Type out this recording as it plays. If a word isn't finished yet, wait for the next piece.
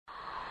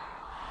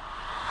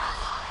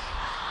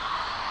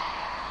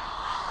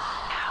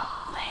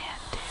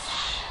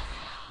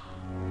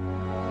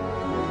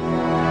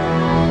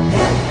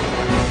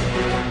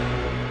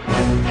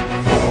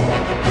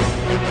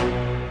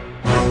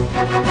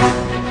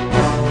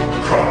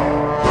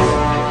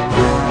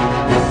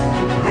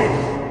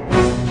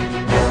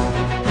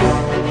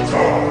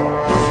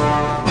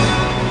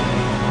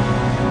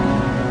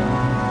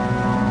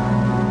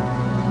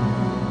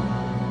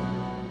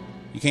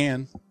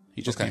can.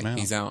 He just came out.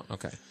 He's out.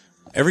 Okay.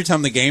 Every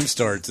time the game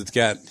starts, it's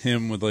got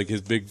him with like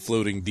his big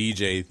floating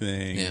DJ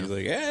thing. Yeah. He's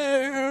like,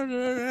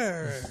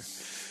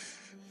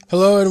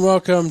 Hello and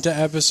welcome to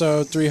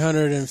episode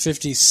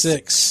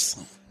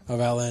 356 of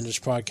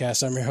Outlandish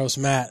Podcast. I'm your host,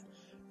 Matt.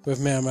 With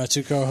me are my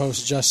two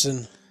co-hosts,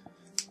 Justin.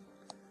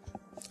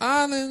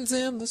 Islands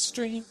in the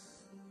stream.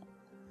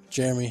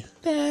 Jeremy.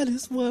 that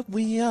is what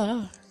we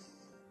are.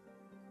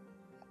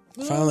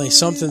 Finally,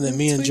 something that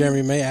me and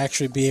Jeremy may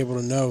actually be able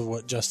to know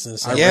what Justin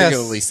is I saying. Yes.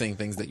 regularly sing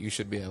things that you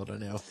should be able to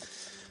know.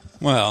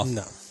 Well,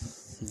 No.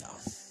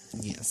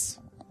 Yes.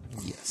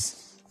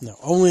 Yes. No.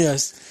 Only a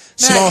small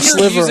Matt, your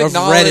sliver music of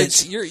knowledge,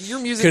 Reddit. Your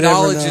music could ever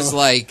knowledge know. is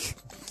like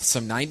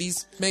some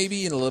 90s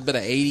maybe and a little bit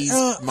of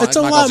 80s. It's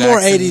a lot more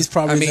 80s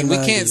probably I mean, than we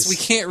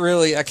 90s. can't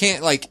really, I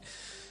can't like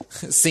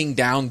sing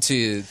down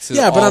to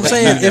Yeah, but all I'm that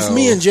saying you if know.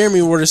 me and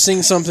Jeremy were to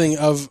sing something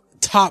of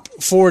top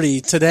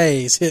 40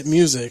 today's hit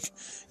music,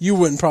 you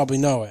wouldn't probably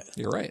know it.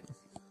 You're right.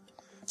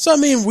 So, I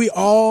mean, we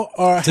all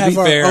are to have be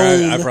our fair,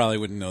 own I probably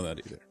wouldn't know that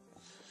either.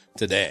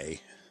 Today.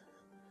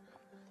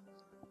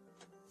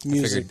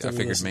 music. I that we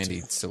figured listen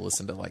Mandy to. still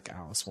listened to like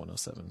Alice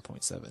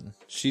 107.7.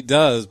 She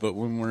does, but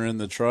when we're in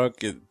the truck,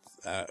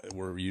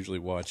 we're usually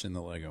watching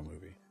the Lego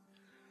movie.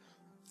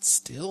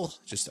 Still?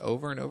 Just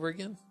over and over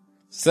again?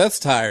 Seth's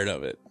tired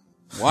of it.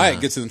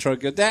 Wyatt gets in the truck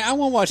and goes, Dad, I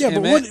want to watch Yeah,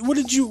 but Emmett. what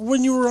did you,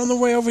 when you were on the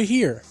way over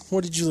here,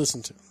 what did you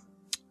listen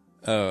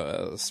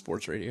to?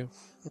 Sports radio.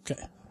 Okay.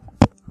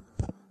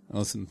 I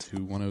listen to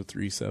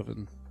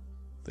 103.7.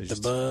 They The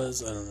just,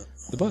 Buzz? I don't know.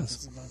 The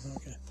Buzz.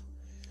 Okay.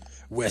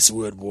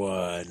 Westwood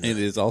One. It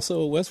is also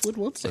a Westwood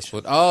One station.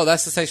 Westwood. Oh,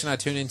 that's the station I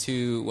tune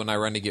into when I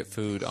run to get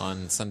food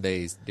on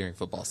Sundays during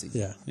football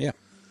season. Yeah. Yeah.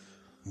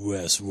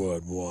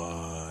 Westwood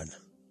One.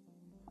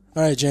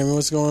 All right, Jeremy,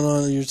 what's going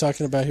on? You were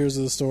talking about Heroes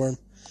of the Storm.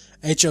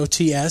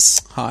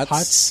 HOTS.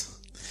 Hots.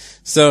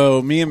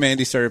 So me and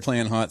Mandy started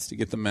playing Hots to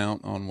get the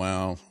mount on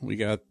WoW. We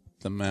got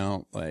the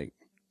mount like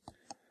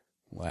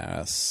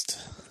last.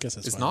 I guess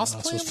that's Is why Nos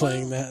Nos playing was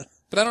playing WoW? that.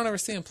 But I don't ever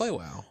see him play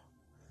WoW.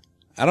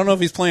 I don't know if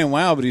he's playing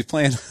WoW, but he's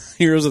playing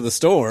Heroes of the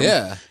Storm.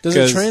 Yeah. Does it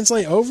 'Cause-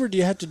 translate over? Do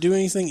you have to do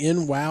anything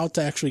in WoW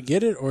to actually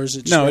get it, or is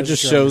it? No, it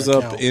just registered on shows your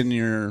up account? in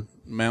your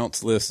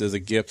mounts list as a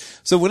gift.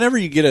 So whenever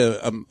you get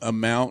a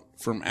mount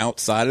from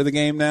outside of the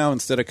game now,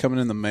 instead of coming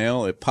in the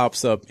mail, it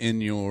pops up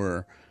in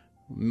your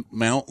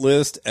mount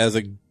list as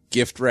a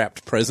gift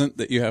wrapped present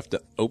that you have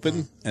to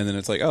open, and then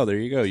it's like, oh, there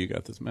you go, you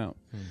got this mount.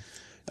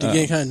 Do you get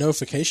any kind of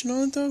notification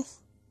on it though?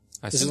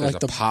 I Is it assume there's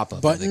like a the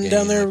pop-up button in the down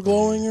game, there like,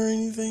 glowing or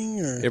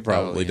anything? Or It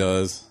probably yeah.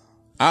 does.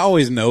 I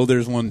always know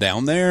there's one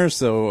down there,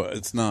 so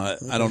it's not.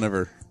 I don't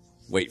ever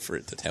wait for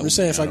it to tell me. I'm just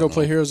saying, if I go don't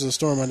play know. Heroes of the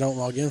Storm, I don't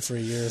log in for a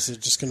year. Is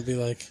it just going to be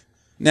like?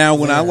 Now,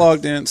 when I there?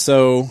 logged in,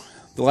 so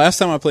the last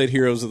time I played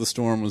Heroes of the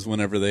Storm was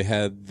whenever they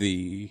had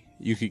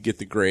you could get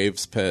the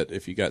Graves pet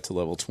if you got to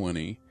level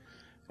 20,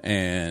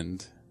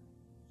 and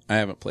I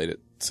haven't played it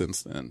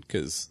since then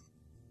because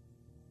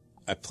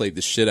I played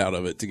the shit out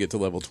of it to get to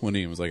level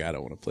 20 and was like, I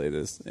don't want to play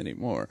this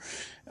anymore.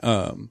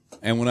 And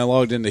when I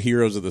logged into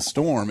Heroes of the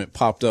Storm, it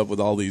popped up with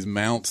all these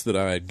mounts that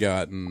I had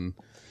gotten,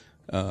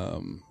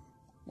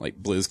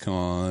 like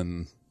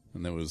BlizzCon,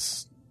 and there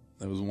was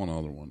one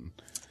other one.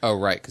 Oh,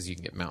 right, because you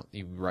can get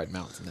you ride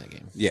mounts in that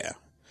game. Yeah.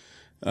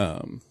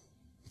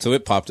 So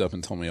it popped up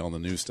and told me all the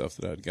new stuff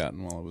that I'd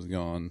gotten while I was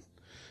gone.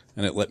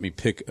 And it let me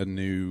pick a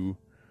new,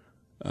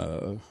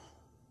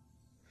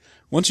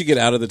 once you get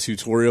out of the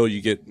tutorial,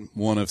 you get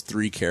one of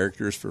 3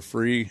 characters for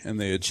free, and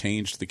they had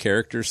changed the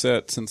character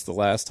set since the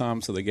last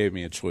time, so they gave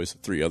me a choice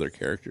of 3 other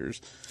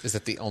characters. Is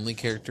that the only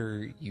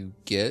character you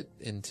get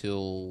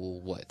until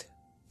what?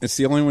 It's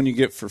the only one you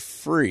get for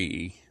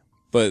free,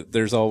 but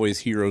there's always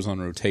heroes on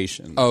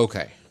rotation. Oh,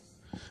 okay.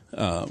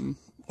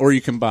 Or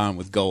you can buy them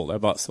with gold. I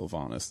bought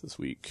Sylvanas this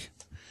week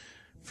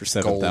for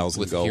 7,000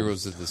 with gold.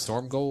 Heroes of the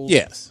Storm gold?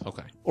 Yes.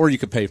 Okay, Or you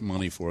could pay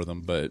money for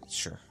them, but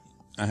sure.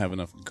 I have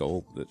enough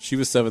gold. That she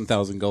was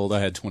 7,000 gold. I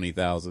had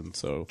 20,000.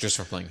 So Just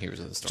from playing Heroes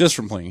of the Storm. just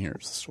from playing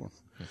Heroes of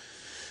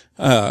the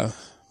Storm.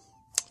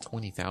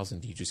 20,000,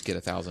 do you just get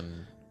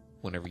 1,000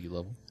 whenever you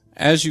level?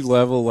 As you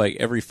level, like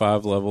every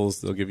 5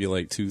 levels, they'll give you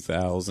like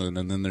 2,000,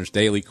 and then there's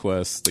daily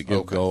quests that give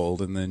Okay.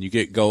 gold, and then you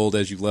get gold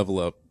as you level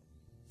up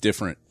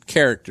different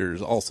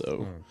characters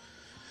also.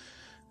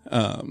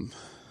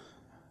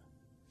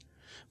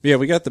 But yeah,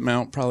 we got the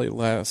mount probably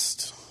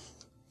last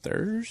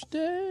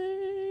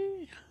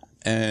Thursday,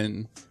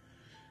 and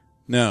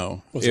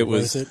no, Was it it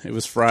was worth it? it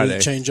was Did Friday.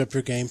 it change up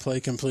your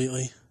gameplay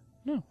completely?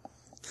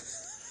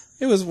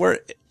 It was where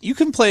you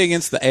can play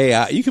against the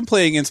AI. You can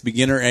play against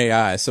beginner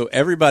AI. So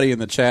everybody in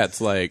the chat's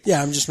like,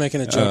 Yeah, I'm just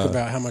making a joke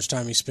about how much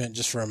time you spent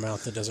just for a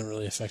mount that doesn't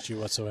really affect you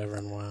whatsoever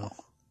in WoW.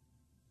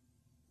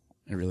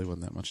 it really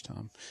wasn't that much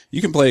time. You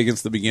can play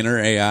against the beginner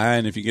AI,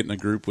 and if you get in a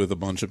group with a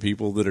bunch of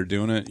people that are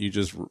doing it, you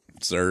just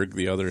zerg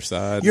the other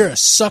side. You're a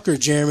sucker,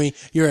 Jeremy.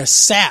 You're a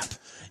sap.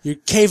 You're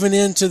caving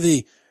into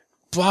the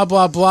blah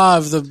blah blah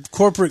of the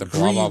corporate The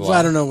blah, greed. blah, blah.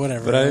 I don't know,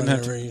 whatever. but I didn't have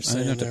whatever to. you're I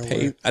saying didn't have to there,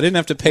 pay. where- I didn't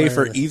have to pay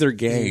for where either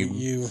game.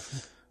 You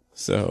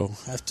So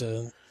have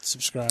to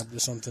subscribe to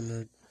something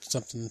or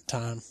something,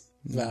 time,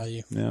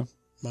 value, Yeah.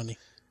 money.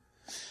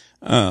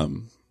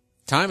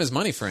 Time is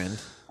money, friend.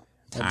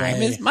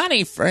 Time is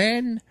money,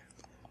 friend.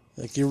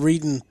 Like you're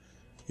reading,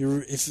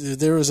 if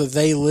there was a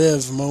 "they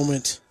live"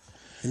 moment,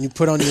 and you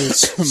put on your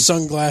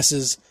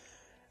sunglasses,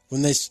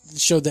 when they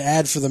showed the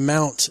ad for the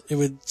mount, it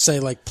would say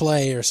like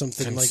 "play" or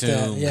something like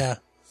that. Consume. Yeah.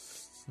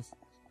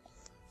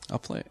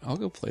 I'll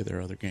go play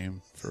their other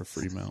game for a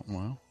free mount.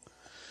 Wow.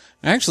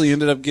 I actually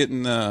ended up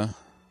getting. I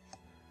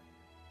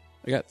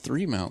got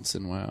 3 mounts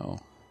in WoW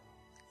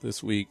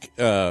this week.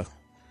 There's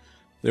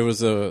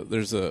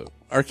a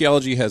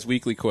archaeology has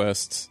weekly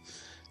quests,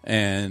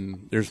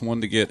 and there's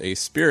one to get a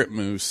spirit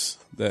moose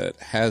that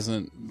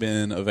hasn't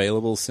been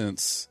available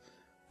since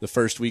the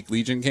first week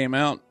Legion came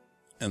out,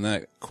 and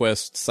that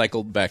quest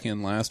cycled back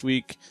in last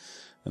week,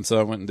 and so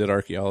I went and did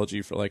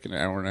archaeology for like an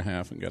hour and a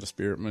half and got a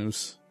spirit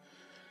moose.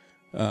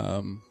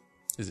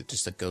 Is it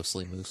just a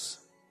ghostly moose?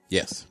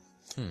 Yes.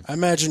 I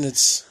imagine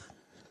it's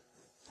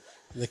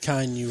the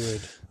kind you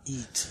would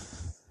eat.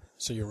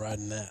 So you're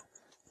riding that.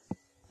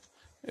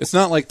 It's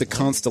not like the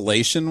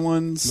constellation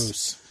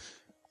ones.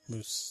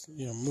 Moose.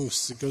 You know,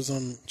 moose. It goes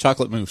on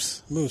Chocolate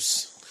mousse.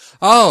 moose.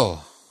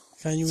 Oh,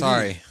 Kind you would eat.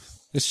 sorry.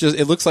 It's just,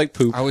 it looks like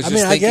poop. I was I just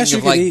mean, I thinking guess you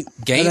of could like eat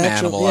game an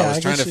actual- animal. yeah, I was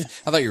I trying guess to. you-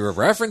 I thought you were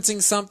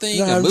referencing something,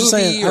 No, a I'm movie just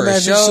saying, I or a imagine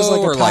it's just show, like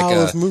or a pile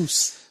like of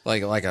moose.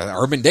 like an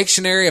Urban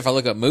Dictionary. If I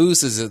look up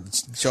moose, does it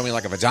show me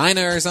like a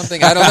vagina or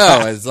something? I don't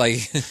know. It's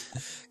like,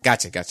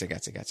 gotcha.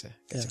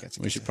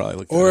 We should probably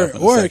look that Or up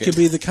in a it second. could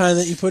be the kind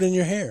that you put in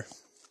your hair.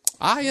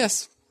 Ah,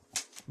 yes.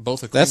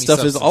 Both are That creamy stuff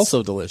is substance.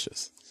 also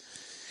delicious.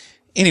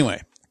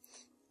 Anyway.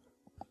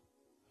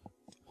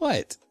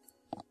 What?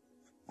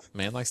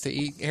 Man likes to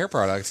eat hair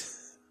products.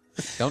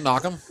 Don't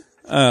knock them.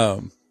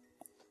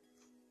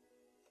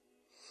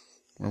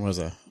 Where was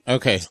I?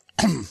 Okay.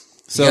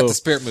 So You got the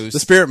spirit moose. The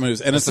spirit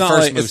moose, and What's it's the not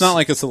first like moose? it's not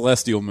like a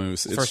celestial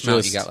moose. It's First just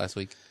mount you got last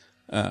week.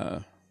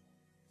 it's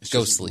just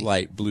ghostly.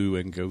 light blue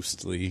and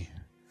ghostly,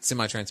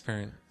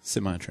 Semi-transparent.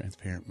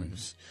 semi-transparent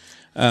moose.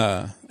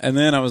 And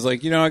then I was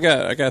like,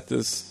 I got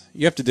this.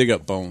 You have to dig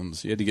up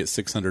bones. You had to get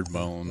 600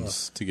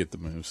 bones to get the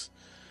moose.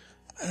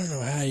 I don't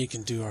know how you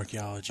can do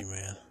archaeology,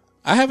 man.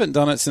 I haven't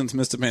done it since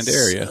Mists of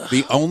Pandaria.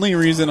 The only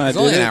reason I It's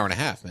did only an it, hour and a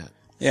half, man.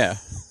 yeah,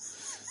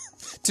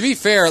 To be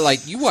fair,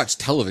 like you watch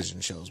television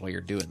shows while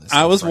you're doing this.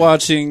 I was right?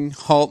 watching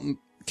 *Halt and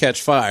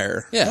Catch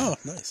Fire* Yeah. Oh,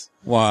 nice.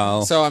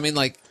 while So I mean,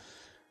 like,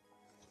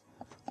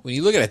 when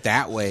you look at it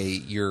that way,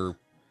 you're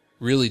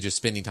really just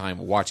spending time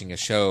watching a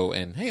show.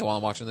 And hey, while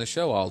I'm watching this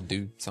show, I'll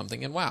do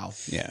something in WoW.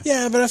 yeah.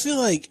 Yeah, but I feel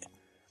like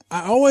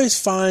I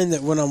always find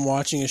that when I'm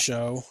watching a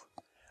show,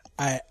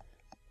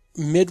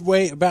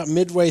 about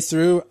midway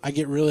through, I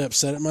get really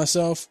upset at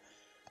myself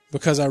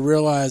because I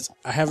realize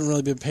I haven't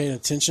really been paying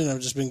attention. I've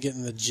just been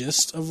getting the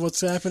gist of what's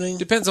happening.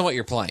 Depends on what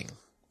you're playing.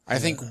 I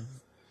think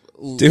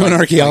Doing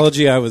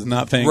archaeology, I was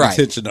not paying right.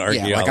 attention to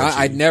archaeology. Yeah, like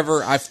I'd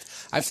never. I've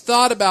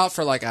thought about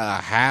for like a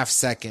half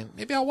second.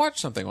 Maybe I'll watch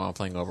something while I'm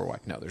playing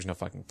Overwatch. No, there's no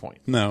fucking point.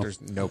 No. There's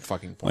no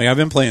fucking point. Like I've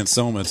been playing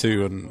Soma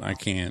too, and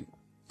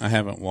I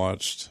haven't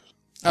watched.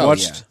 I Oh,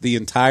 watched yeah. the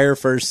entire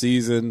first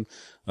season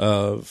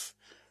of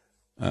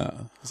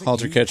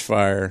 *Halt or Catch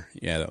Fire*.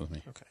 Yeah, that was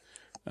me. Okay.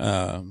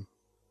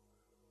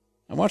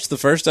 I watched the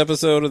first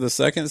episode of the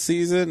second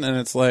season, and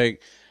it's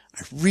like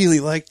I really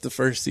liked the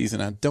first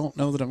season. I don't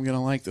know that I'm going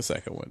to like the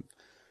second one.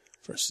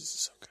 First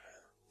season's so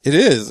good. It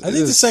is. I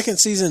think the second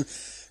season,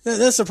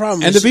 that's the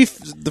problem. And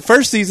the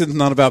first season's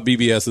not about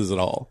BBSs at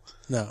all.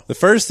 No. The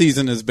first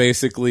season is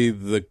basically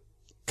the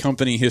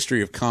company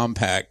history of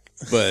Compaq,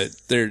 but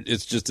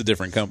it's just a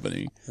different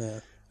company.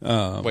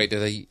 Wait, do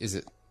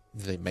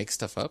they make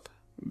stuff up?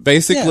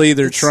 Basically, Yeah,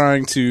 they're it's-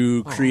 trying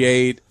to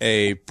create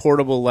a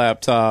portable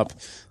laptop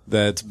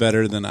that's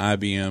better than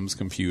IBM's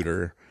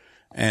computer.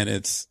 And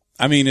it's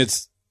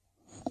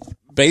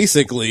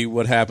basically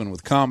what happened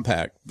with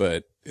Compaq,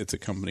 but it's a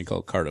company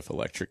called Cardiff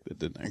Electric that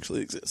didn't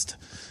actually exist.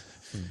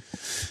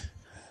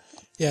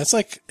 Yeah, it's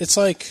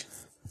like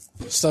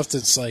stuff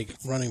that's like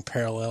running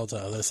parallel to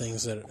other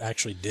things that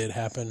actually did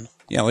happen.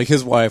 Yeah, like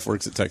his wife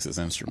works at Texas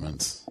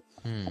Instruments.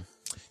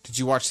 Did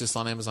you watch this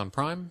on Amazon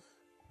Prime?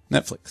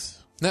 Netflix.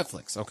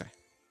 Netflix. Okay.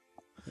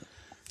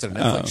 Is it a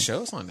Netflix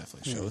show? It's not a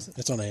Netflix show, is it?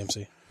 It's on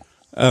AMC.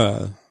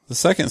 The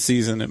second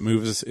season, it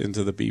moves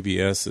into the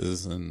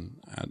BBSs, and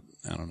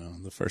I don't know.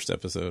 The first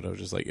episode, I was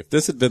just like, if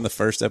this had been the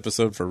first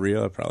episode for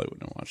real, I probably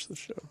wouldn't have watched the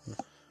show.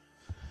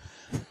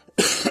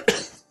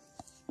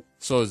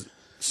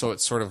 So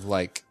it's sort of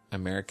like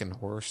American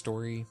Horror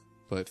Story,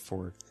 but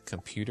for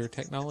computer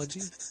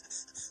technology?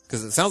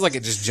 Because it sounds like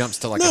it just jumps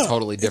to like a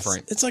totally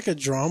different. It's like a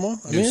drama.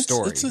 I new mean,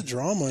 story. It's a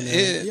drama. Now.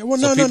 It- Yeah, well,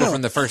 so no. people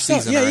from the first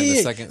season are in the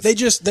second.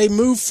 They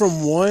move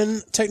from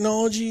one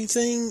technology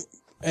thing,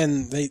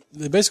 and they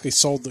basically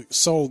sold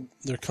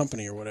their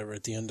company or whatever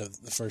at the end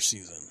of the first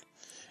season,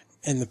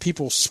 and the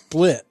people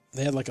split.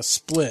 They had like a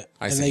split,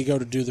 and see. they go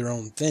to do their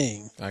own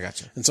thing. I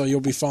got you. And so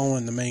you'll be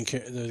following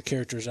the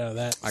characters out of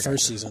that got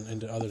first you. season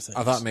into other things.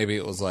 I thought maybe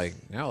it was like,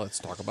 now let's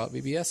talk about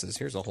BBSs.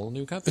 Here's a whole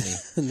new company.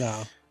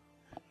 no.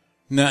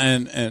 No,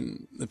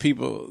 and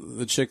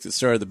the chick that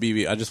started the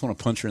BB, I just want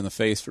to punch her in the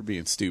face for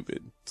being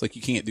stupid. It's like,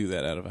 you can't do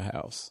that out of a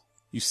house.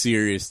 You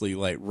seriously,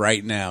 like,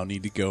 right now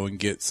need to go and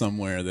get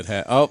somewhere that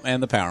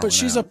and the power But went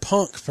she's out. a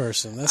punk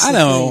person. That's I the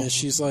know. thing, is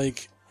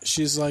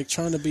she's like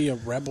trying to be a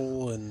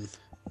rebel and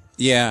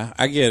Yeah,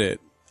 I get it.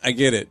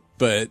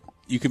 But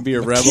you can be a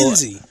rebel.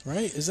 Mackenzie,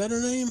 right? Is that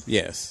her name?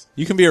 Yes.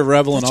 You can be a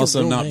rebel and That's her also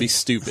real not name. be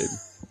stupid.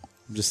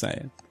 I'm just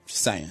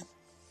saying.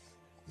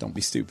 Don't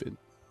be stupid.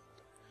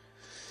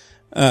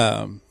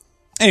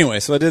 Anyway,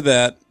 so I did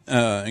that,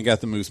 and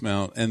got the moose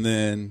mount. And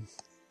then,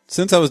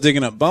 since I was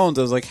digging up bones,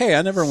 I was like, hey,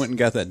 I never went and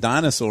got that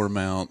dinosaur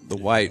mount, the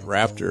white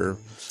raptor.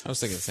 I was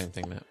thinking the same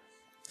thing, Matt.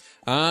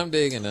 I'm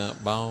digging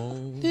up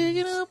bones.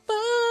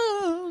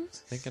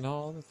 Thinking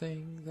all the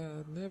things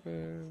I'd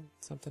never,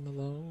 something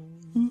alone.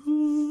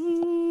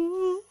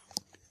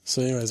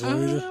 So, anyways, what were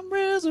we doing? I'm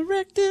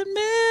resurrecting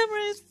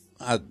memories.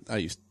 I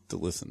used to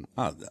listen.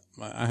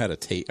 I had a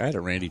tape. I had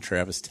a Randy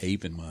Travis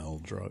tape in my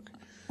old truck.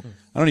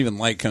 I don't even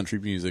like country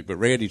music, but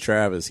Randy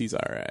Travis, he's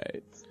all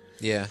right.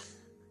 Yeah.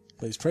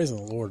 But he's praising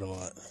the Lord a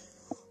lot.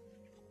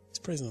 He's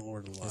praising the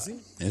Lord a lot. Is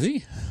he? Is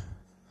he?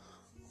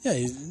 Yeah,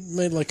 he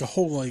made like a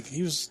whole, like,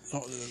 he was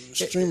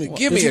extremely...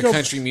 Give if me you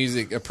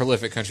a go-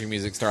 prolific country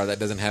music star that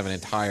doesn't have an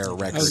entire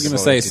record. I was going to devoted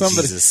say, to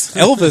somebody. Jesus.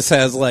 Elvis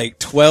has like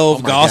 12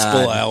 Oh my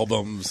gospel God.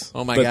 albums.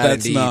 Oh my but God,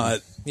 that's indeed. not.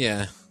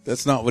 Yeah.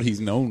 That's not what he's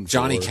known for.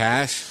 Johnny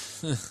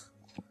Cash.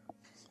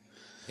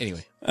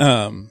 Anyway.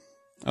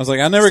 I was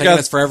like, I never It's taking got.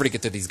 us forever to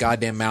get to these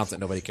goddamn mounts that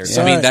nobody cares.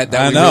 Yeah. I mean, that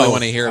I we know. really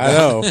want to hear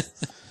about.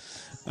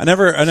 I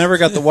know. I never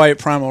got the white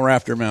primal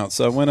raptor mount,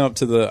 so I went up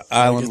to the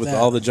island get with that.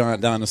 all the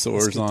giant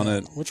dinosaurs on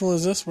it. Which one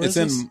is this? Where It's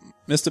is in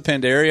this? Mr.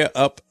 Pandaria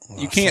up.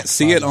 You can't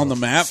see it on the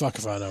map. Fuck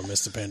if I know,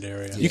 Mr.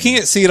 Pandaria. You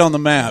can't see it on the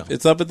map.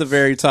 It's up at the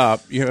very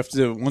top. You have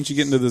to, once you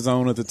get into the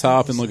zone at the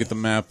top and look at the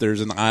map,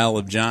 there's an Isle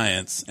of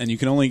Giants, and you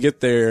can only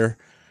get there.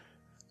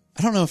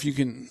 I don't know if you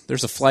can.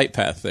 There's a flight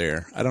path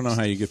there. I don't know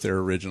how you get there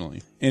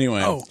originally.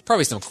 Anyway, Oh,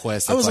 Probably some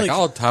quest. I That's was like, like-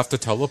 I'll have to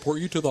teleport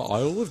you to the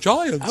Isle of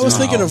Giants. I was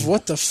thinking of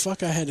what the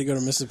fuck I had to go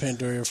to Mr.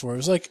 Pandaria for. It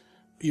was like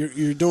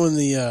you're doing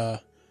the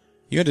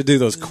you had to do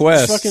those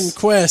quests. fucking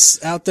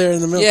quests out there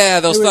in the middle. Yeah,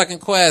 those It was- fucking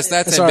quests.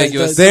 That's Sorry,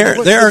 ambiguous. There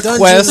are dungeons,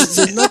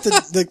 quests. not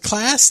the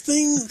class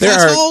thing. There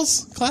Class are-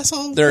 halls. Class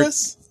hall there-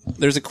 quests.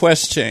 There's a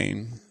quest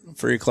chain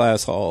for your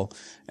class hall,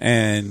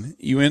 and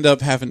you end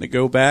up having to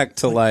go back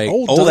to like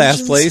old old ass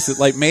dungeons? places.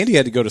 Like Mandy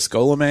had to go to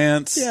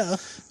Skolomance. Yeah,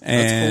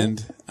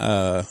 And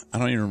I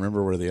don't even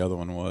remember where the other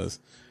one was.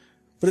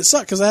 but it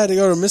sucked because I had to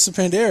go to Mr.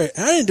 Pandaria,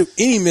 and I didn't do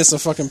any Mr.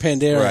 fucking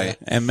Pandaria. Right.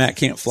 And Matt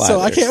can't fly. So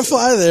there. I can't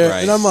fly there,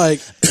 Right. and I'm like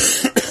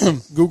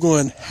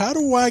googling how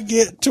do I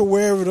get to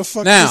wherever the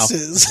fuck Now, this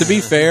is. to be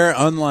fair,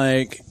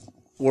 unlike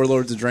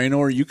Warlords of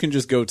Draenor, you can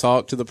just go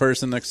talk to the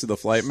person next to the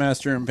flight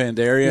master in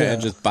Pandaria Yeah.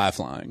 and just buy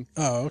flying.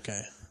 Oh,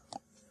 okay.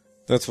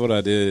 That's what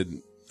I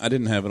did. I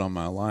didn't have it on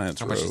my alliance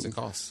How robe. much does it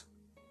cost?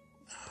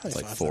 It's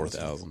like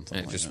 4,000.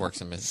 And it just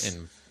works in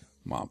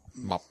Mop.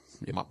 mop.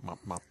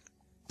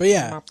 But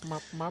yeah,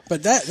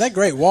 but that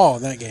Great Wall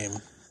in that game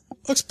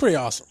looks pretty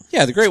awesome.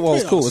 Yeah, the Great Wall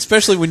is pretty cool, awesome.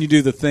 especially when you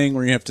do the thing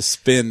where you have to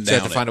spin So you down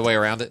have to find a way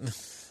around it.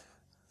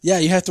 Yeah,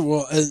 you have to.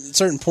 Well, at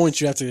certain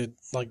points you have to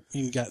like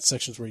you got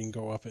sections where you can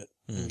go up it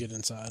and get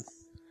inside.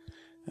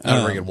 Not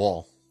a very good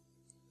wall.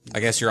 I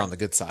guess you're on the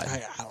good side.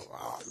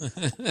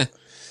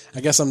 I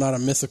guess I'm not a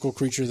mythical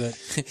creature that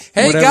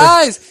Hey whatever-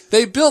 guys,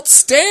 they built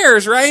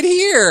stairs right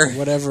here.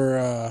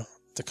 whatever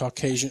the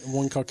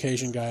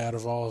Caucasian guy out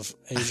of all of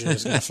Asia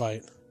is going to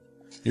fight.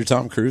 You're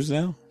Tom Cruise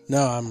now?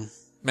 No, I'm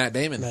Matt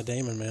Damon. Matt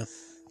Damon, man,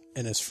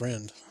 and his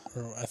friend.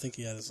 Or I think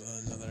he has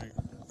another.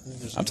 I think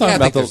there's I'm talking I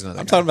about think the there's another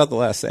I'm guy. talking about the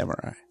Last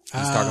Samurai. He's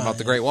talking about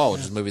The Great Wall,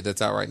 which is a movie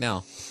that's out right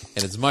now,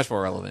 and it's much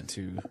more relevant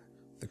to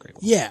The Great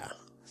Wall. yeah.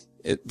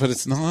 But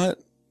it's not.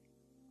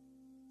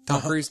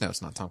 Tom Cruise? No,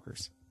 it's not Tom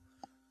Cruise.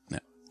 No.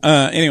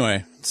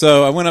 Anyway,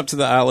 so I went up to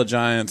the Isle of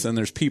Giants, and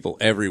there's people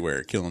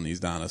everywhere killing these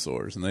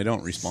dinosaurs, and they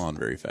don't respawn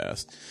very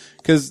fast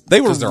because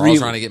they were Because they're really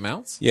all trying to get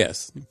mounts.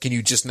 yes. Can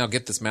you just now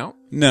get this mount?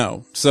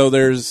 No. So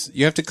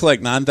you have to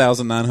collect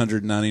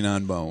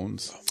 9,999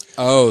 bones.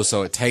 Oh,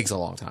 so it takes a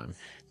long time.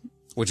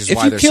 Which is If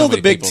why you there's kill so the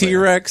many big people there.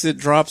 T-Rex, it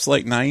drops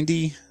like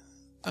 90.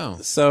 Oh,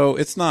 So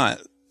it's not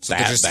so that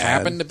there just bad.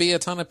 happened to be a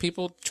ton of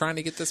people trying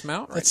to get this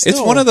mount, right? It's It's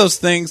still- one of those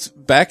things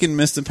back in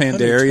Mr. How many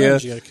Pandaria.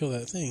 times you got to kill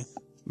that thing.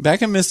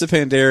 Back in Mr.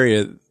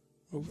 Pandaria,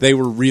 they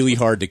were really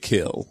hard to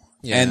kill.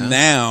 Yeah. And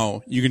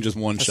now you can just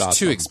one That's shot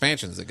 2 them.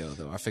 expansions ago,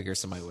 though. I figure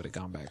somebody would have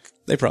gone back.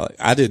 They probably.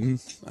 I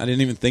didn't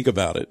even think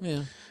about it.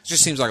 Yeah. It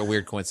just seems like a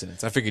weird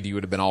coincidence. I figured you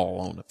would have been all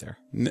alone up there.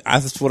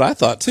 That's what I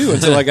thought too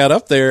until I got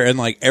up there and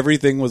like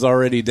everything was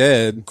already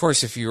dead. Of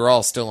course, if you were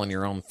all still on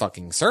your own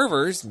fucking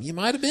servers, you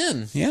might have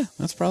been. Yeah,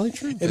 that's probably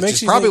true. It Which makes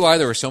is you probably think, why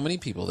there were so many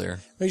people there.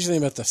 makes you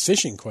think about the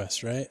fishing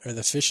quest, right? Or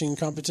the fishing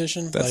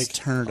competition. That's like,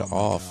 turned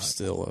off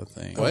still, I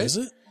think. oh, is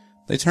it?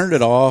 They turned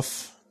it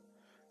off,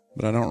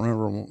 but I don't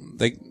remember.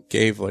 They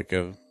gave like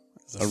a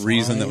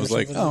reason that flying was or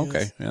like, something, oh, I guess?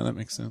 okay. Yeah, that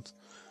makes sense.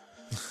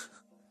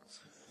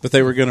 But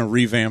they were going to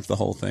revamp the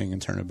whole thing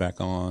and turn it back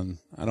on.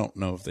 I don't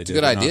know if they did.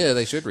 Good or not. idea.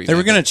 They should revamp They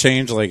were going it. to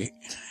change like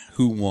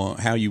who won,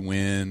 how you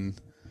win.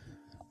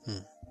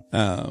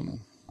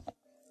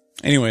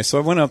 Anyway, so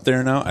I went up there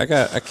and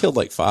I killed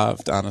like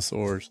 5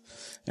 dinosaurs,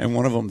 and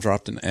one of them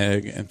dropped an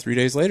egg, and 3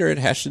 days later it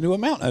hatched into a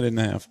mount I didn't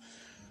have.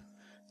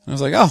 And I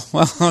was like, oh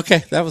well,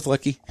 okay, that was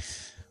lucky.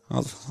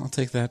 I'll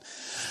take that.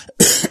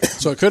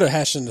 So it could have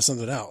hashed into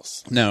something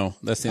else. No,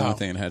 that's the only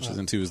thing it hatches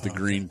into is the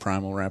green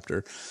primal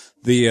raptor.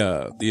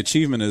 The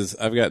achievement is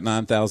I've got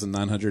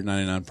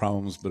 9,999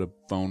 problems, but a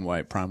bone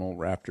white primal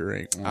raptor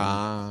ain't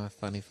one.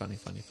 Funny.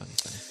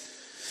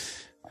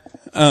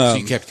 So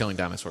you kept killing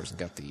dinosaurs and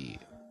got the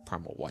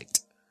primal white.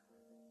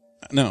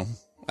 No,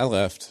 I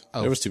left.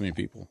 Oh. There was too many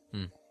people.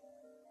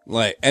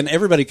 Like, and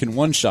everybody can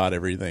one-shot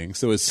everything.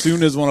 So as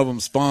soon as one of them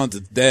spawns,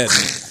 it's dead.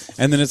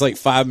 And then it's like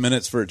 5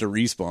 minutes for it to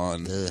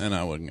respawn. And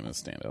I wasn't going to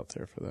stand out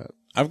there for that.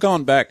 I've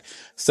gone back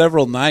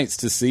several nights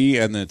to see,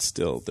 and it's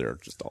still, they're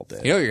just all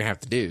dead. You know what you're going to have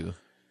to do?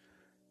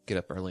 Get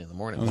up early in the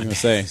morning. I was going to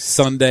say,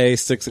 Sunday,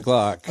 6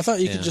 o'clock. I thought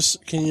you could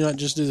can you not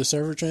just do the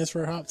server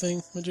transfer hop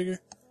thing, Majigger?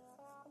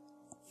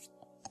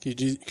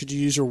 Could you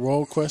use your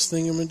world quest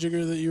thing,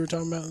 Majigger, that you were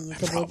talking about in a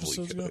couple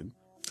episodes ago?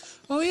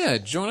 Oh, yeah.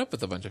 Join up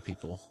with a bunch of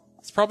people.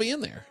 It's probably in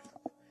there.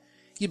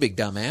 You big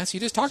dumbass. You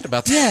just talked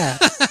about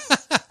that.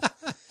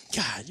 Yeah.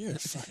 God, you're a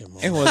fucking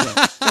moron.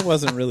 It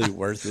wasn't really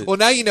worth it. Well,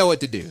 now you know what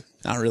to do.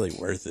 Not really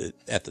worth it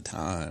at the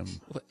time.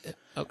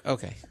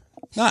 Okay.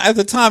 No, at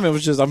the time it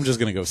was just, I'm just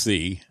going to go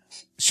see.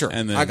 Sure.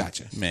 And then, I got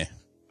you. Meh.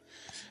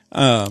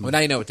 Well, now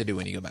you know what to do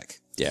when you go back.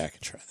 Yeah, I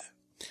could try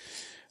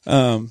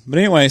that. But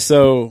anyway,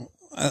 so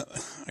I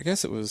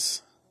guess it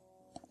was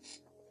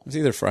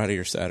either Friday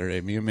or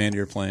Saturday. Me and Mandy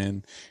are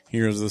playing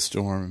Heroes of the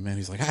Storm, and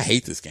Mandy's like, I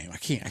hate this game. I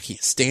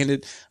can't stand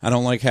it. I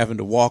don't like having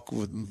to walk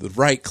with the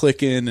right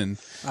clicking, and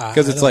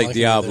because it's like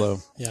Diablo.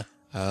 Yeah,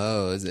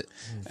 Oh, is it?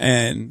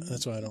 And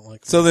that's why I don't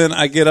like. so then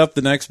I get up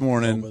the next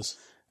morning MOBAs.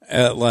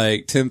 at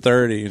like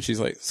 10:30, and she's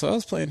like, so I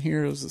was playing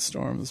Heroes of the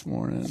Storm this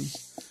morning,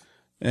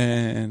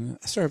 and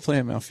I started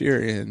playing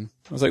Malfurion.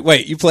 I was like,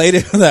 wait, you played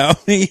it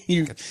without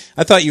me?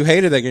 I thought you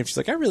hated that game. She's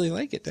like, I really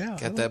like it now.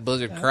 Got that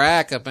Blizzard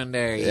crack up in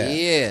there.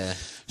 Yeah.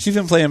 She's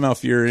been playing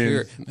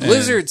Malfurion.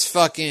 Blizzard's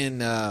fucking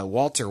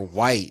Walter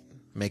White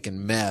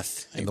making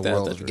meth in the that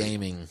world that's of right.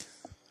 gaming.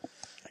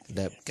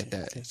 Got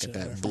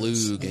that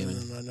blue gaming.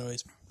 I know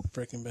he's a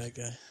Breaking Bad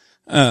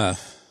guy.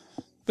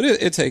 But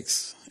it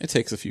takes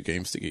a few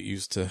games to get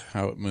used to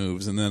how it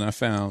moves. And then I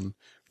found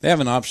they have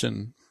an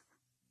option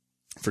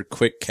for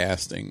quick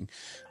casting.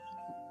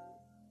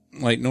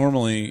 Like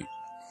normally,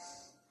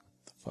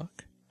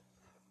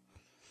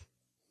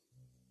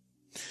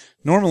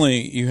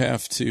 normally you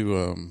have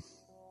to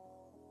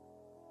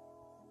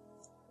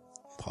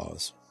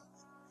pause.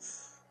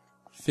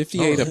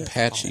 58 Oh, yeah.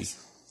 Apache.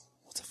 Pause.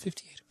 What's a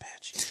 58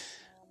 Apache?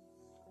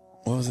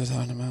 What was I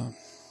talking about?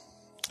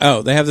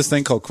 Oh, they have this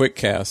thing called Quick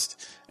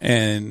Cast,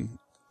 and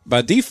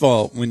by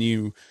default, when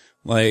I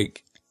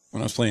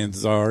was playing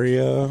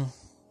Zarya.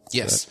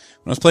 Yes.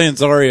 When I was playing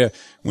Zarya,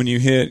 when you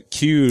hit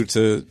Q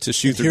to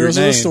shoot the Heroes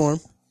grenade. of the Storm.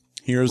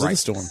 Heroes of the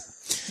Storm.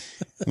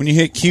 When you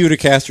hit Q to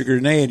cast your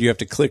grenade, you have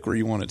to click where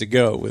you want it to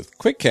go. With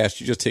Quick Cast,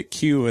 you just hit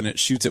Q and it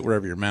shoots it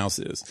wherever your mouse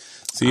is.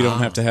 So you don't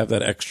have to have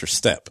that extra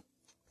step.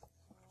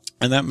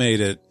 And that made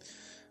it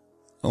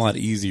a lot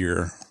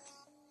easier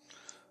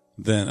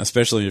than,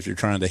 especially if you're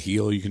trying to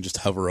heal, you can just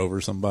hover over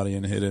somebody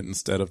and hit it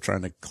instead of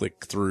trying to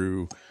click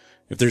through.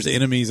 If there's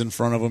enemies in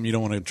front of them, you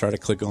don't want to try to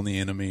click on the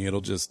enemy.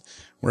 It'll just,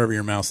 wherever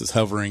your mouse is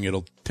hovering,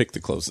 it'll pick the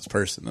closest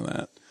person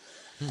to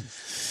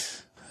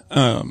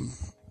that.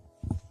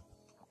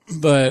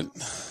 But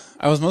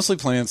I was mostly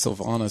playing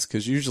Sylvanas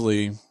because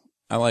usually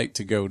I like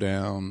to go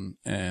down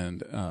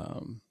and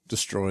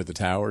destroy the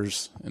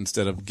towers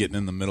instead of getting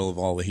in the middle of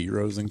all the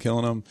heroes and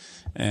killing them.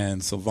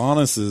 And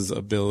Sylvanas'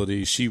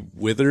 ability, she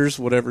withers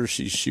whatever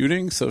she's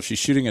shooting. So if she's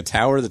shooting a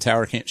tower, the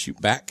tower can't shoot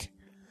back.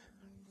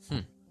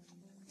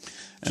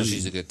 So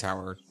she's a good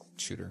tower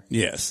shooter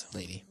Yes.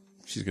 lady.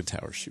 She's a good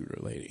tower shooter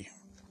lady.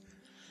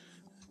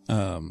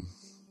 Yeah,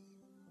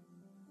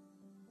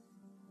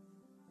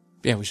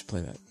 we should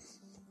play that.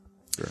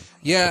 for a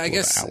Yeah, couple I of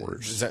guess.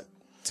 hours. Does that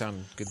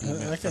sound good to you,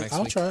 Matt, for next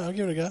I'll week? try it. I'll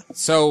give it a go.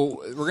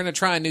 So we're gonna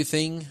try a new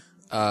thing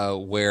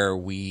where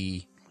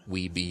we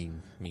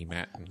being me,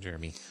 Matt, and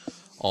Jeremy,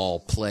 all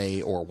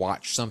play or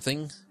watch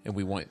something, and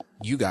we want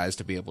you guys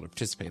to be able to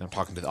participate. I'm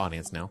talking to the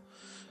audience now.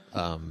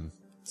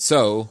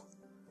 So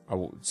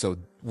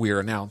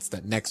we're announced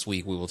that next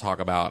week we will talk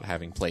about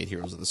having played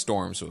Heroes of the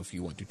Storm. So if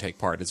you want to take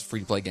part, it's a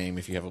free-to-play game.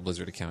 If you have a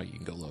Blizzard account, you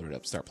can go load it up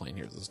and start playing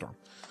Heroes of the Storm.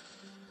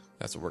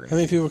 That's what we're How gonna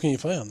many do. people can you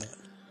play on that?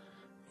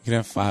 You can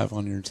have 5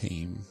 on your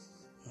team.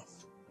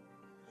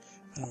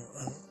 I'm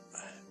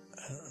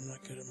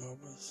not good at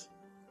MOBAs.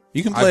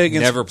 You can play I've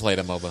against. never played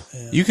a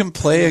MOBA. You can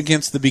play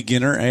against the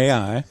beginner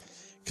AI,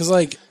 Because,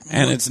 like,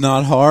 and it's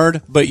not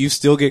hard, but you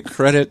still get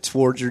credit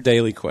towards your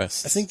daily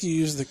quests. I think you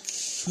use the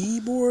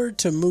keyboard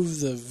to move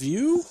the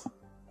view.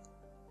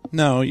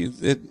 No,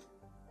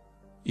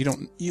 you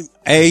don't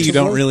You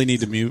don't really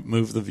need to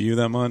move the view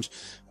that much,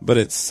 but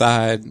it's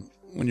side.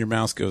 When your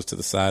mouse goes to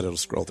the side, it'll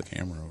scroll the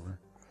camera over.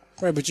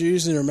 Right, but you're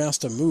using your mouse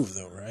to move,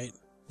 though, right?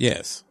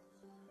 Yes.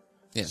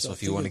 Yeah, so I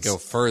if you think want to it's- go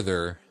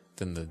further,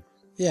 then the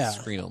Yeah.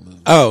 screen will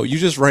move. Oh, you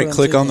just right I'm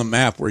click on the thinking.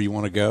 map where you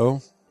want to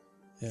go,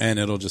 Yeah. and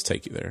it'll just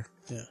take you there.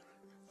 Yeah.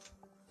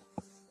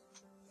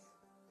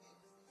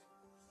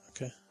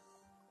 Okay.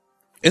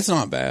 It's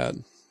not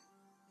bad.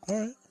 All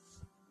right.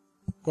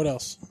 What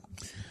else?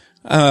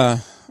 I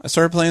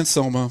started playing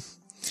Soma,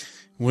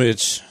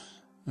 which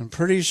I'm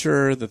pretty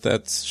sure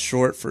that's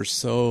short for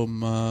so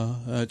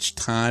much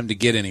time to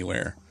get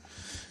anywhere.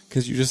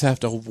 Because you just have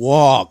to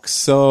walk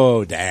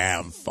so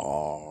damn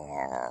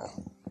far.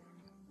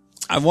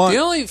 The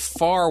only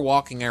far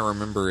walking I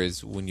remember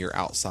is when you're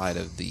outside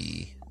of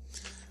the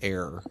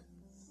air.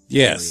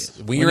 Yes.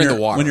 When you're in the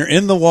water. When you're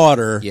in the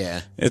water,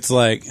 Yeah. it's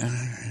like, "All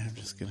right, I'm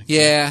just going to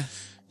Yeah.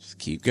 just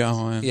keep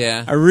going.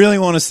 Yeah. I really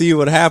want to see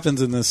what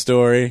happens in this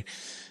story.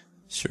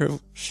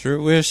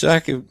 Sure wish I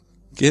could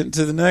get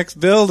into the next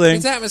building.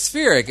 It's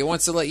atmospheric. It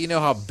wants to let you know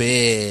how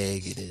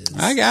big it is.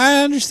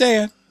 I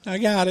understand. I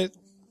got it.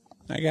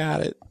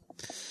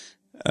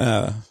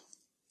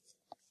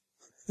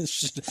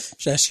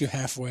 Should ask you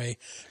halfway.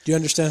 Do you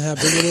understand how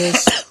big it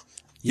is?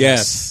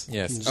 Yes.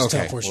 Yes. Just Okay.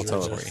 teleport We'll you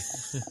right teleport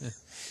you.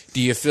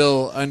 Do you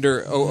feel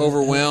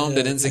overwhelmed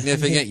and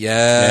insignificant?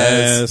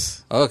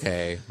 Yes.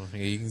 Okay. Well,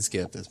 you can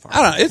skip this part.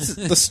 I don't know. It's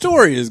the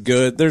story is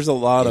good. There's a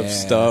lot of Yeah.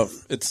 stuff.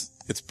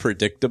 It's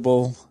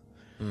predictable.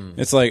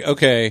 It's like,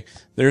 okay,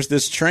 there's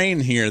this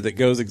train here that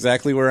goes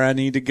exactly where I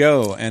need to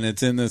go, and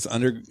it's in this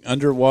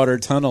underwater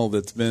tunnel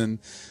that's been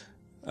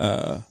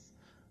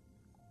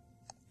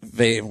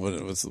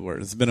what was the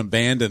word? It's been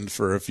abandoned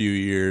for a few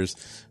years.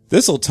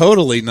 This will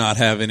totally not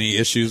have any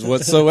issues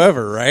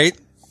whatsoever, right?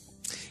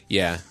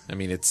 Yeah. I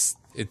mean, it's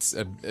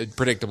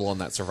predictable in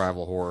that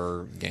survival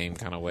horror game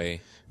kind of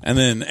way. And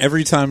then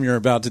every time you're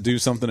about to do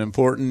something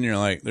important, you're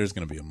like, there's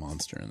going to be a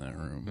monster in that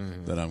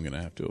room that I'm going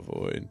to have to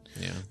avoid.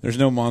 Yeah. There's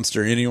no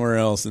monster anywhere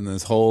else in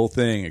this whole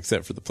thing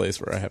except for the place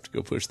where I have to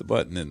go push the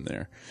button in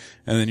there.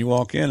 And then you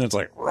walk in and it's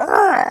like,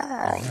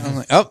 "Rawr." I'm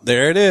like, oh,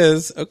 there it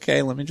is.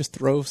 Okay, let me just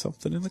throw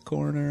something in the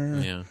corner.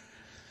 Yeah.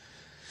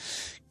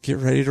 Get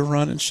ready to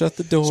run and shut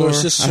the door. So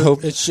it's just I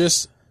hope. it's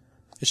just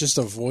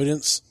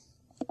avoidance.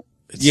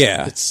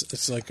 Yeah.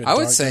 It's like a I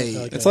would dark- say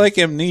It's like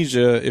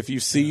Amnesia.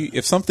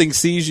 If something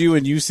sees you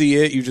and you see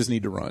it, you just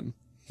need to run.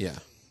 Yeah.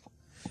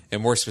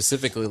 And more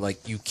specifically,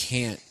 like, you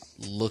can't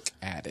look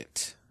at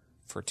it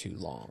for too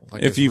long.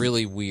 Like, If it's you-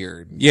 really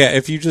weird. Yeah,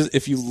 if you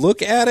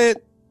look at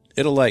it,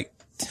 it'll like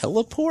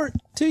teleport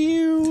to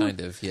you.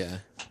 Kind of, yeah.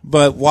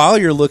 But while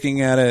you're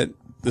looking at it,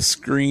 the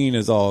screen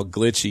is all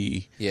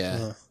glitchy.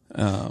 Yeah.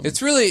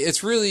 It's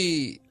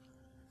really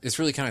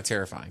kind of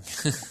terrifying.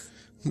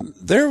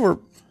 There were,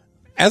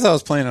 as I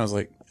was playing, I was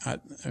like,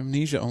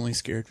 Amnesia only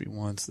scared me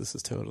once. This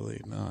is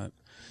totally not.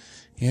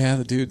 Yeah,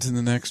 the dude's in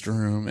the next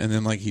room, and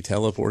then like he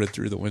teleported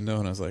through the window,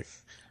 and I was like,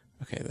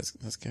 okay,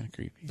 that's kind of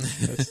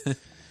creepy.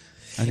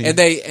 I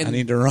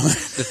need to run.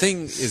 The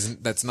thing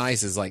that's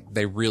nice is like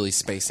they really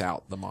space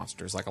out the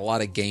monsters. Like a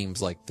lot of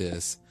games like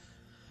this,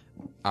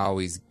 I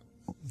always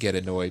get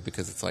annoyed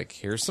because it's like,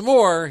 here's some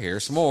more.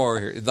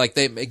 Like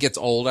it gets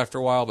old after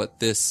a while, but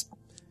this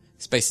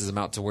spaces them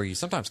out to where you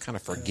sometimes kind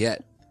of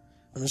forget.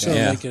 I'm just going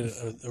to Yeah. make it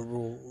a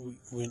rule.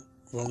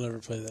 We'll never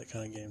play that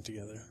kind of game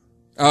together.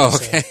 Oh,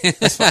 okay.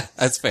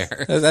 That's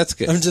fair. That's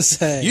good. I'm just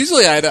saying.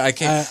 Usually I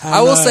can't. I'm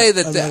I will not- say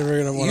that I'm never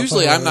gonna wanna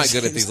usually play I'm one of not those good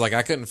at games. these. Like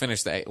I couldn't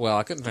finish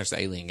the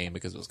Alien game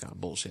because it was kind of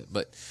bullshit.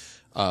 But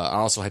I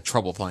also had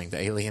trouble playing the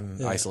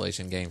Alien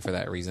Isolation game for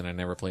that reason. I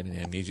never played any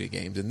Amnesia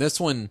games. And this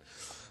one,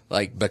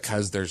 like,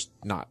 because there's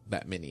not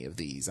that many of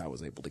these, I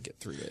was able to get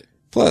through it.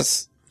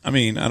 Plus, I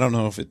mean, I don't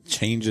know if it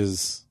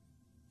changes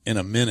in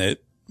a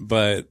minute,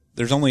 but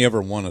there's only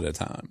ever one at a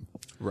time.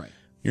 Right.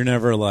 You're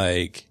never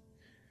like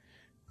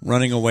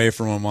running away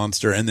from a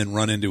monster and then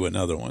run into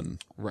another one.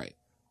 Right.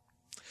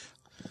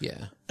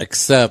 Yeah.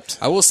 Except,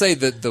 I will say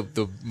that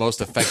the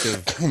most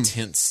effective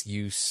tense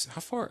use.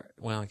 How far?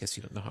 Well, I guess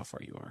you don't know how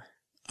far you are.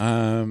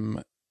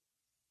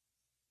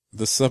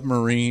 the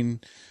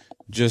submarine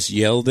just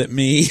yelled at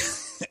me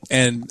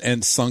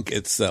and sunk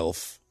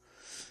itself.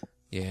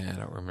 Yeah, I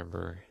don't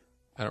remember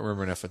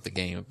enough about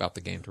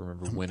the game to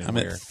remember when and I'm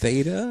where. at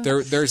Theta.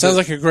 There's Sounds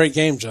like a great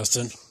game,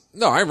 Justin.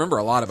 No, I remember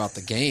a lot about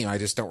the game. I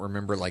just don't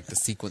remember like the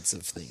sequence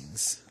of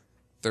things.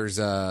 There's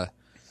an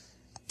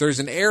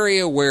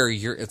area where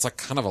it's like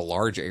kind of a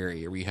large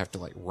area where you have to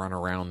like run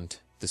around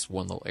this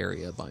one little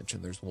area a bunch,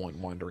 and there's one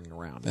wandering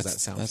around. Does that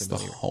sound That's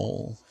familiar? the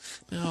whole.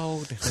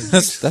 No.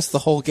 That's the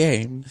whole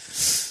game.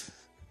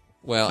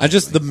 Well,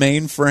 The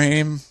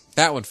mainframe.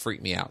 that one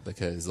freaked me out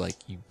because like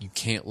you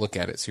can't look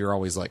at it, so you're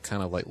always like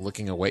kind of like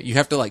looking away. You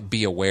have to like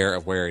be aware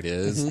of where it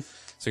is,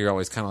 so you're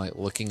always kind of like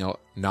looking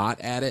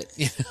not at it,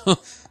 you know,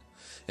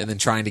 and then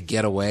trying to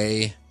get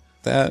away.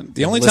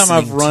 The only time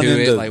I've Listening run to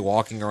into it, like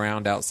walking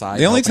around outside.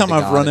 the only hoping time to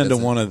I've God run it into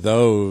doesn't- one of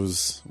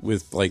those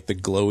with like the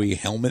glowy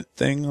helmet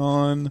thing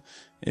on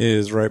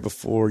is right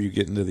before you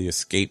get into the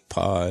escape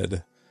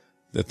pod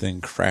that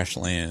then crash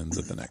lands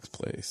at the next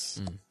place.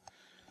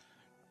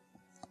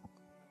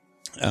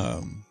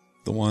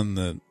 The one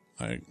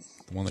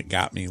that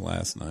got me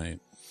last night,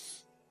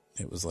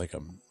 it was like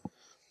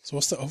So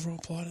what's the overall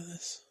plot of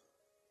this?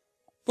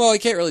 Well,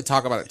 you can't really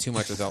talk about it too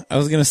much without I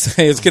was gonna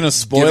say it's gonna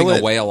spoil giving it.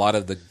 away a lot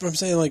of the. But I'm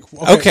saying, like,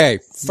 Okay,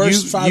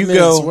 first you- 5 you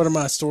minutes, go- what am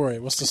I story?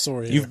 What's the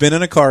story here? You've been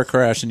in a car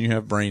crash and you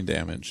have brain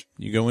damage.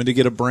 You go in to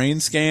get a brain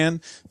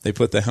scan. They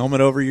put the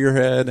helmet over your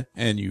head,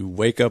 and you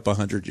wake up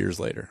 100 years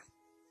later.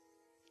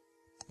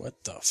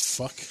 What the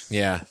fuck?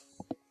 Yeah.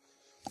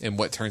 And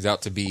what turns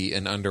out to be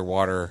an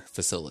underwater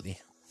facility.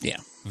 Yeah.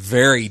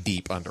 Very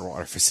deep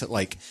underwater facility.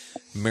 Like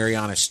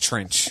Marianas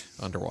Trench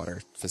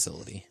underwater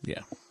facility.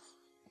 Yeah.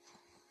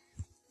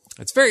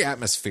 It's very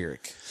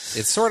atmospheric.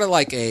 It's sort of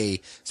like a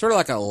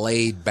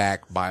laid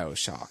back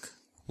BioShock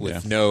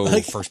with no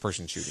first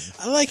person shooting.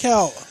 I like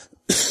how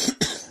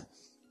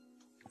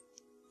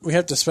we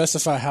have to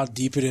specify how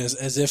deep it is,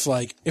 as if,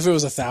 like, if it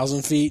was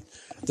 1,000 feet,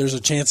 there's a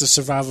chance of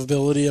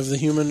survivability of the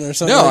human or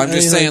something. No, I'm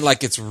just saying,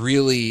 like, it's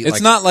really.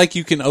 It's not like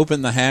you can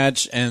open the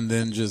hatch and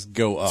then just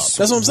go up.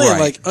 That's what I'm saying.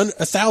 Right. Like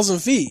 1,000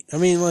 feet. I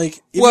mean, like,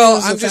 if Well, it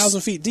was I'm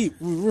 1,000 feet deep,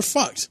 we're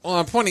fucked. Well,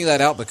 I'm pointing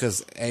that out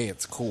because A,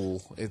 it's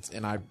cool.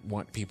 And I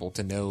want people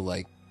to know,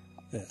 like,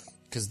 Yeah.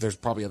 because there's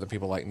probably other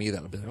people like me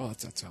that would be like, oh,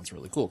 that sounds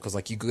really cool. Because,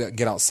 like, you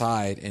get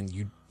outside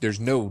and there's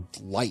no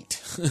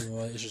light.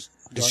 Well, it's just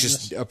It's darkness.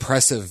 just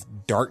oppressive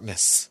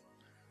darkness.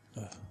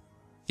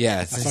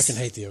 Yeah, I fucking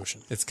hate the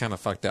ocean. It's kind of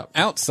fucked up.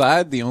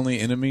 Outside, the only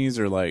enemies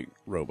are like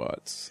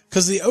robots.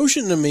 Because the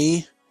ocean to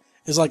me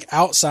is like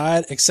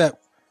outside,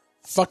 except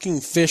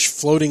fucking fish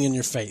floating in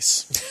your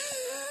face.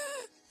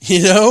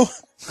 You know?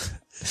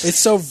 It's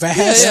so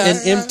vast Yeah, and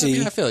yeah, empty. I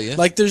mean, I feel you.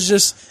 Like there's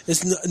just,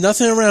 it's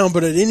nothing around,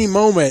 but at any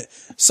moment,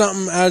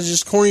 something out of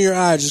just corner of your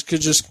eye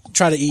could just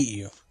try to eat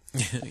you.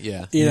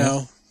 Yeah. You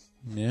know?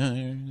 Yeah.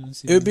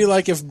 It would be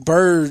like if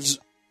birds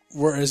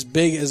were as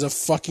big as a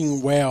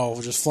fucking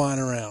whale just flying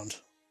around.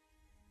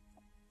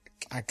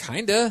 I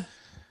kinda.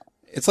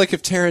 It's like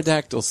if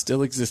pterodactyls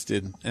still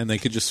existed and they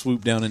could just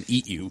swoop down and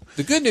eat you.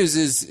 The good news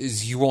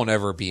is you won't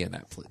ever be in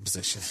that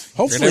position.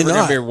 Hopefully You're never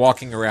not. gonna be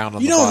walking around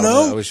on You the don't bottom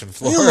know. of the ocean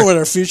floor. You don't know what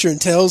our future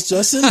entails,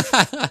 Justin.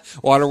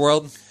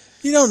 Waterworld.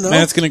 You don't know.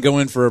 Matt's going to go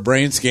in for a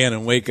brain scan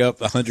and wake up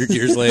 100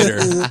 years later.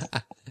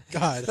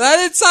 God. I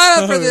didn't sign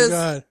up for Oh, this.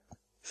 God.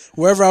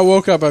 Wherever I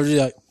woke up, I was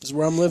like, "This is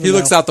where I'm living." He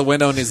looks now. out the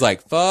window and he's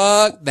like,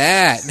 "Fuck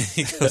that!"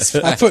 He goes,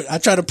 I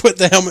try to put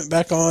the helmet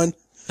back on.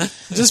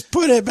 Just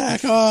put it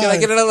back on. "Can I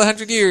get another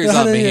 100 years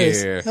 100 on me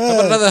years. here? How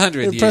about another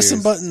 100 years?" Press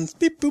some buttons.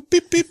 Beep boop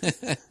beep beep.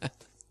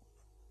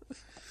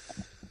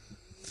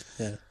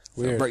 Yeah,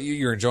 weird. But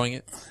you're enjoying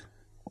it.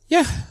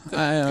 Yeah.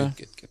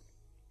 Good.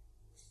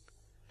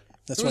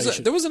 That's why you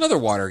should. There was another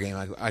water game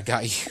I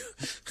got you.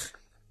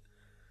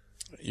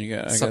 I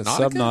got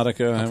Subnautica?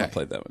 Subnautica. I haven't Okay.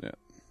 played that one yet.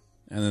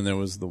 And then there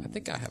was the I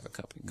think I have a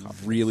copy.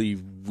 really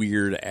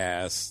weird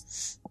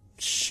ass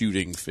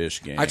shooting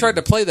fish game. I tried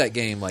to play that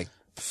game like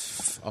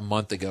a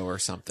month ago or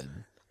something,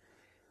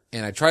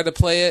 and I tried to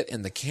play it,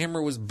 and the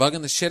camera was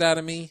bugging the shit out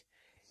of me,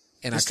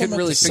 and I couldn't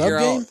really figure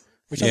out.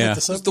 We're talking Yeah. about the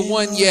It's sub It's the game?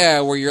 one, yeah,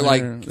 where you're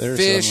like They're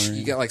fish. submarine.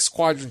 You got like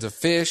squadrons of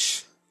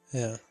fish,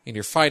 Yeah. and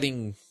you're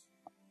fighting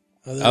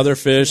other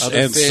fish, other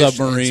and, fish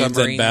submarines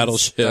and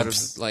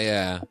battleships. Like,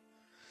 yeah,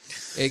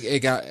 it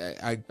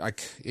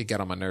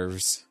got on my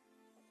nerves.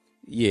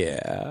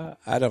 Yeah,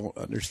 I don't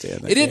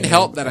understand that. It didn't game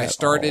help that I at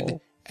started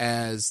all.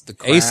 as the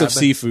crab. Ace of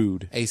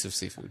Seafood. Ace of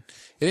Seafood.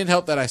 It didn't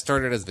help that I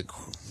started as the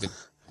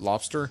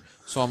lobster,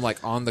 so I'm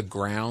like on the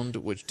ground,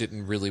 which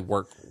didn't really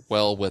work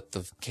well with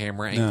the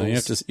camera angles.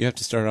 No, you have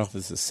to start off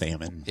as a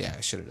salmon. Yeah,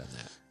 I should have done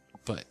that,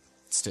 but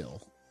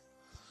still.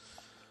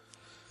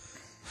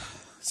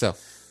 So,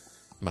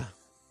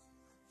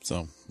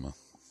 So well,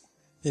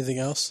 Anything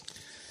else?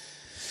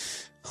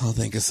 I'll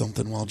think of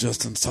something while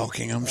Justin's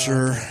talking. I'm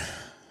sure.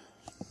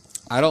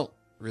 I don't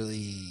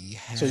really.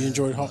 Have So you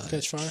enjoyed *Halt and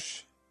much. Catch Fire*?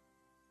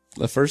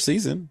 The first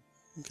season.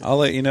 I'll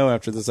let you know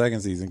after the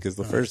second season because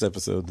the first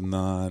episode did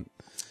not.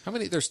 How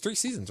many? There's 3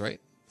 seasons, right?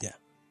 Yeah.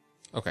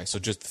 Okay, so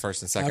just the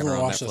first and I second haven't are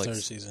on watched the Netflix.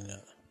 third season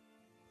yet.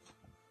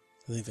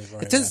 I think they've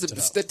already It tends wrapped it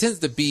up. that tends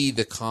to be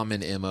the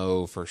common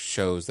MO for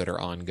shows that are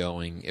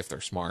ongoing. If they're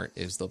smart,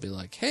 is they'll be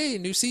like, "Hey,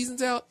 new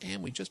season's out,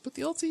 and we just put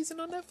the old season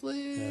on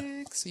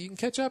Netflix, so you can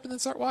catch up and then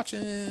start watching."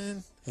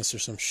 Unless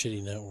there's some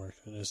shitty network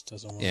that just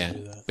doesn't want Yeah, to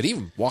do that. but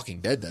even Walking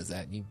Dead does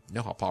that. And you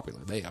know how popular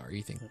they are.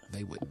 You think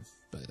they wouldn't,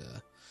 but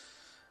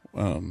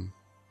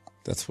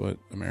That's what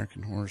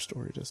American Horror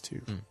Story does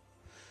too.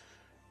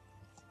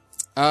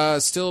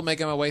 still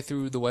making my way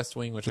through The West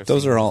Wing, which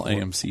Those are all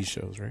AMC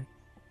shows, right?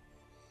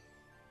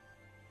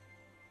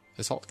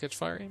 Is *Halt to Catch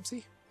Fire*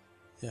 AMC?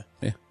 Yeah.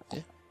 Yeah.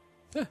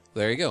 Yeah,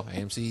 there you go.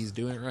 AMC's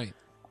doing it right.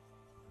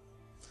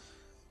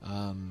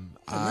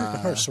 American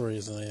Horror Story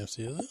isn't AMC,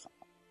 is it?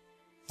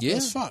 Yeah,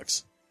 It's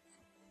Fox.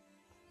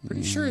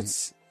 pretty sure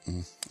it's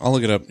I'll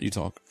look it up. You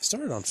talk. It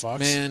started on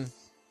Fox. man,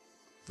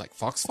 like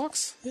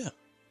Fox. Yeah.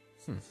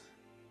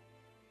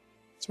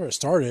 That's where it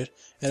started.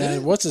 And Did had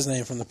it? what's his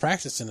name from The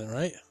Practice in it,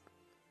 right?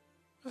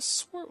 I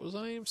swore it was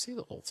on AMC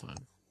the whole time.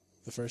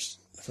 The first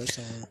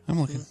time. I'm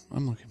looking.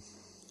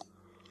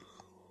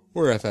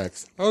 Or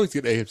FX. I always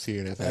get AMC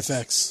and FX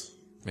FX.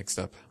 mixed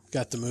up.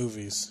 Got the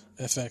movies.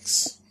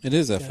 FX. It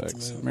is the FX.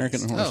 movies.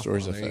 American Horror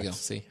Stories there you go. FX.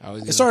 See, I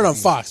always It started on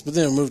Fox, but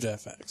then it moved to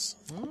FX.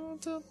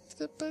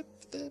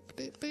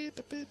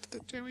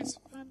 Jeremy's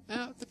finding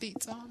out the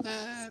deets on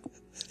that.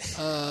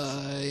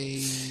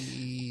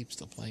 I'm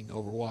still playing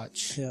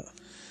Overwatch. Yeah.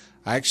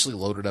 I actually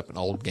loaded up an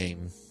old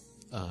game,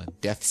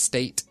 Death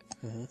State,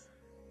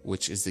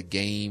 which is the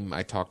game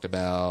I talked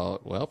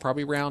about, well,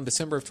 probably around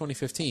December of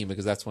 2015,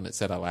 because that's when it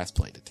said I last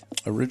played it.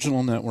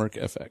 Original Network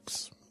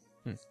FX.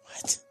 What?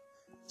 It's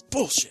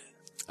bullshit.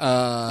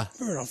 Remember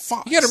it on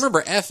Fox. You gotta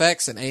remember,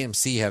 FX and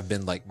AMC have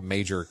been like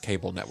major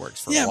cable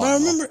networks for a Yeah, while.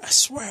 but I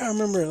swear I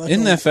remember. Like,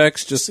 Isn't on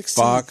FX just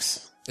 16.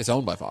 Fox? It's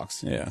owned by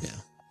Fox. Yeah.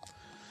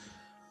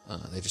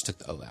 They just took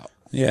the O out.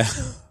 Yeah.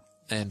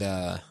 And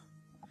I'm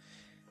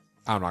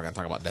not going to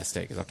talk about Death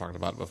State because I've talked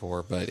about it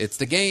before, but it's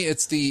the game.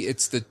 It's the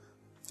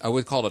I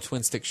would call it a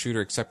twin stick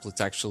shooter, except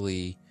it's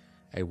actually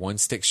a one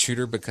stick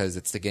shooter because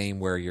it's the game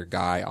where your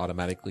guy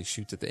automatically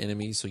shoots at the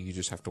enemy, so you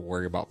just have to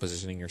worry about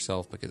positioning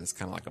yourself because it's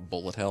kind of like a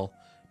bullet hell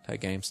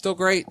type game. Still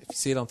great. If you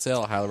see it on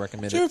sale, I highly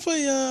recommend Did you it. ever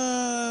play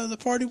the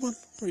party one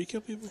where you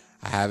kill people?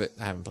 I have it.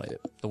 I haven't played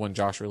it. The one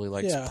Josh really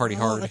likes, Yeah, Party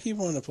Hard. I keep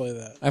wanting to play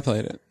that. I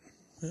played it.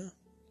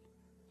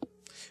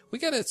 We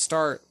got to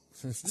start.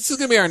 This is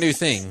going to be our new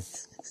thing.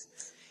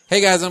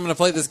 Hey guys, I'm going to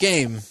play this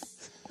game.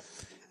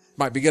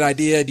 Might be a good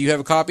idea. Do you have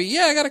a copy?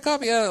 Yeah, I got a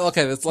copy. Yeah,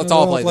 okay, let's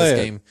all play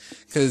this game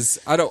because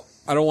I don't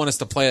want us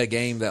to play a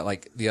game that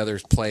like the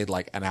others played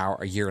like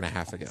a year and a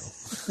half ago.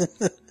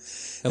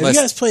 Have you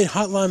guys played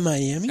Hotline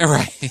Miami?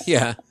 Right?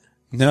 Yeah.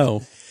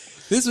 No.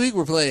 This week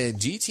we're playing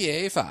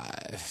GTA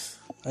 5.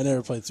 I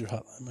never played through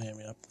Hotline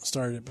Miami. I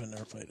started it, but I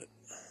never played it.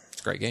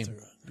 It's a great game.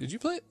 Did you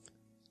play it?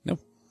 No.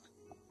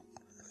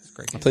 It's a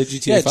great I game. played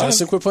GTA Yeah, 5.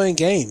 Justin, quit playing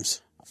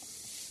games.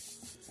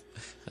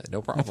 No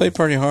I problem. played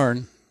Party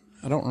Hard.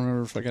 I don't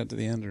remember if I got to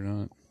the end or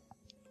not.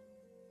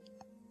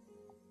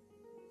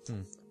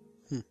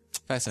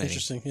 Fascinating.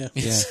 Interesting, yeah.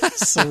 Yeah.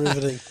 So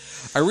riveting.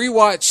 I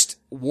rewatched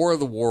War of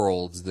the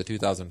Worlds, the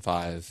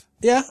 2005.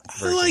 Yeah,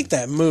 I like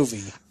that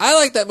movie. I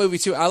like that movie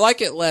too. I like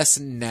it less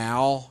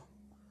now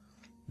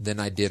than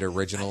I did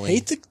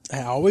originally.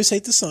 I always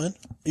hate the son.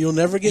 You'll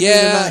never get me to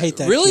Yeah, not hate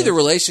that really, kid. the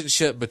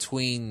relationship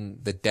between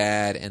the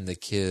dad and the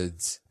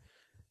kids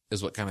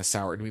is what kind of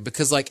soured me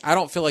because, like, I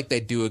don't feel like they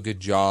do a good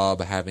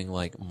job having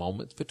like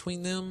moments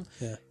between them.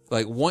 Yeah.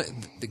 Like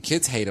the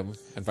kids hate him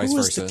and vice Who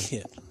was versa. the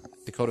kid?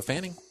 Dakota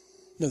Fanning,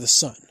 No, the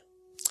son.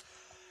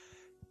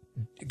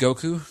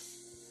 Goku.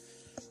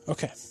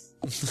 Okay.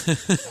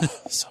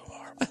 So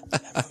horrible.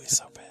 That movie's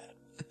so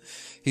bad.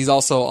 He's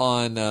also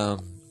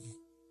on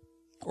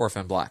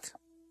Orphan Black,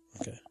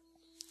 Okay.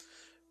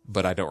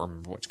 but I don't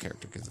remember which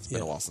character because it's been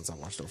Yeah. a while since I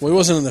watched Orphan. Well, he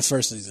wasn't in the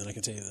first season. I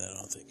can tell you that. I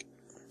don't think.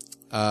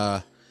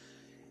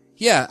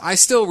 Yeah, I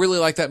still really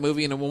like that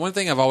movie. And one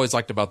thing I've always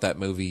liked about that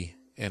movie,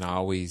 and I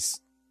always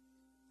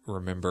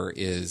remember,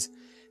 is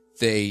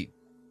they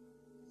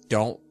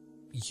don't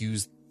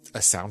use a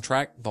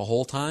soundtrack the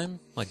whole time.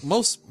 Like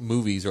most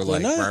movies are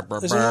like, not? brr,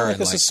 brr, Is it not brr, like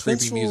and a like creepy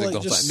suspenseful, music like, the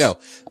whole just- time. No,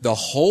 the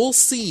whole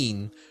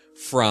scene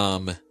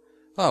from,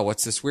 oh,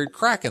 what's this weird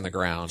crack in the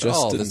ground?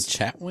 Justin Oh, this,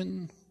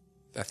 Chatwin?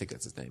 I think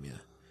that's his name, yeah.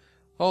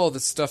 Oh,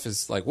 this stuff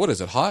is like, what is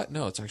it, hot?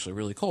 No, it's actually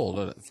really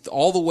cold.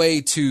 All the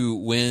way to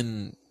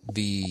when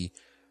the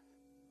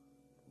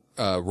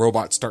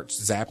robot starts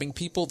zapping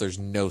people, there's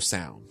no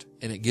sound.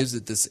 And it gives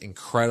it this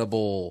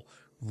incredible,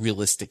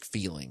 realistic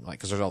feeling. Like,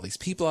 cause there's all these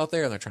people out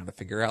there and they're trying to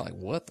figure out like,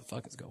 what the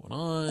fuck is going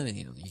on? And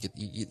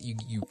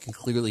you can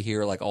clearly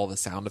hear like all the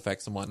sound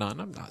effects and whatnot.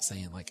 And I'm not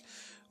saying like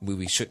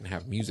movies shouldn't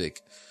have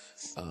music.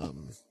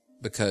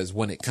 Because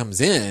when it comes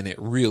in, it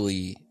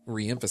really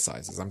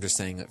reemphasizes. I'm just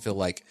saying that I feel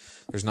like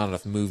there's not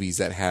enough movies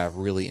that have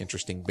really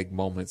interesting big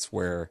moments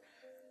where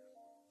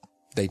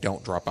they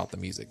don't drop out the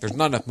music. There's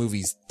not enough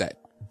movies that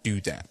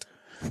do that.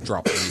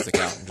 Drop the music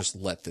out and just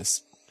let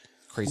this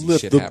crazy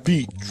shit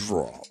happen.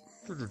 drop.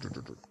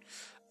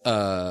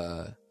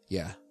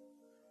 Yeah.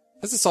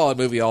 That's a solid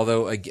movie,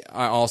 although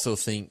I also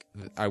think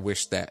I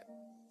wish that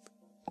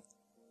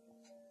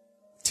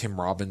Tim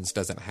Robbins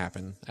doesn't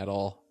happen at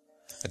all.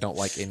 I don't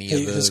like any of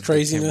His the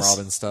craziness? Tim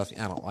Robbins stuff.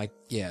 I don't like,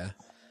 yeah.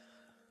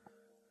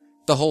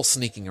 The whole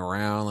sneaking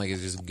around, like,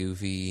 it's just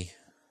goofy.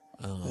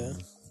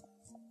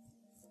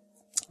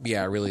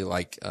 Yeah, I really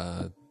like,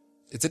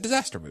 it's a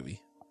disaster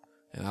movie.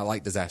 And I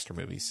like disaster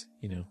movies.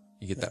 You know,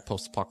 you get that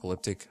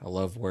post-apocalyptic. I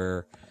love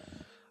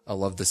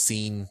the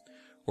scene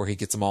where he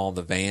gets them all in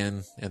the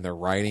van and they're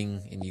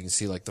riding and you can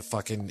see like the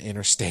fucking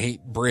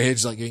interstate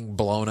bridge like getting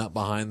blown up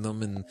behind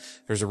them. And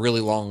there's a really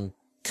long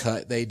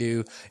cut they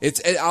do.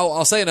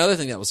 I'll say another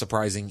thing that was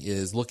surprising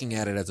is looking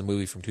at it as a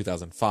movie from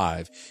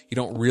 2005. You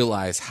don't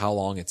realize how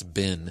long it's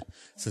been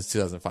since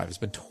 2005. It's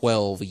been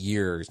 12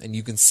 years and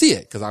you can see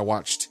it because I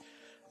watched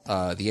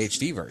the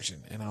HD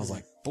version and I was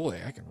like, boy,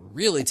 I can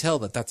really tell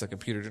that that's a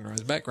computer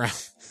generated background.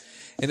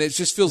 And it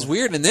just feels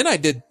weird. And then I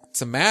did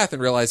some math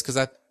and realized because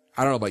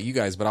I don't know about you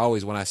guys, but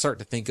always when I start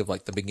to think of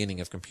like the beginning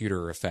of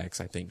computer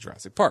effects, I think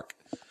Jurassic Park.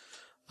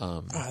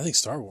 I think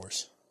Star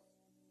Wars.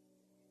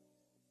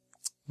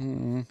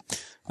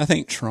 I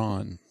think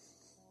Tron.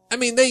 I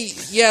mean,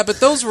 but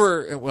those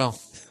were, well,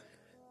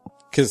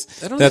 Because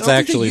I don't that's think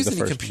actually they used the any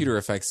first computer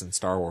effects in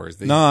Star Wars.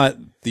 one. Not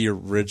the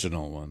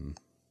original one.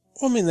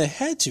 Well, I mean, they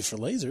had to for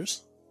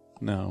lasers,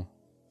 No.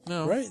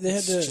 No, right? They had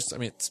it's to. just, I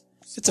mean, it's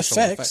It's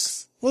special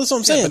effects. Well, that's what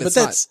I'm saying. but but it's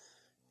that's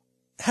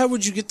how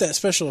would you get that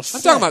special effect?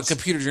 I'm talking about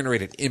computer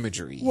generated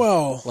imagery.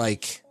 Well,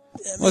 like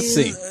Let's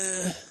see.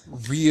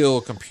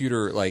 real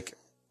computer like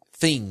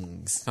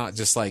things, not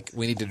just like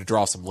we needed to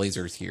draw some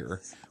lasers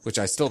here, which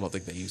I still don't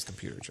think they use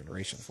computer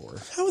generation for.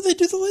 How would they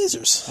do the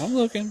lasers? I'm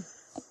looking.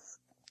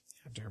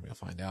 Jeremy will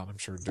find out. I'm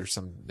sure there's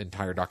some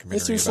entire documentary.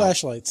 They threw about,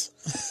 flashlights.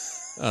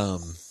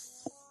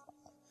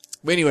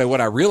 But anyway,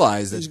 what I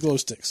realized These glow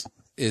sticks.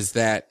 is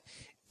that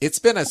it's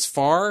been as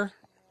far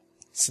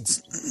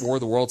since War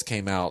of the Worlds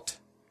came out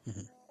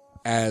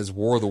as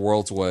War of the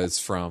Worlds was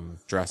from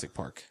Jurassic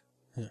Park.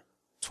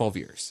 12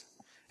 years.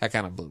 That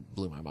kind of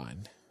blew my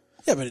mind.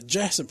 Yeah, but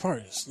Jurassic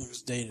Park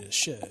looks dated as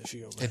shit. If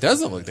you go back. It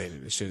doesn't look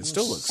dated as shit. It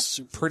still looks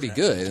super pretty bad.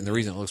 good. And the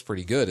reason it looks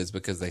pretty good is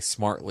because they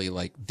smartly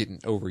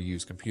didn't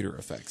overuse computer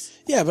effects.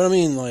 Yeah, but I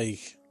mean,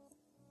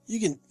 you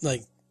can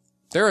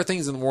There are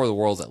things in War of the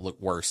Worlds that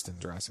look worse than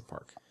Jurassic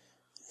Park.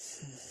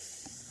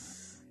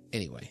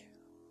 Anyway,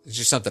 it's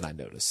just something I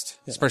noticed,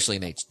 especially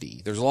in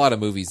HD. There's a lot of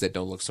movies that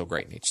don't look so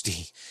great in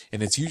HD.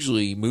 And it's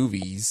usually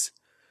movies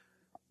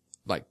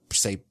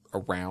say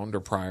around or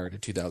prior to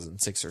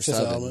 2006 or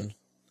 7. Element.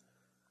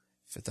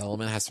 Fifth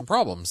Element has some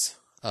problems.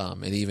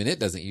 And even it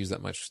doesn't use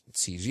that much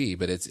CG,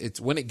 but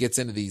it's when it gets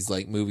into these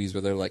movies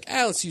where they're like,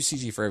 let's use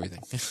CG for everything.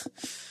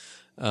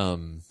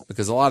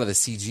 Because a lot of the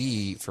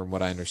CG, from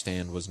what I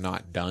understand, was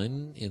not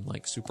done in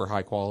super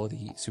high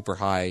quality, super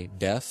high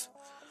def.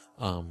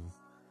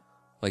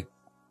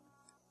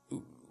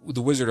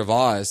 The Wizard of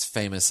Oz,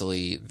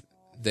 famously,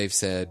 they've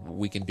said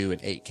we can do an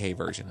 8K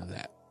version of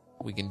that.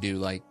 We can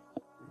do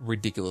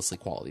ridiculously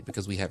quality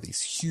because we have these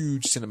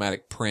huge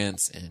cinematic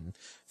prints, and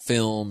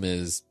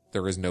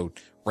there is no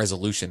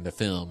resolution to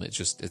film. It's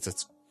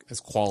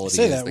as quality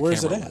Say as that. the Where's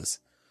camera it at? is.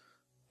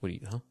 What do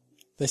you, huh?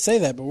 They say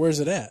that, but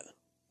where's it at?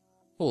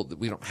 Well,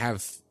 we don't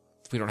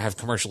have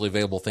commercially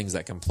available things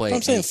that can play.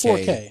 I'm saying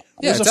 8K. 4K. Yeah,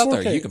 There's it's a out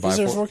there. 4K. You can buy Is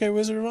there a 4K. 4K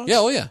Wizard of Oz?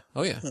 Yeah,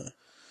 oh yeah.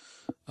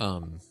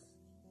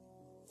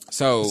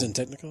 So Is it in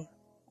Technicolor?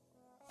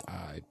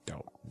 I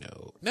don't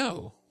know.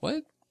 No,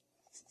 what?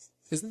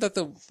 Isn't that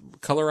the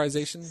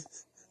colorization?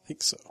 I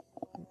think so.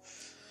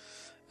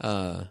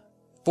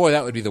 Boy,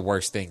 that would be the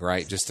worst thing,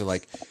 right? Just to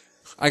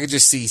I could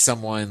just see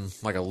someone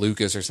like a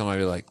Lucas or somebody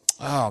be like,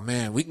 "Oh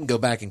man, we can go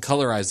back and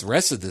colorize the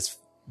rest of this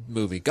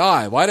movie.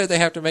 God, why did they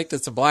have to make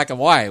this in black and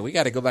white? We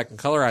got to go back and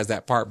colorize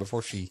that part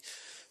before she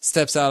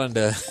steps out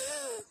into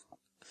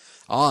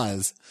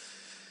Oz."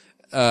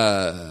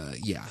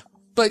 Yeah,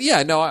 but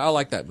yeah, no, I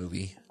like that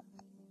movie.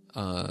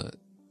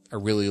 I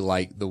really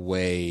like the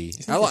way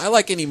I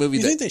like any movie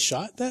You that. think they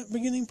shot that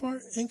beginning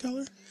part in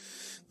color?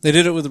 They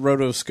did it with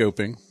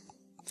rotoscoping,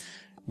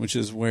 which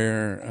is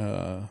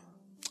where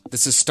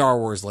This is Star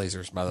Wars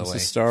lasers, by the way.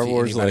 is Star If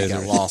Wars anybody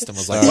got lasers. lost and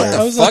was like, Sorry. "What I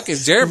the was fuck like,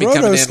 is Jeremy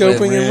coming in Rotoscoping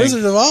with?" in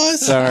Wizard of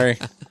Oz? sorry.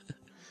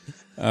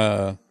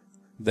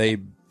 They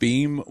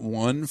beam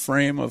one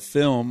frame of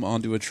film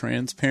onto a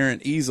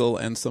transparent easel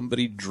and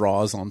somebody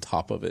draws on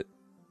top of it.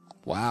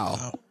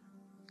 Wow.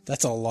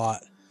 That's a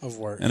lot of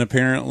work. And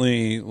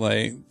apparently, the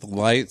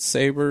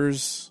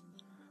lightsabers,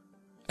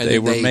 And they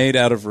then were made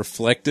out of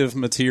reflective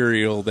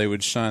material. They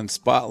would shine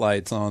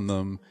spotlights on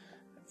them,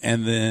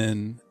 and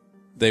then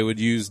they would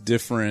use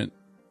different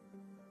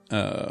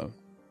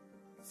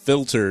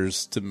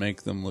filters to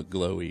make them look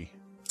glowy.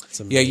 It's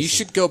Yeah, amazing. you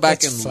should go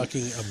back That's and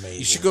fucking amazing.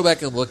 you should go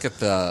back and look at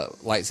the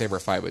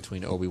lightsaber fight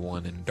between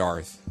Obi-Wan and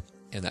Darth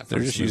in that first They're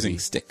just movie. using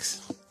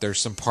sticks. There's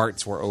some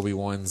parts where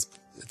Obi-Wan's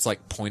it's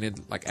pointed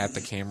at the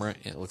camera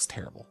and it looks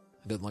terrible.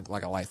 It doesn't look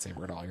like a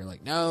lightsaber at all. You're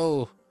like,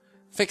 "No,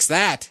 fix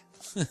that."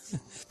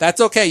 That's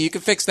okay. You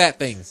can fix that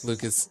thing,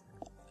 Lucas.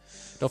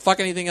 Don't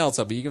fuck anything else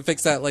up, but you can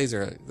fix that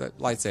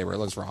lightsaber. It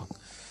looks wrong.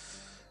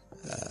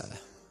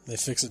 They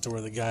fix it to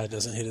where the guy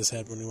doesn't hit his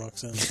head when he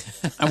walks in.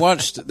 I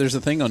watched, there's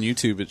a thing on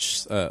YouTube,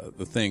 it's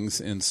the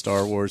things in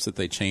Star Wars that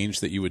they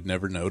changed that you would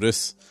never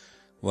notice.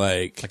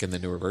 Like in the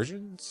newer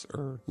versions,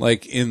 or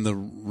in the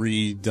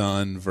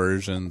redone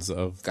versions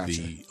of Gotcha.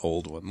 the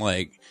old one.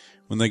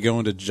 When they go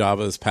into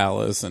Jabba's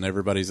palace and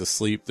everybody's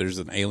asleep, there's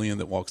an alien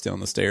that walks down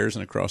the stairs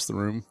and across the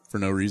room for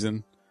no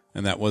reason.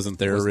 And that wasn't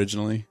there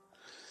originally.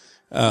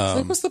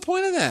 what's the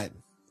point of that?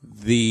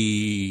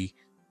 The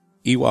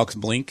Ewoks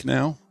blink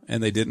now,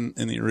 and they didn't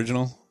in the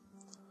original.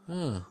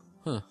 And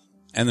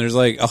there's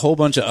a whole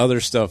bunch of other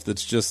stuff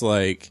that's just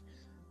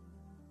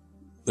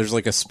there's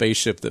a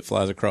spaceship that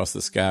flies across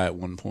the sky at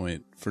one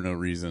point for no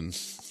reason.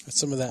 That's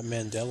some of that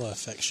Mandela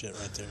effect shit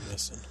right there,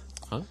 missing.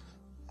 Huh?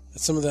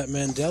 That's some of that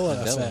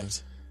Mandela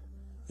effect.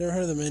 You ever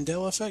heard of the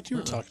Mandela effect? You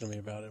were talking to me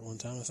about it one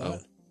time, I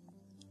thought.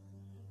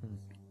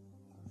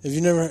 Have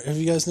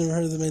you guys never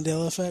heard of the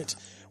Mandela effect?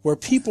 where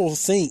people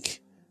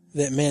think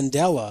that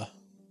Mandela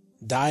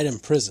died in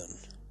prison.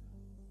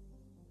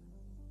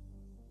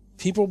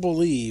 People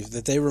believe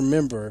that they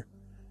remember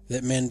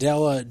that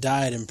Mandela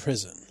died in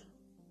prison.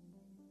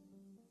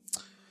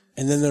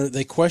 And then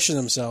they question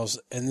themselves,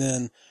 and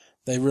then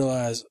they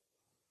realize,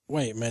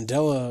 wait,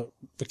 Mandela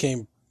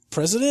became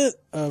president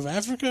of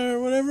Africa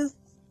or whatever?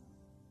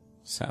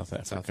 South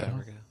Africa. South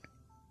Africa.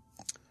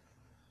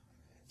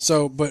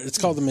 So, but it's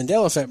called the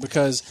Mandela effect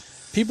because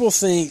people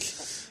think,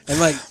 and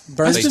like I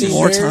Bernstein spend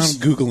more Bears,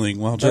 time Googling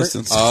while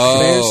Justin's...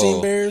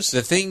 Berenstain Bears?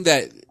 The thing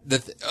that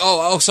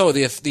so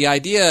the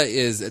idea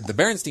is the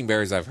Berenstain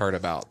Bears I've heard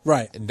about,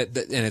 Right. And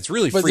it's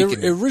really But freaking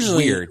they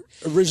originally weird.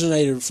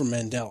 originated from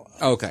Mandela.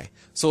 Okay,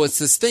 so it's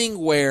this thing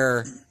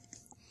where,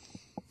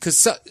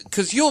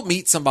 because you'll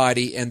meet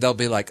somebody and they'll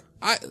be like,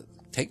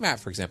 take Matt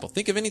for example.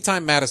 Think of any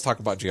time Matt has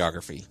talked about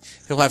geography.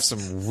 He'll have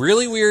some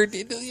really weird.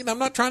 I'm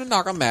not trying to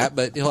knock on Matt,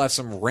 but he'll have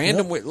some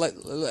random.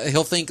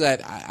 He'll think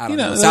that I don't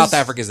know. South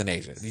Africa is in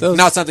Asia.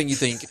 Not something you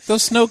think.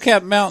 Those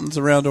snow-capped mountains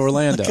around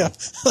Orlando.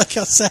 Like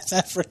how South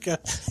Africa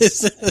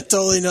is a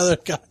totally another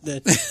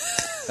continent.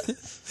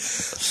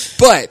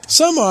 But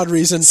Some odd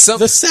reason,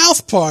 the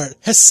south part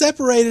has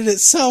separated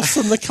itself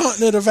from the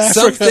continent of Africa.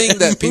 something and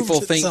that moved people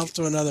think itself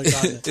to another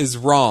continent. is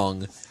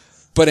wrong.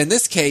 But in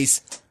this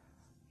case,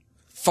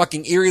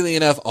 fucking eerily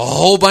enough, a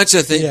whole bunch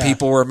of Yeah.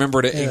 people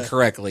remembered it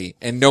incorrectly,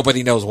 and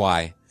nobody knows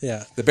why.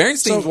 Yeah, The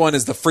Berenstain So- one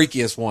is the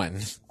freakiest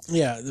one.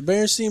 yeah. The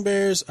Berenstain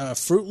Bears,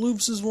 Fruit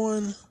Loops is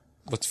one.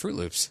 What's Fruit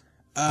Loops?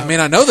 I mean,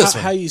 I know this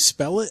one. How you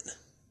spell it?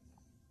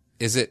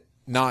 Is it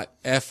not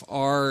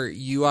FRUITLOOPS?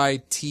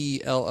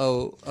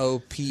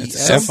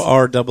 It's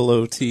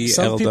FROOTLOOPS.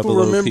 Some people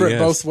remember it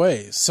both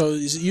ways. So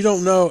you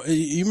don't know.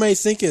 You may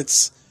think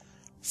it's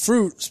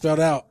fruit spelled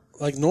out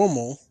like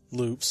normal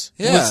loops.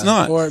 Yeah. Well, it's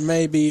not. Or it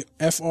may be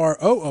FROOT.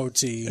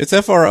 It's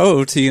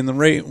FROOT in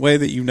the way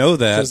that you know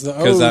that 'Cause the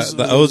because O's-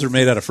 the O's are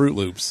made out of Fruit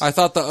Loops. I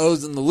thought the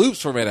O's and the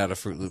loops were made out of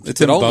Fruit Loops. It's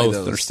but in only both.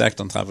 those. They're stacked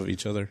on top of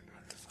each other.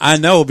 I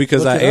know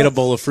because Look I it ate a up.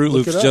 bowl of Fruit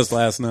Look Loops it up. just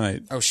last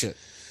night. Oh, shit.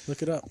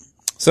 Look it up.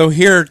 So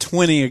here are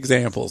 20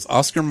 examples.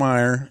 Oscar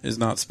Mayer is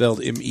not spelled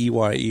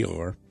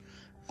Meyer.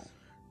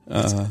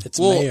 It's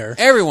Well, Mayor.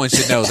 everyone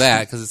should know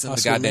that because it's in the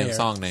Oscar goddamn Mayer.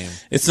 song name.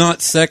 It's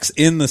not Sex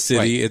in the City.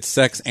 Wait. It's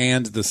Sex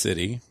and the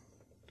City.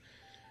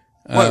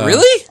 What,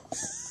 really?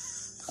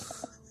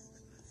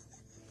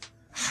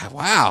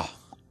 Wow.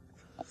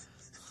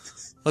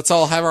 Let's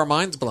all have our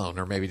minds blown,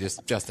 or maybe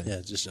just Justin.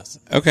 Yeah, just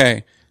Justin.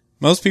 Okay.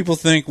 Most people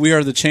think we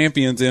are the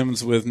champions,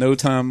 M's, with no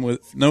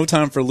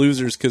time for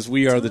losers because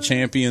we are the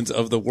champions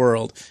of the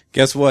world.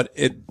 Guess what?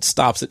 It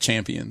stops at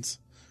champions.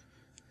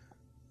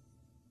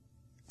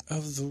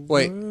 Of the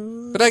Wait,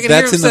 world. but I can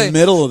That's hear in him say, the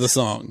middle of the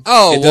song.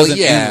 "Oh, It well, doesn't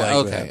yeah, end like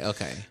okay,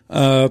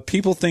 that. okay."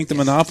 People think the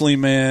Monopoly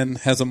Man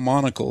has a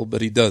monocle,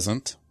 but he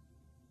doesn't.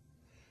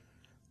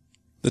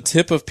 The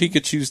tip of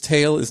Pikachu's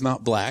tail is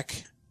not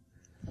black.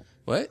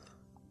 What?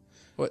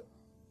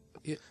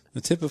 The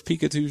tip of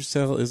Pikachu's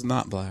tail is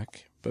not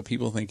black, but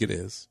people think it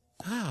is.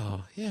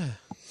 Oh, yeah.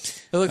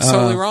 It looks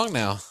totally wrong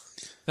now.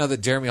 Now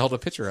that Jeremy held a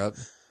picture up,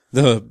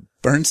 The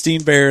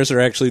Bernstein Bears are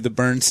actually the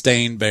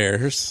Bernstein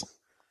Bears.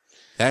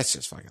 that's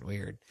just fucking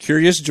weird.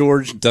 Curious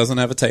George doesn't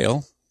have a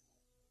tail.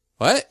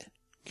 What?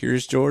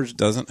 Curious George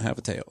doesn't have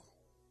a tail.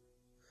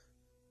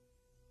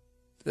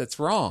 That's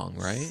wrong,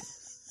 right?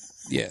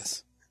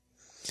 Yes.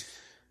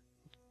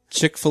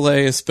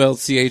 Chick-fil-A is spelled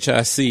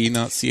C-H-I-C,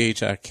 not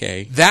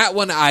C-H-I-K. That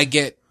one I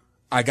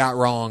got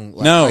wrong.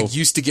 No. I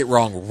used to get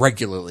wrong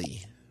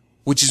regularly,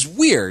 which is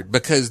weird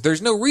because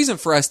there's no reason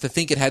for us to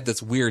think it had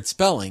this weird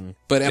spelling.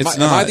 But am It's I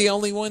not. the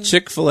only one?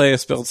 Chick-fil-A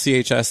is spelled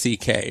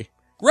C-H-I-C-K.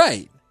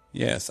 Right.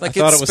 Yes, Like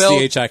I thought it's it was spelled-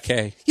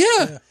 C-H-I-K.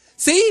 Yeah.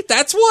 See,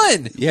 that's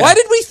one. Yeah. Why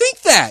did we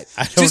think that?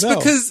 I don't Just know.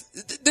 because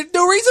there's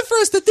no reason for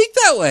us to think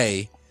that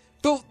way.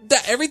 But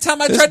every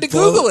time I This tried to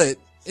blow- Google it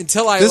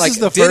until I This is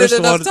the did first it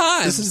enough one.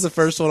 times. This is the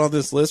first one on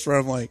this list where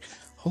I'm like,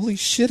 holy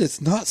shit,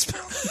 it's not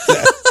spelled like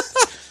that.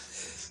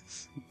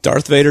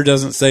 Darth Vader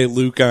doesn't say,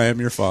 Luke, I am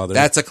your father.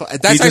 that's He actually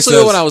just the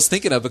says- one I was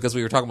thinking of because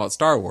we were talking about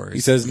Star Wars. He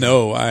says,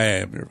 no, I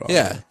am your father.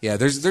 Yeah, yeah.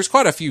 There's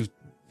quite a few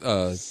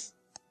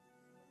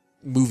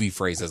movie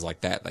phrases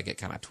like that get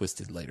kind of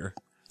twisted later.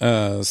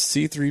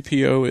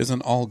 C-3PO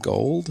isn't all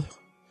gold.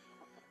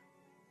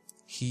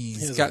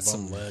 He's He has got a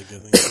some. bum leg, I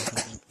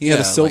think. He had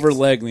a Yeah, silver like-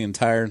 leg the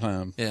entire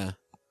time. Yeah.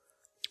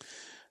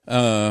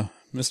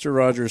 Mr.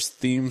 Rogers'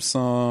 theme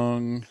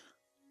song.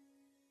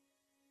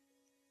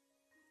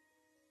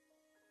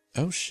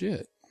 Oh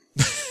shit.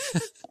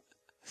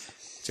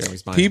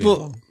 Jeremy's mind.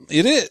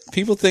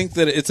 People think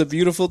that it's a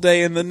beautiful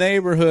day in the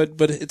neighborhood,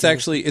 but it's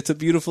actually it's a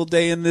beautiful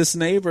day in this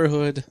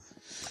neighborhood.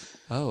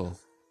 Oh.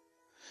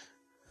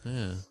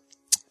 Yeah.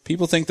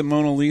 People think the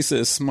Mona Lisa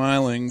is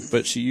smiling,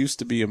 but she used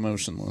to be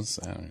emotionless.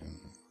 I don't know.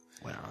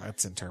 Wow,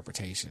 that's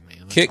interpretation, man.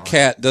 That's Kit hard.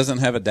 Kat doesn't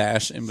have a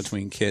dash in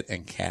between Kit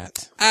and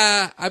Cat.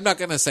 I'm not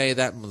gonna say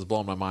that was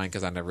blowing my mind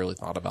because I never really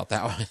thought about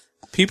that one.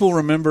 People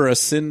remember a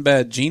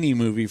Sinbad Genie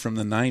movie from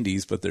the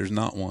 90s, but there's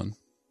not one.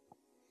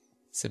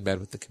 Sinbad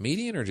with the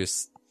comedian or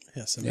just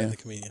Yeah, so Yeah. the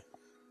comedian.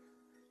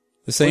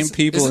 The same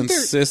people isn't there-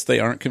 insist they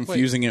aren't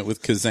confusing it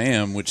with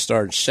Kazam, which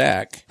starred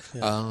Shaq.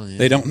 Oh, yeah.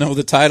 They don't know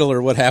the title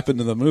or what happened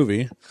to the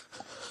movie.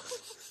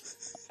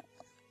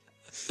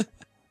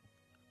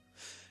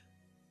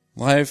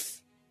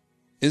 Life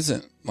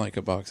isn't like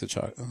a box of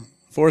chocolate.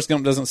 Forrest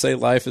Gump doesn't say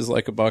life is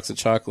like a box of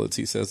chocolates.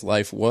 He says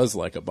life was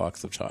like a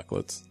box of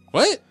chocolates.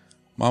 What?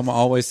 Mama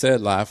always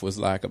said life was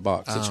like a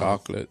box of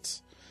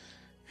chocolates.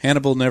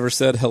 Hannibal never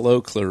said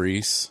hello,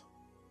 Clarice.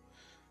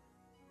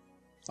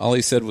 All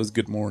he said was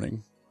good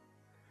morning.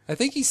 I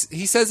think he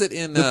says it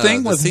in The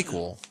thing the with-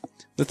 sequel.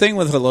 The thing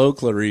with hello,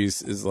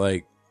 Clarice is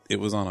like it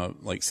was on a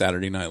like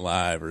Saturday Night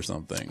Live or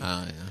something.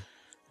 Oh,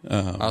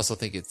 yeah. I also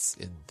think it's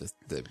in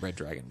the Red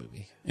Dragon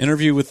movie.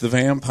 Interview with the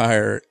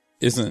Vampire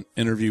isn't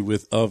interview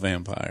with a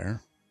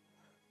vampire.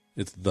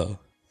 It's the.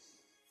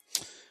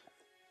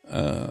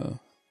 The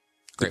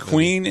Great movie.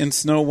 Queen in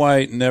Snow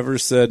White never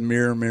said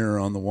mirror, mirror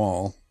on the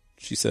wall.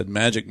 She said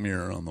magic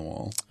mirror on the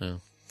wall. Oh.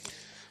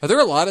 Are there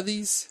a lot of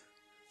these?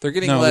 They're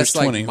getting No, less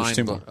there's 20. like There's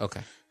two mind more.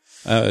 Okay.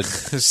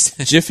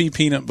 Jiffy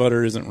peanut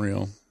butter isn't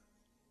real.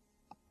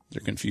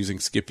 They're confusing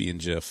Skippy and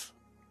Jif,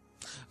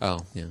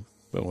 Oh, yeah.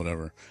 but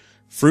whatever.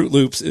 Fruit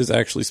Loops is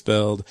actually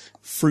spelled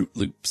Fruit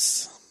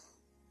Loops.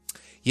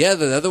 Yeah,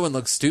 the other one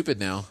looks stupid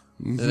now.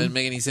 That didn't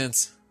make any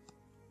sense.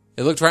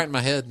 It looked right in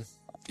my head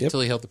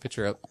until he held the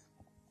picture up.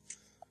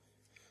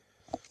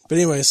 But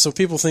anyway, so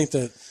people think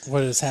that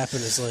what has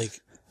happened is like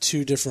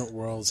two different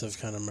worlds have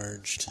kind of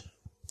merged.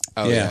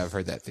 Oh, Yeah. yeah, I've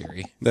heard that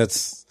theory.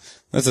 That's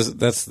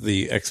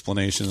the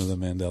explanation of the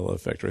Mandela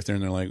effect right there.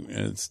 And they're like,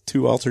 it's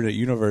two alternate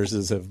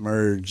universes have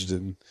merged,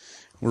 and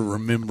we're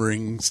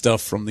remembering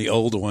stuff from the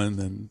old one,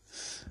 and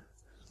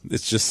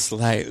it's just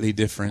slightly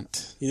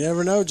different. You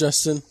never know,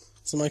 Justin.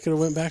 Somebody could have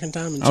went back in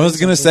time. And I was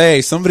changed gonna something.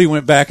 say somebody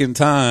went back in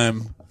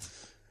time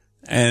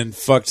and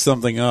fucked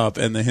something up,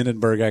 and the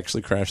Hindenburg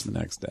actually crashed the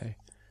next day.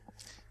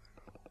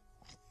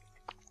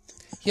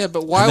 Yeah,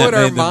 but why And that would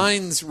our made them-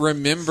 minds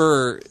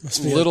remember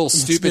little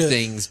Must stupid be a-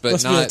 things, but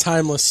must be a not?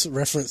 timeless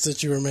reference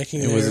that you were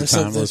making. It there was or a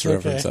something. timeless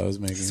reference Okay. I was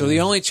making. So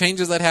the only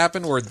changes that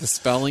happened were the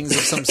spellings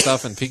of some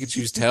stuff, and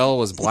Pikachu's tail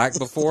was black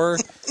before,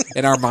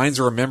 and our minds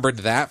remembered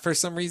that for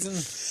some reason.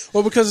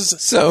 Well,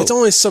 because So- it's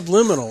only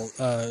subliminal,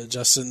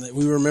 Justin, that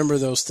we remember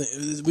those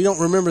things. We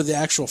don't remember the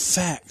actual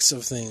facts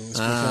of things.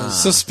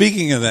 Because So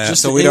speaking of that,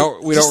 Just So the we in-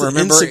 don't just the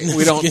remember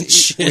we don't insignificant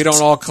shit. we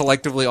don't all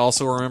collectively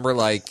also remember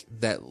like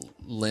that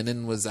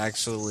Lennon was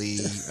actually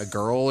a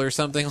girl or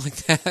something like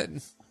that.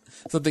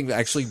 Something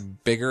actually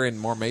bigger and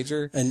more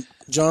major. and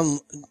John,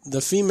 the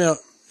female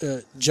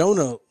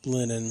Jonah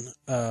Lennon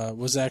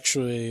was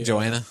actually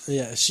Joanna?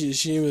 Yeah,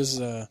 she was,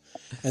 and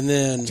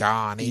then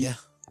Johnny.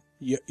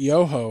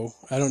 Yoho.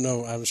 I don't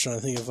know. I was trying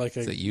to think of like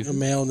it you? a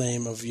male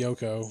name of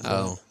Yoko.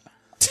 Oh.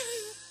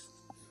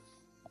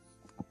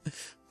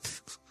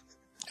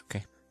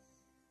 Okay.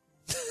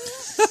 Where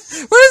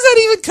does that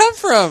even come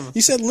from?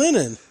 You said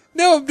Lennon.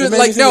 No, but made me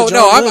like think no, of John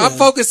no. I'm Lennon.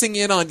 focusing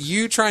in on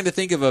you trying to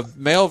think of a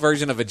male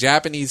version of a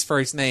Japanese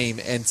first name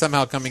and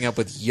somehow coming up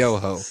with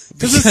Yoho.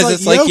 Because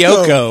it's like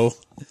Yoko.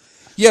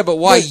 Yeah, but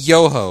why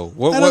Yoho?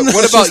 What I don't know,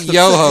 what it's about just the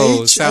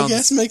Yoho? H, I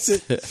guess makes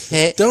it.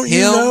 Don't Don't you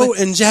know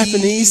in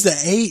Japanese the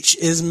H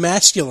is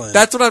masculine?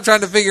 That's what I'm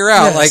trying to figure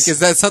out. Yes. Like, is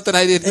that something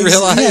I didn't Ex-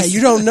 realize? Yeah,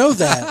 you don't know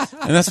that.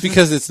 And that's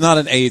because it's not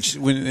an H.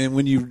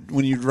 When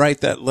you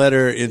write that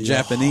letter in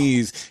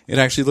Japanese, it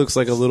actually looks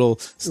like a little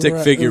stick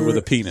Right, figure right. with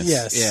a penis.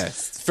 Yes.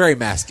 Yes, it's very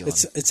masculine.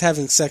 It's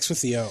having sex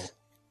with the O.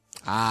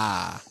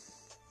 Ah,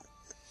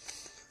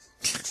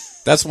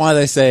 That's why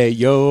they say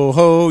yo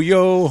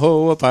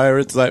ho, a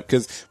pirate's life,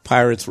 because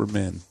pirates were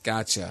men.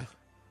 gotcha.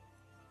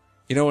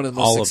 You know, one of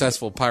the All most of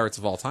successful pirates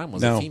of all time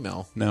was No, a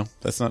female. no,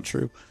 that's not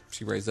true.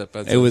 She raised up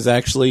as It was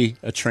actually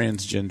a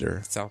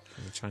transgender, South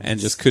Chinese. and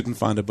just couldn't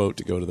find a boat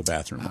to go to the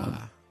bathroom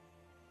on.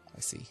 I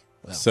see.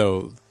 Well,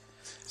 So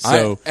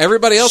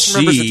everybody else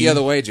remembers it she- the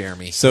other way,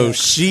 Jeremy. So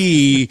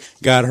she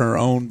got her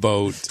own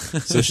boat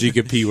so she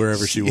could pee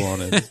wherever she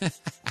wanted.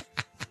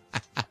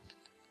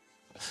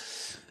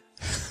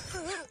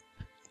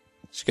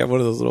 She got one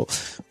of those little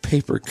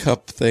paper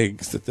cup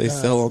things that they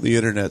sell on the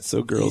internet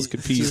so girls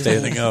can pee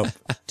standing up.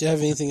 Do you have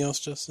anything else,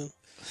 Justin?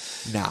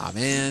 Nah,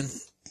 man.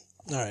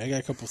 All right, I got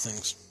a couple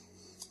things.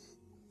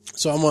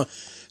 So I'm gonna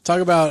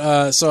talk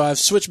about. So I've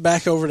switched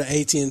back over to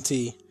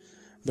AT&T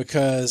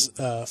because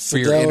For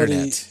your Fidelity.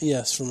 internet.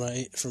 Yes, for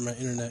my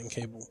internet and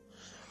cable.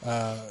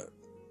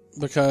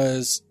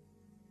 Because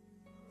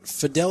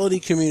Fidelity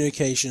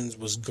Communications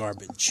was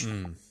garbage.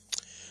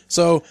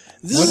 So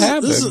this What is,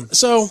 happened?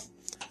 so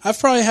I've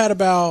probably had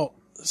about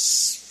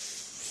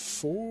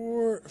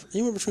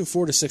anywhere between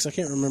 4 to 6. I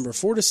can't remember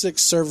 4 to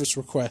 6 service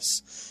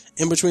requests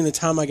in between the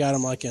time I got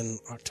them, like in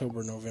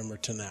October, November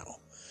to now.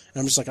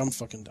 And I'm just like, I'm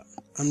fucking done.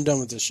 I'm done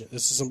with this shit.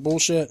 This is some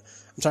bullshit.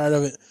 I'm tired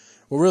of it.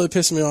 What really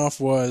pissed me off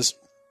was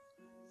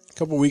a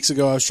couple weeks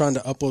ago I was trying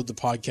to upload the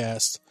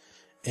podcast,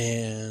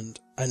 and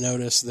I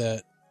noticed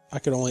that I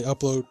could only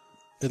upload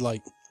at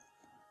like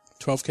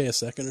 12K a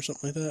second or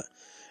something like that.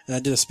 And I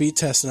did a speed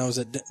test, and I was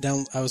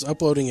I was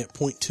uploading at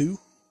 0.2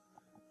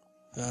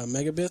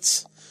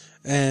 megabits.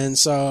 And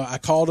so I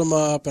called him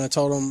up and I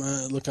told him,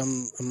 look,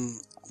 I'm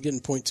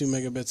getting 0.2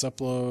 megabits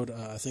upload.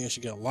 I think I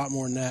should get a lot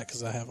more than that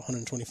because I have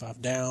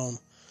 125 down.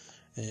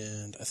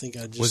 And I think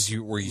I just...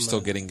 Were you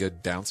still getting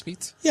good down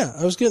speeds? Yeah,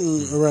 I was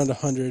getting around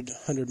 100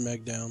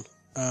 meg down.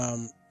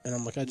 And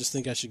I'm like, I just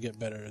think I should get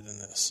better than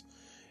this.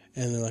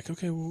 And they're like,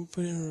 okay, well, we'll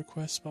put in a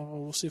request. Blah, blah, blah.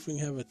 We'll see if we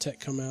can have a tech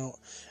come out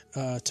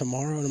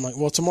tomorrow. And I'm like,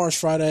 well, tomorrow's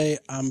Friday.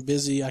 I'm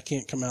busy. I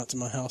can't come out to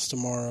my house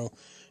tomorrow.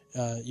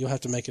 You'll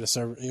have to make it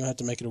you'll have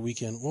to make it a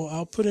weekend. Well,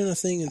 I'll put in a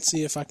thing and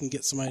see if I can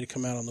get somebody to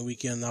come out on the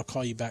weekend. And I'll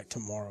call you back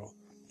tomorrow.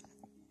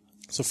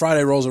 So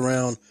Friday rolls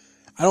around.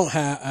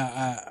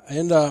 I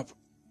end up,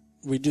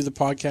 we do the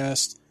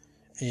podcast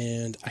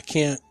and I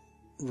can't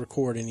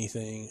record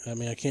anything. I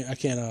mean, I can't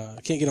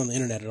get on the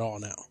internet at all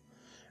now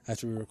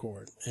after we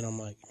record. And I'm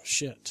like,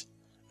 shit.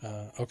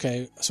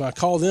 Okay. So I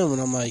call them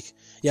and I'm like,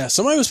 yeah,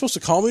 somebody was supposed to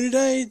call me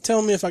today,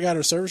 telling me if I got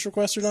a service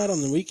request or not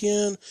on the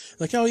weekend.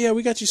 Like, oh yeah,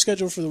 we got you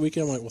scheduled for the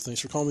weekend. I'm like, well, thanks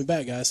for calling me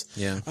back, guys.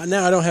 Yeah.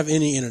 Now I don't have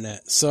any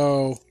internet.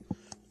 So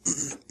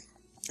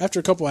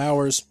after a couple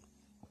hours,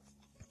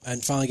 I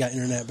finally got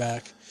internet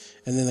back.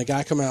 And then the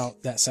guy come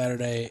out that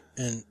Saturday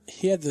and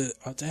he had the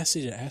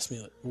audacity to ask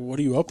me, like, well, what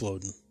are you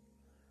uploading?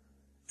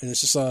 And it's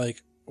just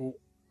like, well,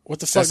 what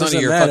the fuck does it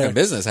matter? That's none of your fucking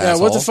business, asshole.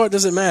 Yeah, what the fuck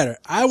does it matter?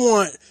 I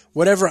want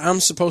whatever I'm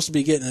supposed to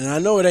be getting, and I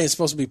know it ain't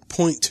supposed to be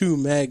 0.2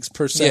 megs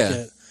per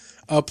second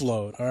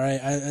upload, all right?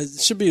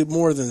 It should be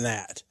more than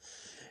that.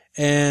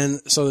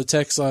 And so the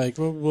tech's like,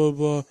 blah, blah,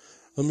 blah,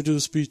 let me do the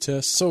speed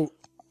test. So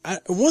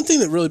one thing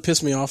that really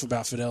pissed me off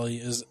about Fidelity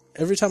is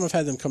every time I've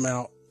had them come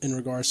out in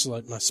regards to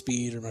like my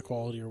speed or my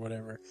quality or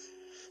whatever,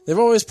 they've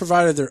always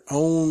provided their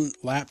own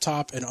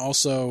laptop and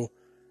also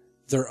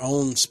their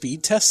own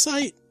speed test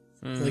site.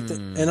 Like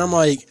and I'm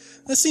like,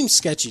 that seems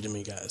sketchy to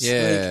me, guys.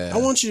 Yeah. Like,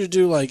 I want you to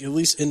do like at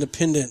least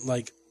independent,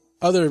 like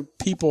other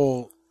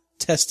people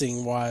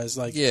testing wise,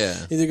 like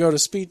either go to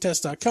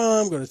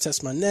speedtest.com, go to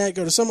TestMyNet,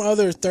 go to some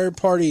other third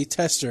party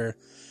tester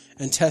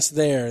and test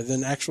there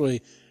than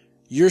actually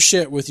your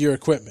shit with your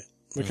equipment.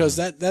 Because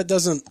that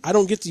doesn't, I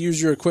don't get to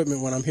use your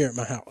equipment when I'm here at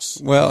my house.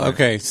 Well,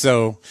 okay,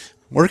 so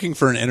working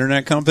for an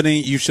internet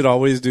company, you should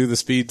always do the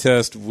speed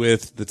test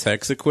with the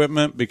tech's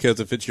equipment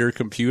because if it's your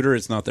computer,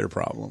 it's not their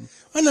problem.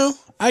 I know.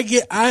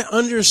 I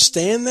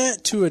understand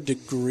that to a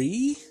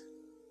degree,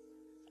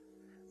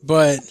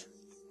 but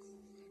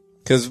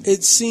because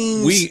it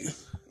seems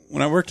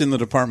when I worked in the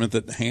department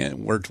that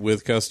worked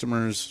with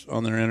customers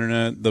on their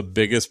internet, the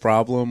biggest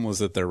problem was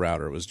that their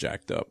router was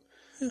jacked up,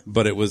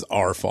 but it was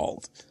our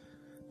fault.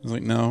 I was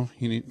like, no,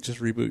 you need just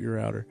reboot your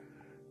router.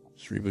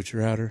 Just reboot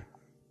your router.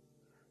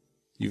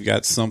 You've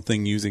got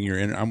something using your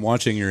internet. I'm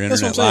watching your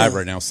internet live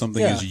right now.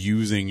 Something is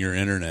using your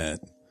internet.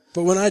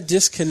 But when I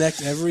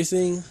disconnect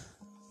everything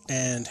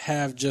and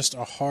have just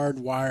a hard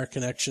wire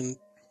connection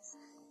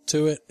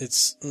to it,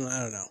 it's,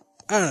 I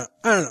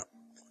don't know.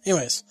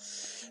 Anyways,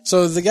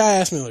 so the guy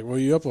asked me, like, what are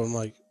you uploading? I'm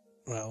like,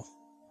 well,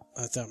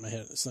 I thought in my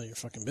head, it's not your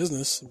fucking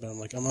business. But I'm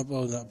like, I'm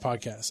uploading a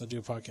podcast. I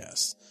do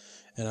podcasts.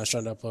 And I was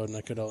trying to upload and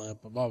I could only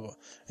upload blah, blah.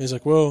 And he's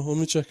like, well, let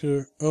me check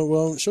here. Oh,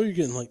 well, I'm sure you're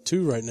getting like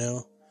 2 right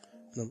now.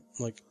 And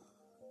I'm like,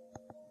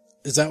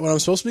 is that what I'm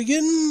supposed to be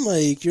getting?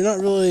 Like, you're not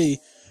really,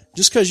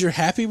 just because you're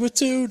happy with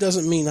 2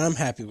 doesn't mean I'm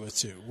happy with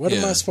 2. What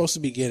am I supposed to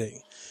be getting?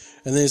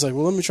 And then he's like,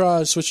 well, let me try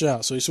to switch it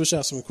out. So he switched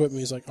out some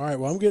equipment. He's like, all right,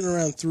 well, I'm getting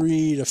around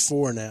 3 to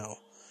 4 now.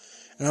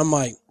 And I'm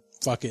like,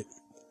 fuck it.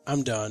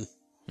 I'm done.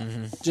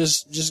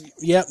 Just,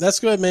 that's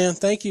good, man.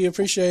 Thank you.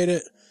 Appreciate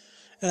it.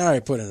 And I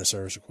already put in a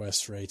service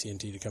request for AT&T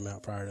to come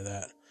out prior to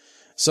that.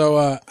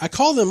 So, I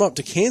called them up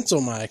to cancel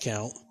my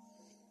account.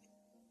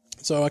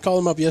 So I called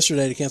them up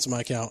yesterday to cancel my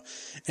account.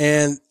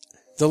 And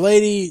the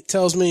lady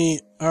tells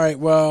me, all right,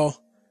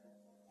 well,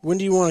 when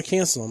do you want to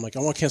cancel? I'm like, I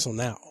want to cancel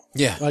now.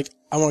 Yeah. Like,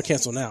 I want to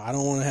cancel now. I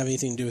don't want to have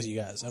anything to do with you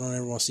guys. I don't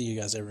ever want to see you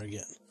guys ever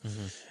again.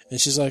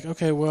 And she's like,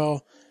 okay,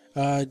 well,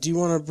 do you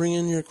want to bring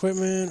in your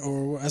equipment?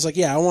 Or I was like,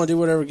 yeah, I want to do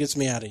whatever gets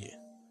me out of you.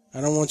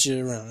 I don't want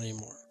you around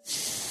anymore.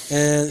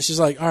 And she's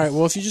like, all right,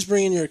 well, if you just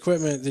bring in your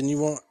equipment, then you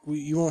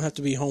won't have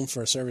to be home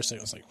for a service day.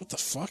 I was like, what the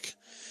fuck?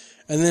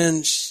 And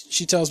then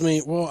she tells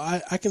me, well,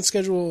 I can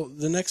schedule,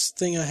 the next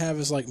thing I have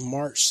is like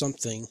March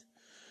something.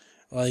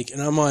 Like,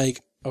 and I'm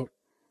like, oh,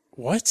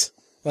 what?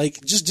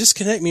 Like, just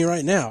disconnect me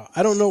right now.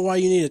 I don't know why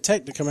you need a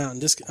tech to come out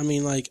and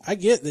I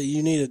get that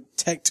you need a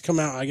tech to come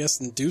out, I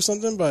guess, and do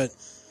something, but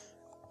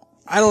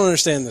I don't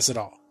understand this at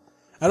all.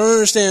 I don't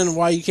understand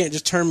why you can't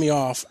just turn me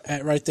off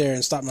right there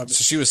and stop my...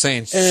 So she was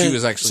saying, she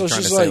was actually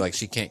trying to say, like,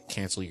 she can't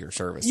cancel your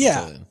service.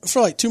 Yeah,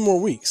 for like 2 more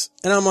weeks.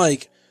 And I'm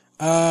like,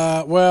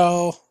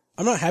 well,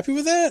 I'm not happy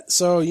with that,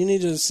 so you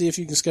need to see if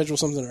you can schedule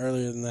something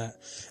earlier than that.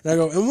 And I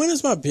go, and when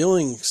does my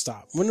billing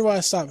stop? When do I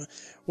stop?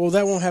 Well,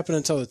 that won't happen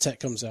until the tech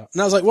comes out.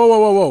 And I was like,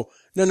 whoa.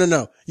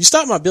 No. You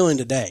stop my billing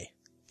today.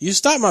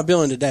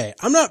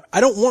 I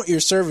don't want your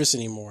service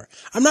anymore.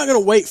 I'm not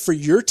going to wait for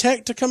your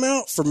tech to come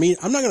out for me.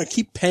 I'm not going to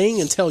keep paying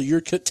until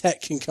your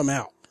tech can come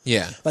out.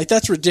 Yeah. Like,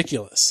 that's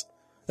ridiculous.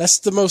 That's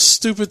the most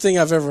stupid thing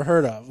I've ever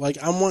heard of. Like,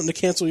 I'm wanting to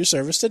cancel your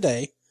service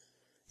today.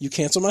 you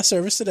cancel my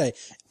service today.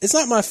 It's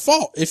not my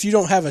fault if you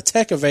don't have a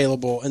tech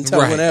available until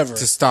whenever.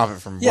 To stop it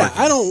from Yeah,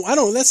 working. I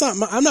don't, that's not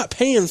I'm not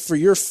paying for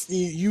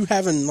you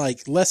having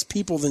like less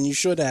people than you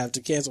should have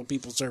to cancel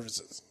people's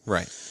services.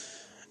 Right.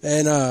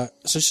 And,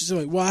 so she's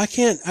like, well, I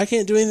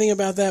can't do anything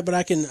about that, but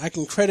I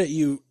can credit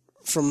you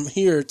from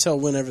here till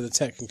whenever the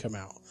tech can come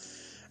out.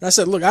 And I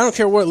said, look, I don't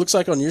care what it looks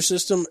like on your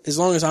system as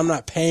long as I'm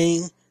not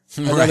paying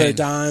another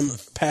dime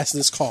past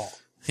this call.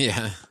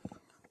 Yeah.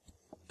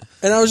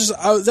 And that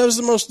was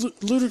the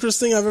most ludicrous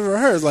thing I've ever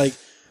heard. Like,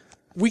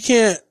 we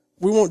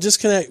won't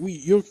disconnect.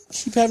 You'll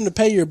keep having to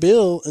pay your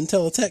bill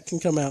until a tech can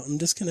come out and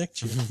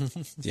disconnect you.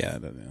 Yeah.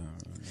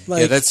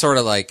 Like, Yeah, that's sort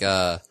of like,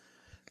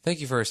 thank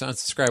you for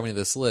unsubscribing to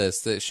this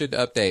list that should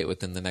update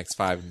within the next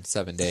 5 to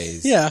 7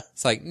 days. yeah.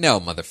 It's like, no,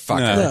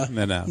 motherfucker.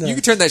 No. You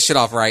can turn that shit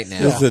off right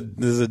now. This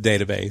is a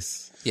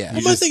database. Yeah. You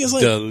Well, my just thing is,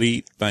 like,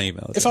 delete my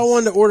email address. If I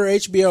wanted to order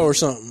HBO or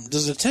something,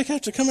 does the tech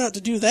have to come out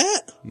to do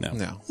that? No.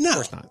 No. No. Of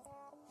course not.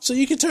 So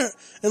you can turn,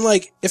 and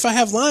like, if I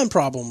have line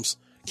problems,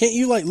 can't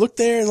you like look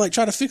there and like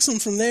try to fix them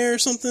from there or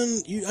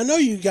something? I know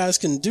you guys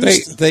can do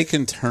They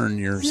can turn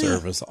your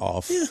service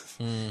off. Yeah.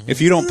 If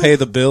you don't pay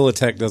the bill, a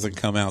tech doesn't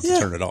come out to Yeah.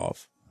 turn it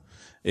off.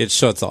 It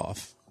shuts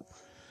off.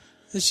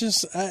 It's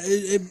just, oh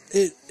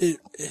God.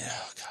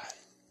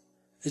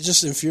 It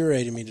just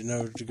infuriated me to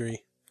no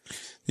degree.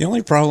 The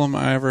only problem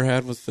I ever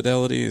had with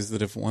Fidelity is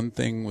that if one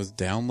thing was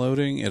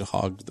downloading, it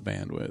hogged the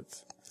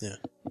bandwidth. Yeah.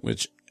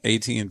 Which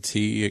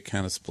AT&T, it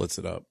kind of splits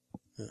it up.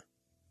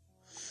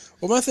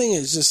 Well, my thing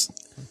is just,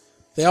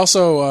 they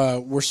also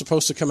were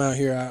supposed to come out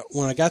here.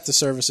 When I got the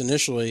service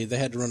initially, they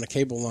had to run a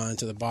cable line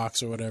to the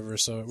box or whatever.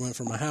 So it went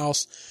from my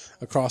house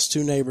across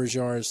 2 neighbors'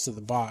 yards to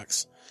the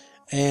box.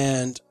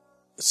 And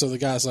so the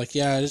guy's like,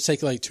 yeah, it'd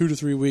take like 2 to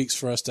 3 weeks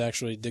for us to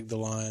actually dig the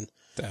line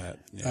for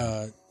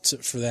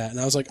that. And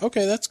I was like,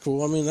 okay, that's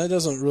cool. I mean, that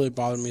doesn't really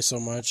bother me so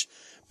much.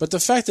 But the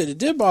fact that it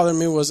did bother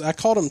me was I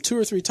called them 2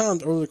 or 3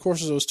 times over the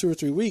course of those 2 or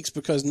 3 weeks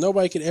because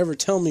nobody could ever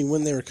tell me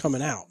when they were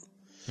coming out.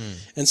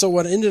 And so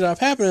what ended up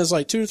happening is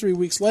like 2 or 3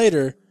 weeks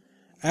later,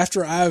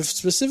 after I've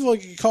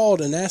specifically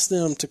called and asked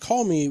them to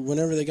call me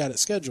whenever they got it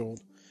scheduled,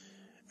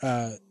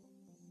 I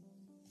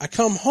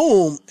come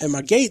home and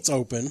my gate's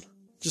open,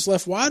 just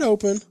left wide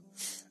open.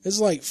 It's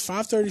like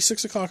 5:30,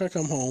 6 o'clock I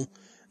come home.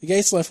 The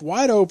gate's left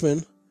wide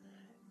open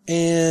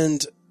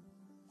and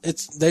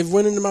they've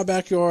went into my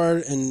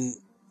backyard and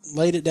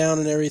laid it down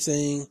and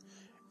everything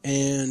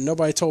and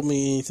nobody told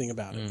me anything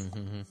about it.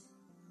 Mm-hmm.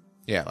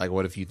 Yeah, like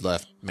what if you'd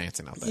left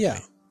Manson out there? Yeah.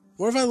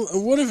 What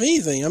if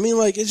anything? I mean,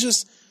 like, it's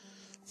just,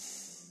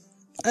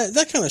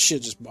 that kind of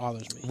shit just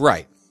bothers me.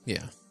 Right.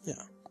 Yeah.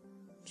 Yeah.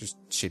 Just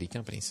shitty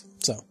companies.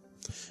 So,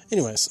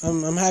 anyways,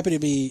 I'm happy to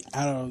be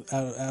out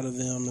of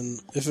them, and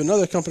if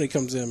another company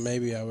comes in,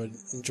 maybe I would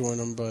join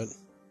them, but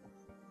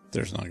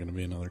There's not going to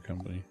be another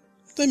company.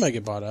 they might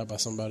get bought out by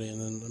somebody, and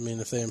then, I mean,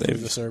 if they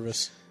improve the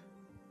service.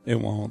 It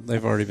won't.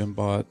 They've already been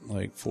bought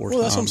like 4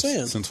 Well, that's what I'm times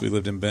saying. since we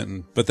lived in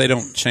Benton. But they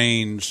don't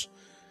change.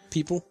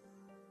 People?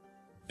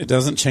 It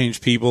doesn't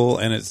change people,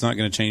 and it's not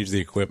going to change the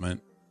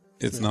equipment.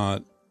 It's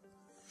not.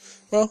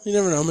 Well, you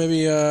never know.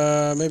 Maybe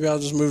I'll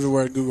just move to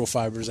where Google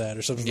Fiber's at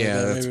or something Yeah, like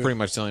that. that's Maybe. pretty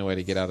much the only way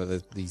to get out of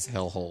these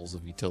hellholes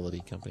of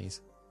utility companies.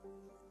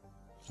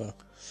 So,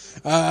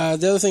 the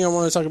other thing I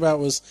wanted to talk about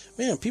was,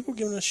 man, people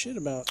giving us shit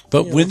about.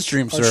 But you know,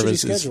 Windstream our shitty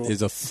service schedule.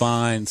 is a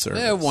fine service.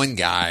 Yeah, one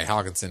guy,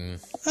 Hawkinson.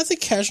 I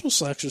think Casual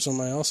Slacks or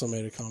somebody also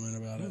made a comment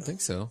about I it.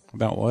 think so.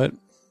 About what?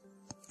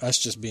 Us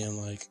just being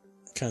like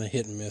kind of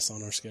hit and miss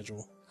on our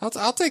schedule. I'll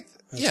take.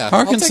 Yeah, I'll take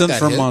Parkinson's that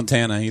from hit.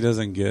 Montana. He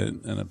doesn't get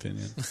an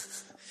opinion.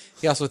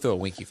 He also threw a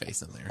winky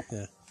face in there.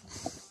 Yeah.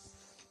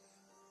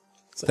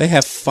 They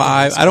have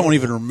 5. I don't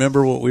even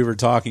remember what we were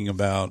talking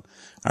about.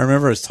 I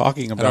remember us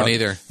talking about don't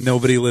either.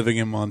 nobody living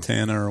in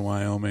Montana or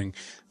Wyoming,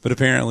 but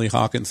apparently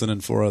Hawkinson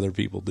and 4 other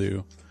people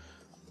do.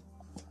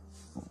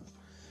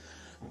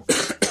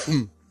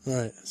 All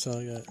right. That's all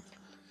I got.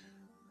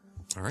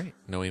 All right,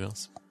 no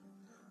emails.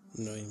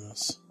 No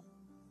emails.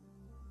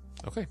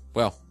 Okay,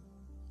 well,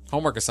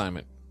 homework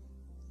assignment.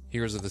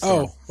 Heroes of the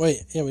Storm. Oh,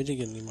 wait. Yeah, we did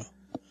get an email.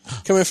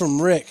 Coming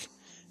from Rick.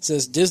 It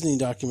says Disney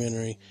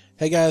documentary.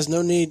 Hey, guys,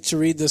 no need to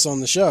read this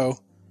on the show.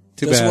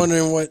 Too Just bad.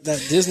 wondering what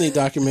that Disney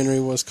documentary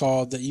was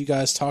called that you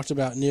guys talked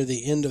about near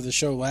the end of the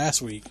show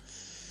last week.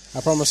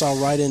 I promise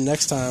I'll write in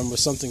next time with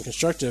something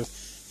constructive.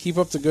 Keep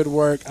up the good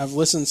work. I've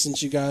listened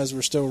since you guys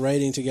were still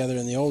raiding together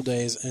in the old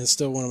days, and it's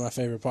still one of my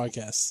favorite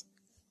podcasts.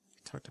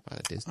 Talked about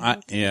a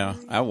Disney.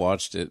 I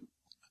watched it.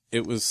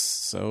 It was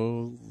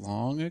so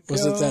long ago.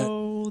 Was it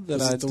that? that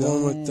Was I it the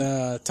one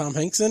with Tom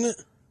Hanks in it?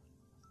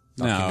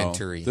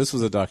 Documentary. No, this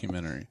was a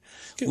documentary.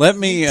 Let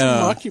me It's a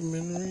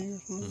documentary.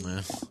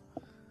 Nah.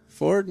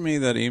 forward me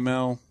that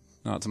email,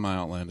 not to my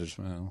Outlandish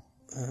mail.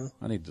 Uh-huh.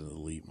 I need to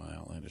delete my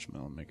Outlandish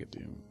mail and make it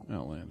do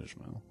Outlandish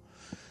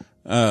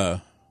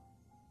mail.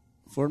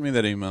 Forward me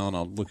that email and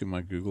I'll look at my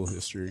Google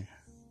history.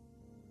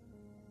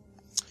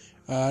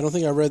 I don't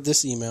think I read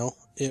this email.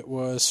 It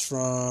was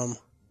from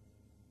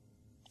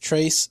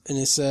Trace, and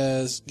it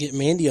says, "Get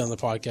Mandy on the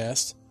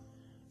podcast."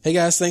 Hey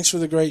guys, thanks for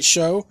the great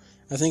show.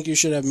 I think you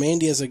should have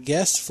Mandy as a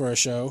guest for a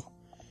show.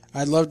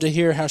 I'd love to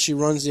hear how she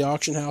runs the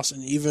auction house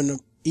and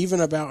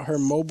even about her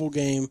mobile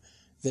game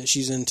that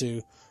she's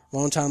into.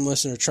 Longtime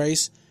listener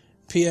Trace.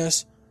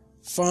 P.S.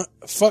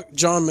 Fuck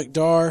John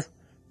McDar.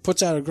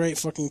 Puts out a great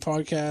fucking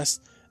podcast,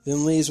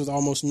 then leaves with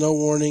almost no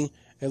warning.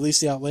 At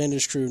least the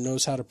Outlandish crew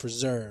knows how to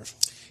preserve.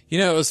 You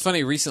know, it was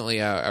funny.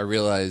 Recently, I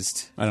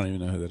realized I don't even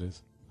know who that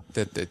is.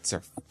 that it's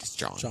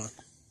John. John.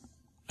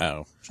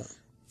 Oh. John.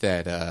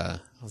 That I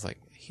was like,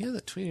 he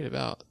hasn't tweeted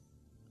about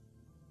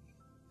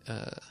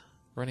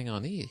running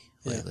on E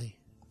lately.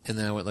 And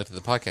then I went and looked at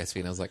the podcast feed,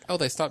 and I was like, oh,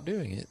 they stopped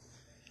doing it.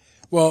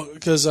 Well,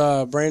 because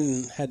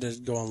Brandon had to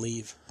go on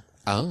leave.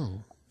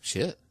 Oh,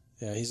 shit.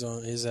 Yeah, he's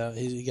out.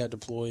 He got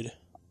deployed.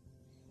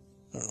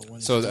 I don't know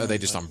when. So are they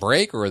just on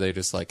break, or are they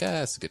just like,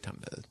 it's a good time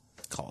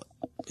to call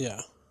it?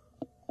 Yeah.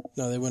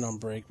 No, they went on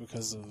break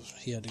because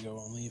he had to go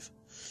on leave.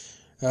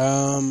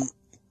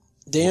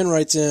 Dan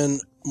writes in,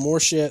 more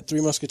shit,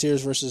 Three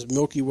Musketeers versus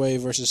Milky Way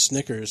versus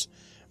Snickers.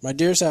 My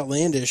dearest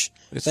Outlandish,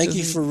 thank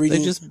you for reading.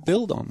 They just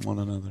build on one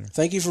another.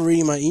 Thank you for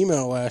reading my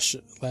email last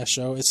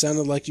show. It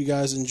sounded like you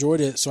guys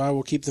enjoyed it, so I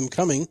will keep them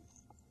coming.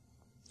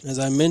 As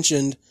I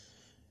mentioned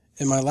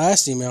in my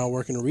last email, I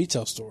work in a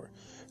retail store.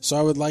 So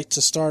I would like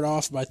to start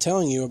off by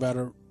telling you about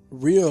a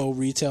real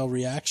retail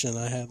reaction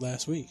I had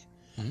last week.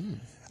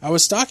 I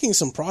was stocking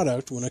some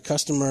product when a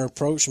customer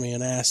approached me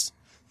and asked,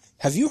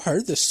 have you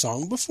heard this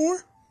song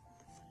before?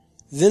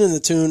 Then in the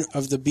tune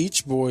of the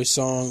Beach Boys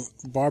song,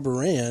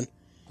 Barbara Ann,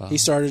 he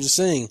started to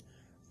sing,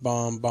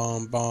 bomb,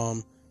 bomb,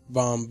 bomb,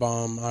 bomb,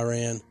 bomb,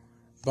 Iran,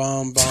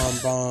 bomb, bomb,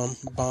 bomb,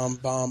 bomb,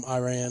 bomb,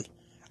 Iran.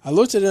 I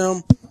looked at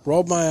him,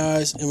 rolled my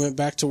eyes, and went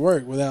back to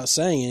work without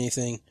saying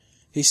anything.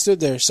 He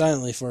stood there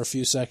silently for a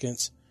few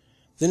seconds.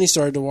 Then he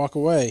started to walk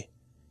away.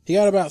 He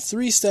got about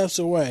 3 steps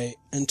away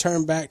and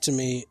turned back to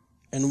me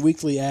and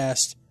weakly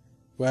asked,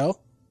 well,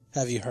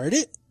 have you heard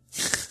it?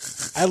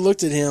 I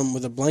looked at him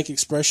with a blank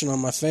expression on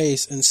my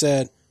face and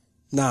said,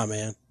 nah,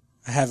 man,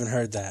 I haven't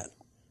heard that.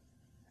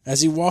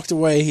 As he walked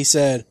away, he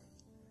said,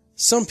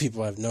 some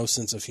people have no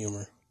sense of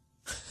humor.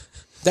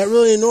 That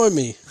really annoyed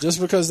me. Just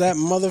because that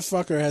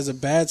motherfucker has a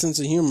bad sense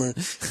of humor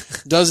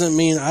doesn't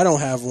mean I don't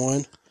have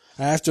one.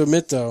 I have to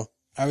admit, though,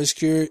 I was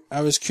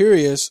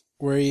curious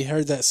where he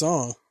heard that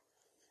song.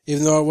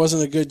 Even though it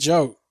wasn't a good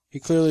joke, he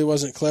clearly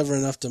wasn't clever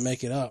enough to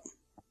make it up.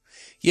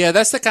 Yeah,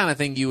 that's the kind of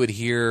thing you would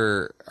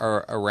hear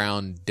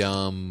around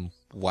dumb,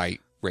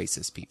 white,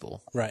 racist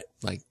people. Right.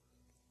 Like,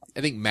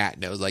 I think Matt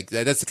knows. Like,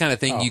 that's the kind of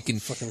thing you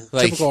can,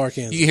 like, typical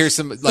Arkansas. You hear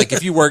some, like,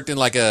 if you worked in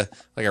like a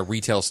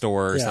retail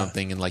store or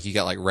something, and like you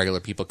got like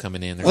regular people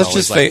coming in. Let's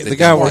just say the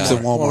guy works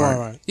at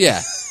Walmart.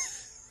 Yeah.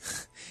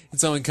 And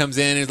someone comes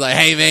in and is like,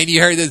 hey man,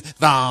 you heard this?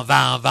 Bomb,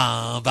 bomb,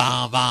 bomb,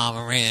 bomb,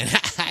 bomb, man.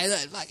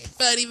 That's fucking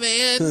funny,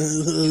 man.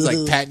 He's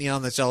like patting you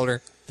on the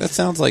shoulder. That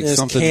sounds like It's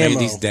something camo.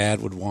 Mandy's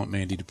dad would want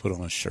Mandy to put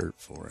on a shirt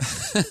for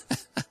him.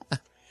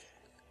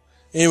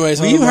 Anyways,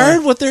 Well, you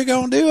heard what they're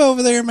going to do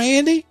over there,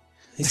 Mandy?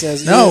 He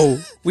says, No,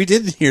 we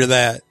didn't hear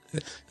that.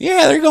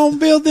 Yeah, they're going to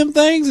build them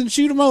things and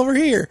shoot them over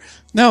here.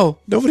 No,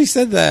 nobody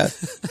said that.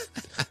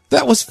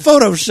 That was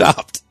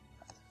photoshopped.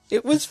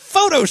 It was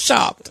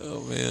photoshopped.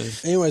 Oh man.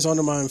 Anyways, on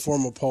to my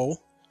informal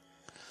poll.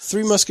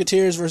 Three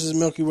Musketeers versus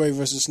Milky Way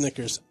versus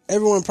Snickers.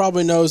 Everyone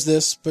probably knows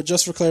this, but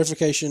just for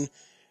clarification,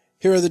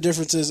 here are the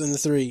differences in the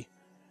three.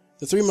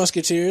 The Three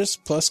Musketeers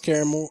plus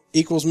caramel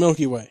equals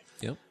Milky Way.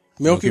 Yep.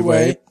 Milky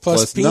Way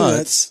plus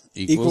peanuts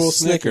equals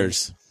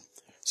Snickers.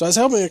 So I was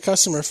helping a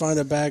customer find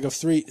a bag of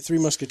Three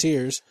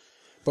Musketeers,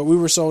 but we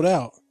were sold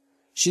out.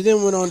 She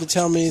then went on to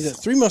tell me that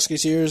Three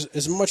Musketeers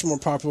is much more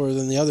popular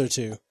than the other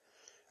two.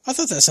 I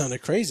thought that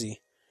sounded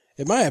crazy.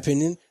 In my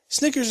opinion,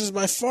 Snickers is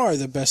by far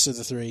the best of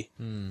the three.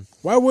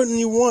 Why wouldn't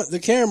you want the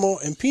caramel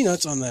and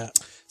peanuts on that?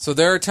 So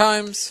there are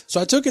times.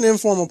 So I took an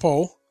informal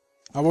poll.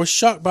 I was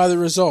shocked by the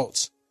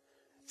results.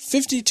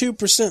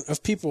 52%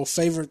 of people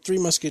favored Three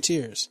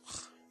Musketeers.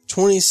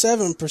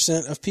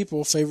 27% of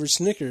people favored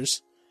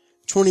Snickers.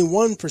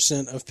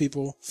 21% of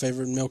people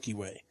favored Milky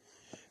Way.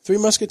 Three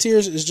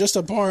Musketeers is just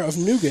a bar of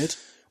nougat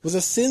with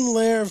a thin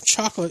layer of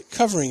chocolate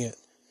covering it.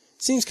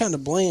 Seems kind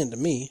of bland to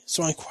me,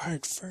 so I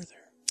inquired further.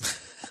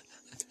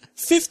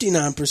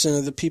 59%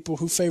 of the people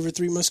who favored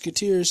Three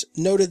Musketeers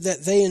noted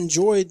that they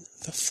enjoyed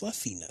the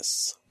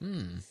fluffiness.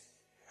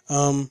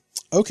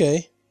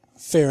 Okay,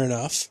 fair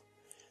enough.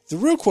 The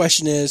real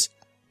question is,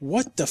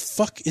 what the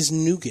fuck is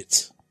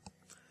nougat?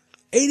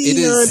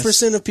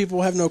 89% of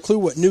people have no clue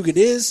what nougat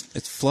is.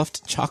 It's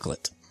fluffed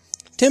chocolate.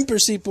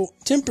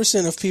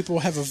 10% of people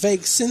have a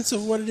vague sense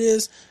of what it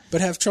is, but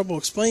have trouble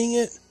explaining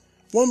it.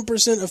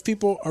 1% of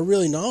people are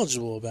really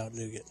knowledgeable about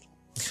nougat.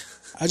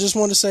 I just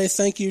want to say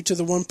thank you to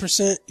the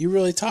 1%. You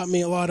really taught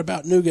me a lot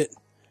about nougat.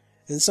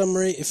 In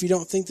summary, if you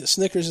don't think that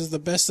Snickers is the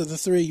best of the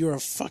three, you're a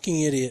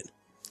fucking idiot.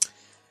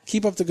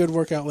 Keep up the good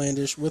work,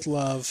 Outlandish. With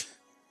love,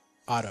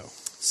 Otto.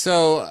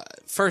 So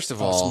first of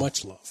all,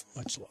 much love,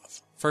 much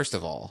love. First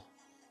of all,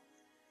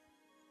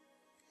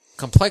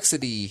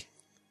 complexity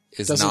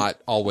is not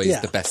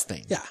always the best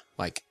thing. Yeah.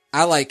 Like,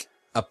 I like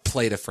a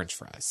plate of French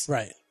fries.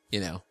 Right. You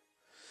know?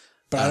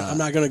 but I'm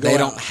not going to go They out.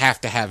 don't have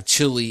to have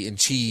chili and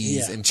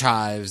cheese Yeah. and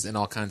chives and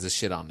all kinds of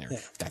shit on there. Yeah.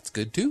 That's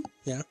good too.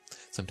 Yeah.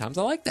 Sometimes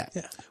I like that.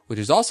 Yeah. Which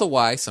is also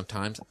why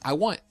sometimes I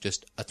want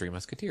just a Three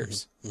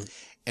Musketeers. Mm-hmm.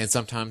 And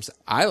sometimes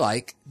I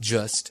like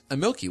just a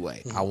Milky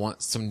Way. Mm-hmm. I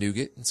want some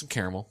nougat and some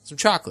caramel, some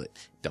chocolate.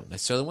 Don't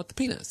necessarily want the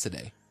peanuts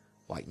today.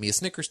 Like me a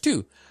Snickers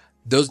too.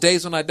 Those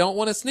days when I don't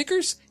want a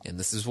Snickers, and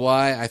this is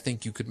why I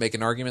think you could make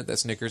an argument that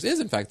Snickers is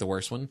in fact the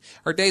worst one,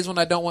 are days when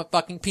I don't want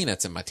fucking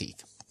peanuts in my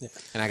teeth. Yeah.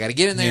 And I gotta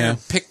get in there Yeah.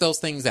 and pick those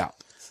things out.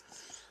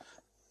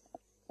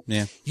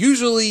 Yeah.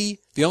 Usually,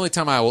 the only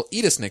time I will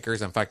eat a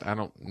Snickers, in fact, I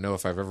don't know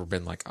if I've ever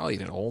been like, I'll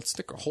eat whole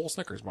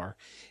Snickers bar,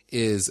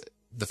 is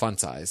the fun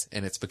size.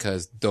 And it's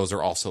because those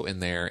are also in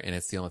there, and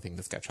it's the only thing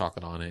that's got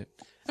chocolate on it.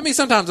 I mean,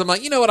 sometimes I'm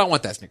like, you know what, I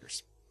want that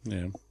Snickers.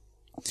 Yeah.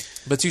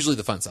 But it's usually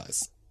the fun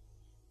size.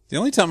 The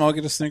only time I'll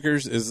get a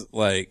Snickers is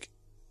like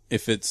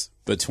if it's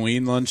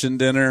between lunch and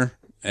dinner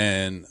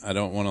and I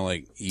don't want to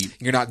like eat.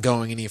 You're not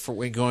going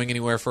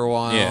anywhere for a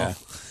while. Yeah.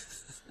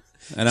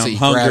 And So I'm you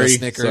grab a hungry, so I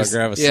Snickers.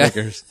 grab a Yeah.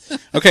 Snickers.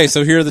 Okay,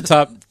 so here are the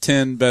top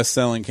 10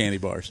 best-selling candy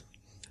bars.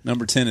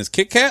 Number 10 is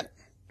Kit Kat.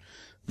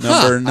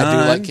 Number 9. I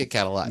do like Kit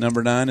Kat a lot.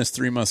 Number 9 is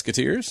Three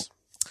Musketeers.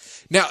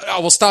 Now, I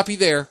will stop you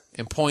there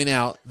and point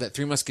out that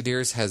Three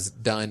Musketeers has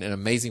done an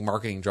amazing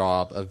marketing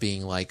job of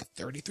being like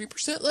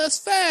 33% less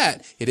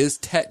fat. It is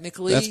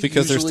technically That's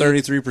because there's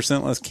usually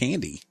 33% less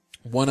candy.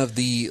 one of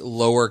the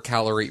lower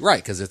calorie,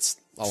 right? Because it's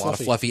a lot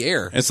of fluffy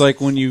air. It's like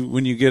when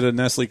you get a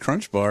Nestle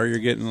Crunch bar, you're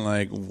getting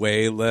like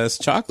way less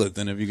chocolate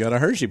than if you got a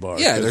Hershey bar.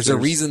 Yeah, 'Cause there's a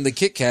reason the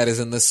Kit Kat is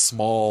in this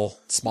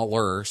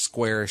smaller,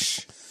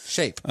 squarish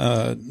shape.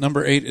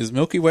 Number 8 is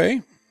Milky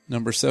Way.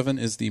 Number 7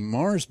 is the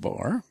Mars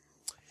bar.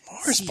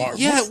 Mars bar.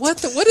 Yeah,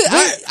 what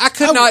is, I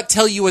could not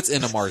tell you what's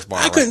in a Mars bar.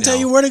 I couldn't right tell now.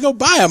 you where to go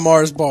buy a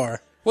Mars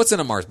bar. What's in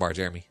a Mars bar,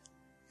 Jeremy?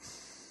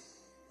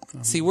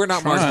 See, we're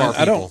not Mars trying. bar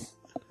people. I don't-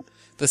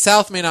 The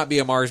South may not be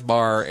a Mars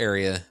bar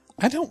area.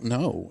 I don't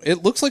know.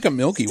 It looks like a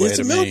Milky Way It's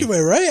to a Milky me. Way,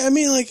 right? I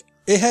mean, like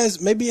it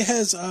has. Maybe it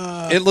has.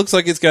 It looks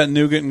like it's got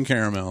nougat and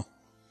caramel.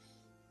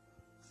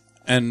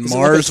 And Is it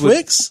Mars like a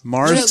Twix? with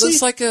Mars. Yeah, it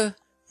looks like a...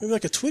 Maybe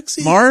like a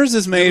Twixie. Mars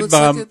is made looks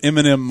by like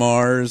M&M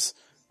Mars.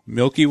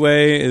 Milky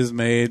Way is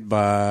made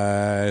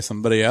by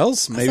somebody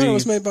else. I Maybe thought it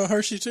was made by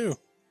Hershey too.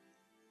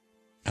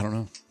 I don't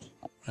know.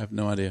 I have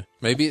no idea.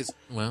 Maybe it's...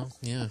 Well,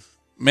 yeah.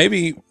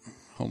 Maybe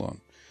hold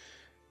on.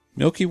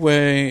 Milky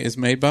Way is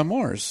made by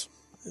Mars.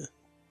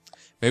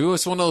 Maybe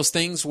it's one of those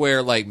things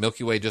where, like,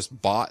 Milky Way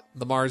just bought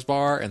the Mars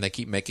bar and they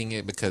keep making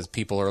it because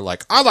people are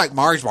like, I like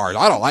Mars bars.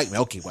 I don't like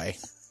Milky Way.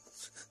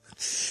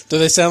 Do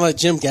they sound like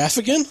Jim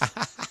Gaffigan?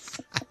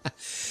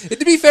 And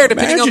to be fair,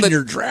 depending Imagine on the...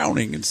 you're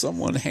drowning and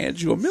someone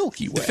hands you a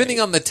Milky Way. Depending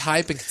on the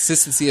type and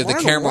consistency of the I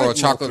don't caramel or like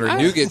chocolate or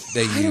Milky Way. nougat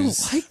they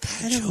use. like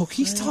that joke.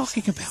 He's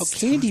talking about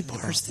candy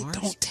bars that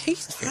don't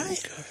taste very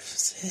good.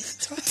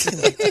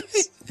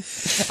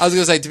 I was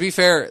going to say, to be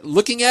fair,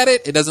 looking at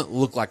it, it doesn't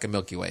look like a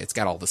Milky Way. It's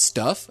got all the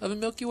stuff of a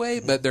Milky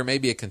Way, but there may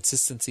be a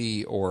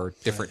consistency or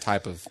different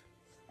type of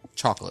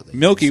chocolate. they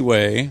Milky use.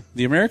 Way.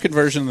 The American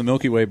version of the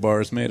Milky Way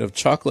bar is made of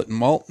chocolate and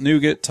malt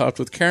nougat topped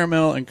with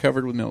caramel and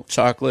covered with milk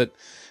chocolate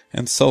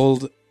and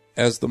sold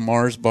as the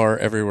Mars bar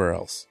everywhere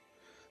else.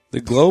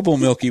 The global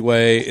Milky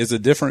Way is a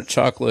different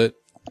chocolate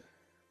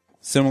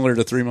similar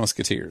to Three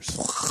Musketeers.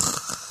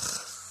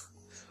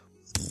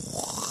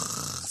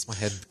 That's my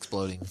head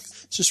exploding.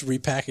 It's just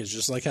repackaged,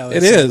 just like how they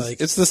It say, is.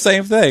 Like, It's the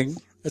same thing.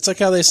 it's like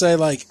how they say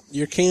like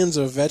your cans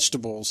of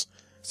vegetables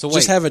So wait,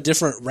 just have a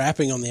different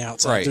wrapping on the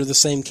outside. Right. They're the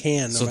same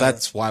can. No so matter.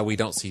 that's why we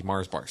don't see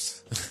Mars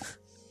bars.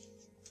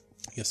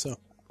 I guess so.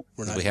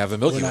 We're not. We have a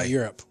Milky We're not Way.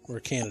 Europe. We're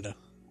Canada.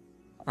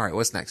 All right,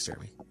 what's next,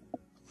 Jeremy?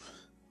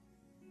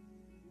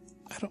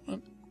 I don't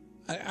know.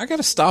 I got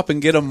to stop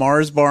and get a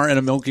Mars bar and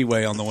a Milky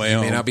Way on the way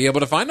home. May not be able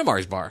to find a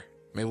Mars bar.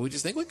 Maybe we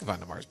just think we can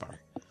find a Mars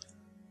bar.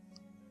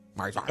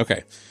 Mars bar.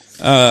 Okay.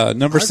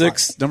 Number Mars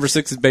 6. Number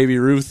 6 is Baby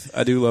Ruth.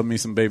 I do love me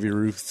some Baby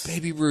Ruth.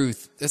 Baby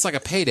Ruth. It's like a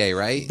payday,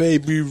 right?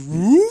 Baby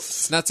Ruth.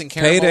 It's nuts and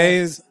caramel.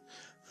 Paydays.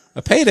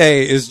 A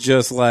payday is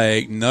just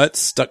like nuts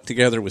stuck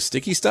together with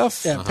sticky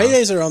stuff. Yeah,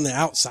 paydays are on the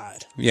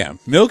outside. Yeah.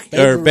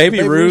 Baby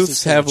Baby Ruths is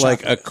Ruths filled have with like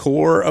a chocolate.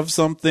 core of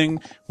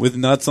something with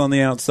nuts on the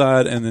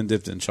outside and then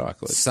dipped in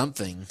chocolate.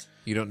 Something.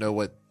 You don't know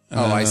what...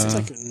 Oh, I see. It's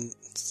like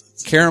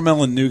mm,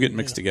 Caramel and nougat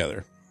mixed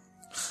together.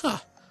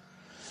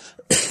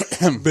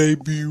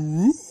 Baby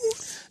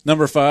Ruth.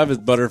 Number 5 is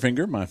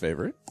Butterfinger, my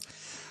favorite.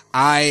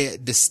 I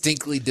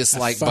distinctly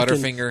dislike Fucking-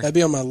 Butterfinger. That'd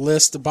be on my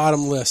list, the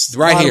bottom list.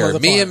 Right bottom here, of the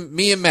me bottom.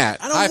 and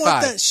Matt. I don't High want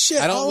five. that shit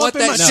I don't all want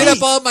up in that my shit teeth.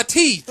 up all my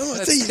teeth. On my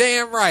That's teeth.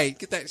 damn right.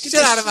 Get that shit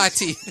out of my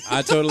teeth.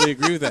 I totally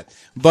agree with that.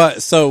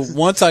 But so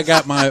once I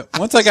got my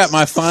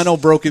final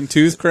broken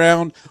tooth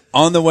crown,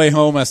 on the way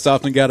home I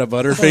stopped and got a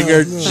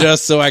Butterfinger Oh,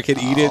 just so I could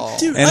eat it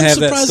Dude, and I'm have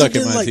that surprised stuck it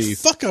in didn't my like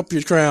teeth. fuck up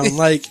your crown.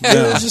 Like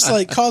it was just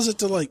like cause it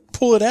to like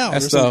pull it out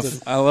That or stuff.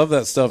 something. I love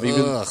that stuff. Even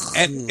Ugh.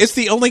 and it's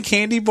the only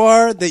candy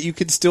bar that you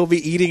could still be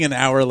eating an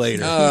hour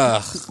later.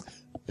 Ugh.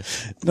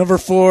 Number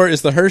 4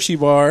 is the Hershey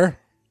bar.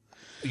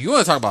 You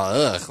want to talk about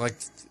ugh? Like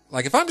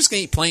Like, if I'm just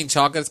going to eat plain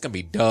chocolate, it's going to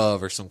be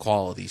Dove or some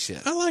quality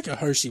shit. I like a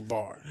Hershey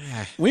bar.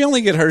 We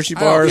only get Hershey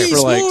don't bars get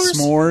for like s'mores.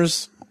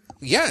 s'mores.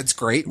 Yeah, it's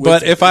great.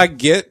 But if I'm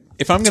gonna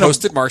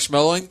toasted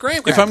marshmallow and graham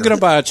if cracker. I'm gonna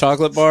buy a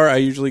chocolate bar, I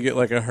usually get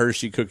like a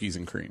Hershey cookies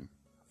and cream.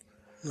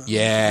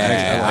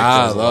 Yeah,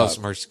 I like those a love lot.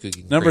 some Hershey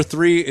cookie. Number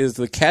 3 is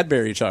the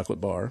Cadbury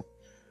chocolate bar.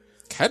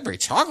 Cadbury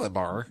chocolate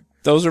bar.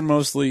 Those are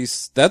mostly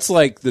that's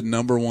like the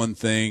number one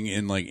thing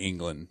in like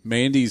England.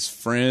 Mandy's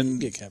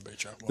friend Get Cadbury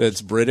chocolate.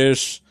 that's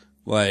British,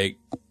 like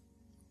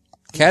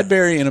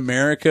Cadbury in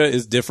America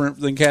is different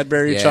than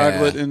Cadbury Yeah.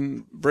 chocolate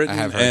in Britain. I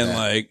have heard And that.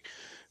 like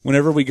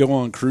whenever we go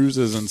on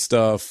cruises and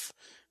stuff,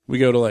 we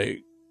go to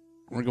like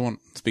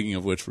speaking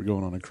of which, we're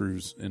going on a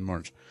cruise in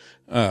March.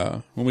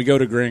 When we go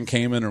to Grand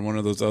Cayman or one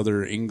of those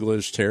other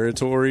English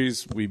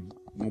territories, we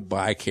will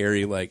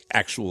carry like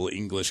actual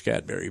English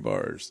Cadbury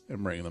bars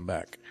and bring them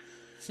back.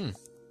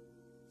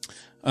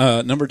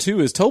 Number 2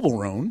 is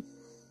Toblerone.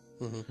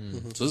 So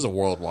this is a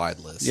worldwide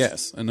list.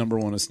 Yes, and number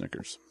 1 is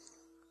Snickers.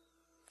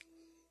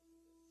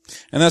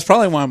 And that's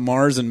probably why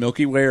Mars and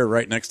Milky Way are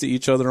right next to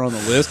each other on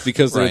the list,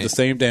 because they're Right. the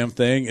same damn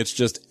thing. It's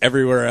just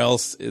everywhere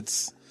else.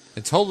 It's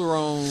And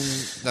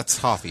Toblerone, that's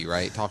toffee,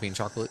 right? Toffee and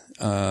chocolate?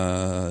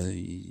 oh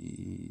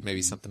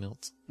Maybe something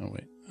else.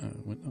 wait,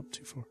 went up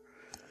too far.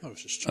 I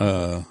was just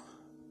trying.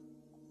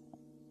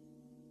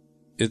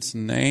 Its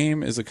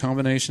name is a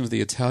combination of the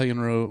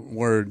Italian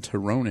word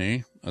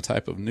Torrone, a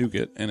type of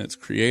nougat, and its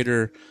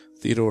creator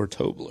Theodore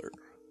Tobler.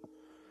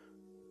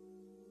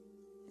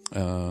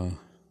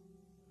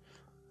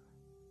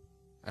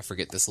 I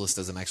forget this list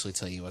doesn't actually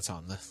tell you what's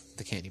on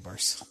the candy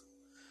bars.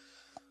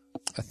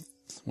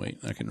 Wait,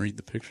 I can read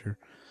the picture.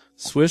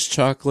 Swiss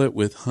chocolate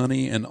with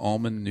honey and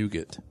almond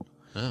nougat.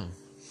 Oh.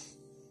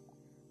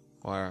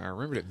 Well, I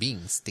remembered it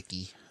being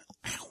sticky.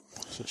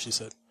 That's what she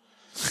said.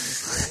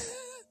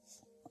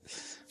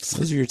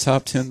 Those are your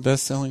top 10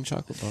 best-selling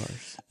chocolate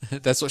bars.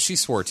 That's what she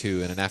swore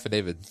to in an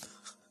affidavit.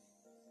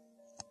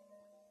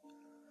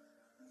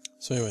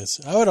 So, anyways,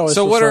 I would always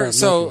So what prefer are a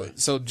so Milky Way.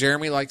 so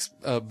Jeremy likes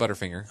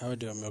Butterfinger. I would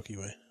do a Milky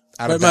Way.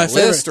 Out But of my that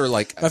list favorite- or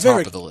like my top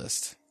favorite- of the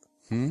list?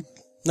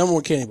 Number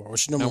one candy bar.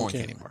 What's your number No one one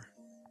candy candy bar?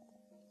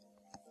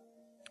 bar.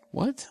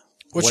 What?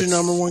 What's your What's-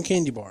 number one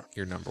candy bar?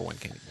 Your number one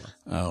candy bar.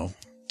 Oh.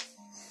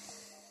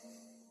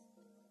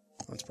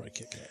 That's probably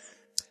Kit Kat.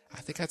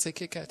 I think I'd say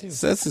Kit Kat too.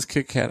 So that's this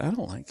Kit Kat. I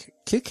don't like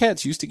Kit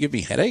Kats used to give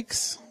me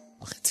headaches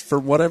for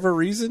whatever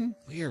reason,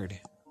 Weird.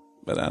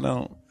 but I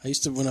don't. I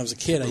used to, when I was a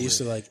kid, I used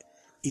to like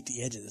eat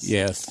the edges.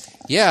 Yes.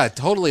 Yeah,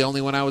 totally.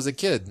 Only when I was a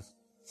kid.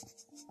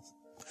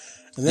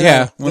 And then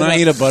Yeah. When then I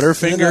eat a and then I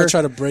Butterfinger,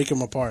 try to break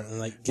them apart and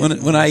like get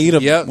them. when I eat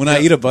a Yep, when I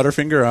yep. eat a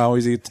Butterfinger, I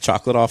always eat the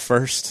chocolate off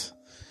first.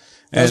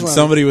 That's And what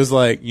somebody was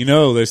like,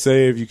 they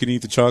say if you can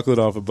eat the chocolate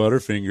off a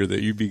Butterfinger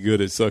that you'd be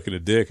good at sucking a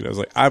dick. And I was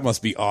like, I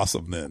must be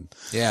awesome then.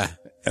 Yeah.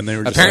 And they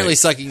were just Apparently, like,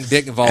 sucking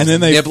dick involves And then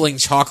they- nibbling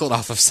chocolate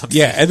off of something.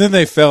 yeah. And then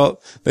they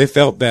felt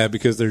bad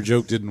because their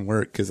joke didn't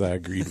work because I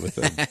agreed with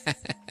them.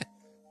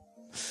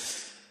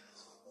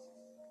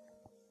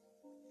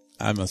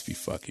 I must be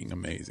fucking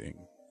amazing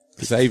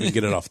because I even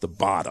get it off the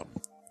bottom.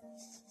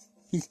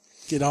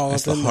 get all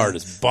That's up the in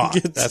hardest part.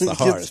 Get- That's the get-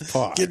 hardest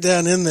part. Get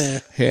down in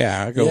there.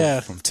 Yeah, I go Yeah.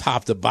 from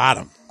top to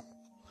bottom.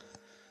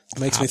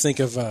 Makes me think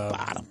of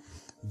Bottom.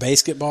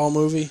 Basketball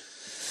movie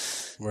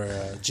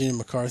where Jenny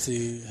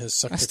McCarthy has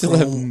sucked I the still chrome,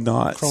 have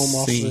not chrome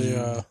off seen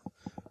the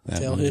that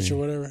tail movie. hitch or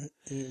whatever.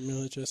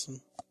 Emil Hitchens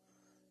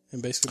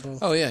in basketball.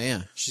 Oh yeah,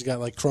 yeah. She's got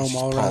like chrome She's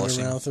all around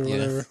polishing. her mouth or Yeah.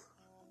 whatever.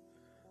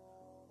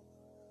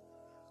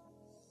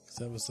 'Cause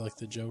that was like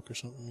the joke or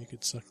something. You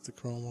could suck the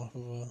chrome off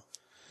of a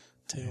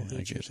tail I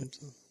hitch or get it.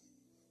 something.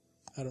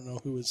 I don't know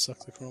who would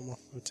suck the chrome off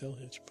of a tail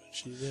hitch, but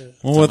she did.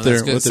 Well, Someone what they're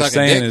that's good at sucking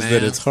saying dick, is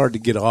that man. it's hard to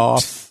get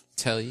off.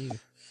 Tell you.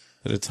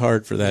 That it's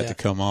hard for that Yeah. to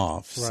come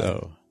off. Right.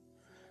 So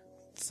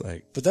it's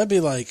like But that'd be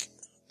like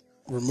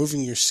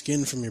removing your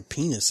skin from your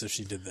penis if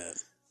she did that.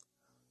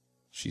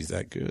 she's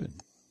that good.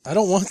 I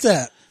don't want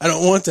that. I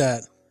don't want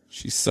that.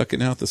 She's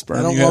sucking out the I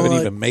sperm don't you haven't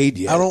want, even made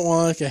yet. I don't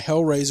want like a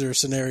Hellraiser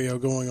scenario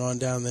going on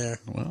down there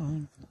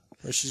Well,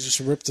 where she just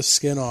ripped the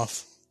skin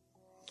off.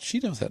 she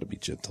knows how to be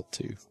gentle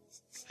too.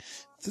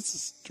 This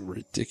is a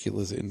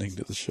ridiculous ending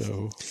to the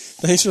show.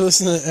 Thanks for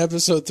listening to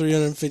episode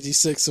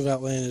 356 of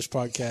Outlandish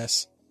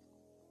Podcast.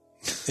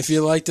 If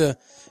you'd like to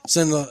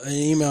send an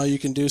email, you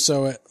can do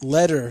so at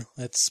letter,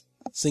 that's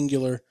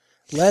singular,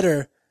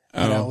 letter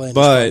at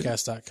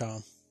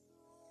outlandishpodcast.com.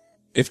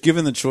 If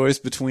given the choice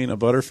between a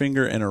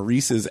Butterfinger and a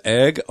Reese's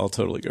egg, I'll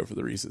totally go for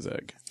the Reese's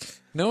egg.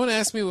 No one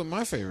asked me what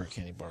my favorite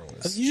candy bar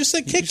was. You just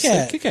said You Kit just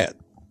said Kat. Kit Kat.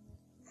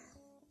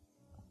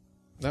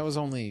 That was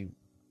only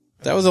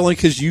That was only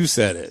because you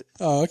said it.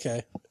 Oh,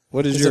 okay.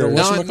 What is Is it a your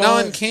whatchamacallit?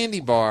 non-candy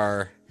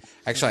bar.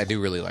 Actually, I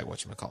do really like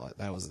whatchamacallit.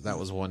 That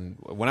was one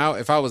when I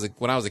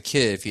was a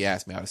kid. If you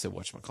asked me, I would have said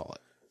whatchamacallit.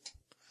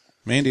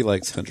 Mandy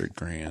likes 100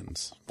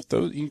 grands. But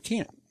those you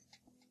can't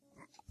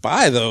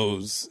buy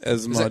those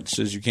as much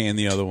as you can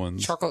the other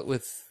ones. Chocolate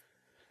with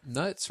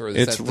nuts, or is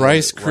It's that the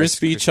Rice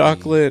Krispie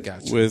chocolate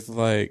Gotcha. with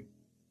like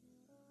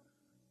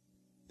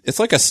it's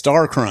like a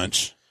Star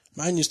Crunch.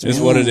 Mine used to Is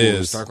be what it Ooh,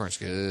 is. Star Crunch,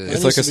 good. It's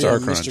mine like used a to be Star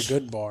Crunch. Mr.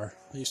 Good bar.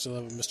 I used to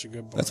love a Mr.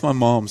 Good bar. That's my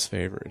mom's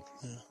favorite.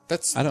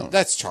 That's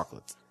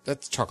chocolate.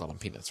 That's chocolate on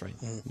peanuts, right?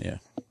 Yeah.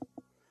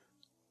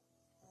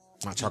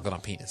 Not chocolate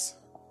on penis.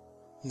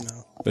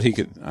 No. But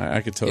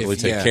I could totally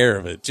If- take yeah. care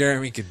of it.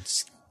 Jeremy could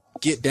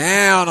get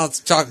down on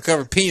some chocolate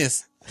covered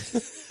penis.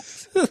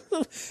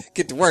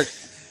 Get to work.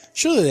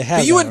 Surely they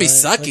have. But you that, wouldn't be right?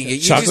 sucking Like it.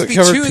 You'd just Chocolate be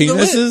covered chewing the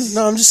lid. penises?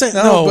 No, I'm just saying.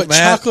 No, No, but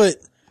Matt.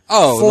 chocolate.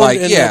 Oh, formed like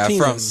in yeah, the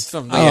from penis.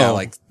 from yeah, Oh.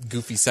 like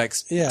goofy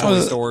sex Yeah.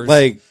 toy stores.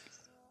 Like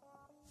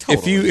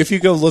Totally. if you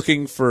go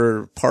looking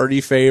for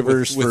party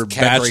favors for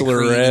Cadbury cream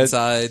bachelorette,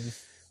 inside.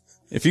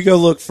 if you go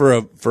look for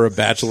a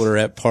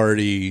bachelorette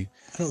party,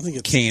 I don't think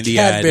it's Candy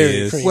Cadbury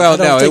ideas. cream. Well, I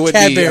don't no, it think would be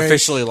Cadbury-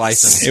 officially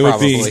licensed. it would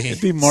probably.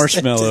 it'd be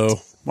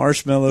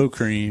marshmallow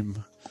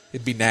cream,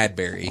 It'd be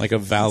Nadberry. like a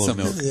Valo Some-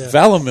 milk. Yeah.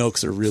 Valo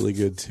milks are really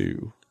good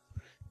too,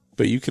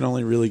 but you can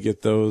only really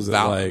get those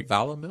at like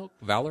Valor milk.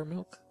 Valor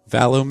milk.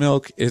 Valo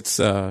milk. It's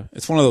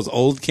one of those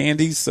old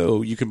candies,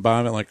 so you can buy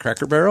them at like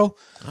Cracker Barrel.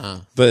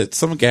 But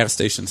some gas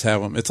stations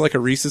have them. It's like a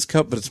Reese's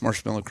cup, but it's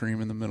marshmallow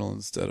cream in the middle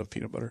instead of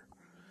peanut butter.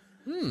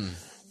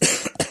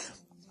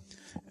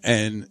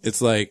 And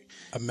it's like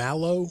a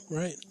mallow,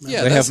 right?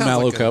 Yeah, they that have sounds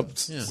mallow like a-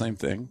 cups, yeah. same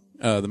thing.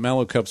 The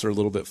mallow cups are a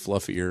little bit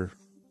fluffier.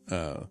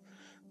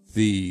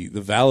 The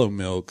Valo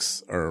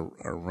milks are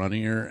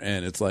runnier,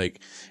 and it's like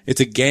it's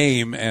a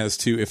game as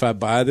to if I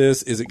buy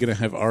this, is it going to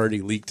have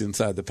already leaked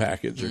inside the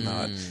package or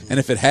not? And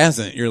if it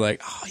hasn't, you're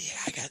like, oh yeah,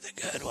 I got the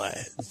good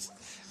ones.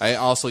 I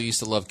also used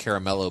to love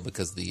Caramello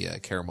because the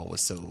caramel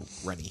was so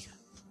runny.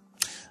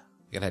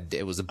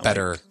 It was a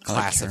better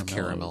class of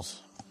caramel.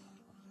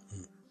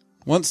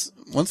 Once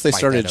they Bite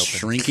started that open.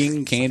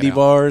 shrinking candy out.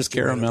 bars,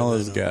 rid of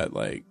Caramello's it. got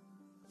like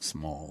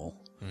small.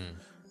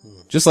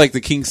 Just like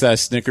the king size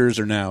Snickers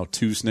are now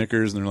 2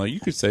 Snickers, and they're like, you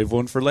could save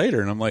one for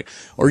later. And I'm like,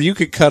 or you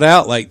could cut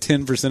out like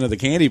 10% of the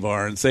candy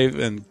bar and save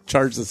and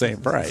charge the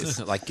same price.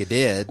 Like you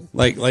did.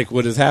 like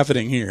what is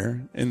happening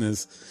here in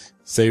this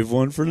save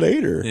one for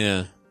later.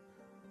 Yeah.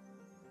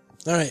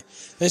 All right.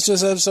 Thanks to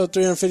this episode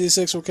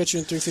 356. We'll catch you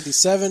in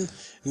 357. You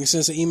can send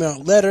us an email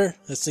letter.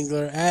 That's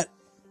singular at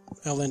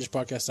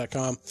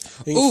outlandishpodcast.com.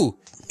 You can- Ooh,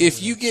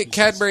 if you get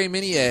Cadbury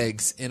mini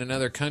eggs in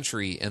another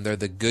country and they're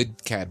the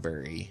good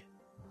Cadbury,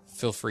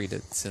 feel free to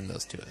send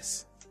those to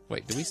us.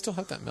 Wait, do we still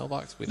have that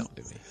mailbox? We don't,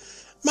 do we?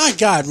 My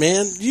God,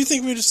 man. Do you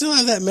think we'd still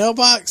have that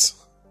mailbox?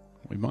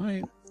 We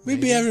might. We'd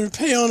be having to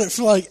pay on it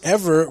for like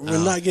ever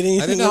and not get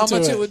anything I didn't know how into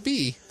much it. it would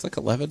be. It's like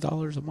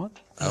 $11 a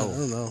month. I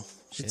don't know.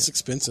 It's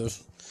expensive.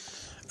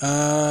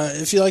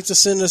 If you like to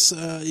send us,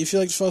 if you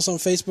like to follow us on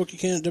Facebook, you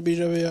can at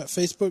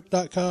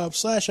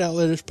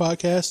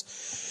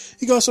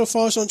www.facebook.com/outlandishpodcast. You can also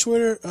follow us on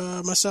Twitter,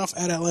 myself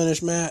at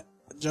Outlandish Matt,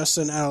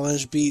 Justin at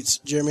Outlandish Beats,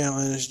 Jeremy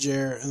Outlandish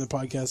Jer, and the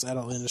podcast at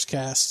Outlandish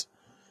Cast.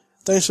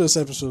 Thanks for this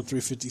episode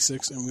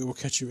 356, and we will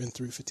catch you in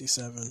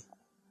 357.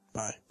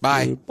 Bye.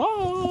 Bye.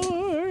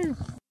 Bye.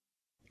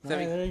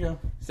 There you go.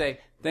 Say,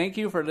 thank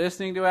you for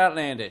listening to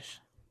Outlandish.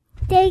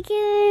 Thank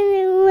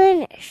you,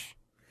 Linus.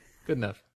 Good enough.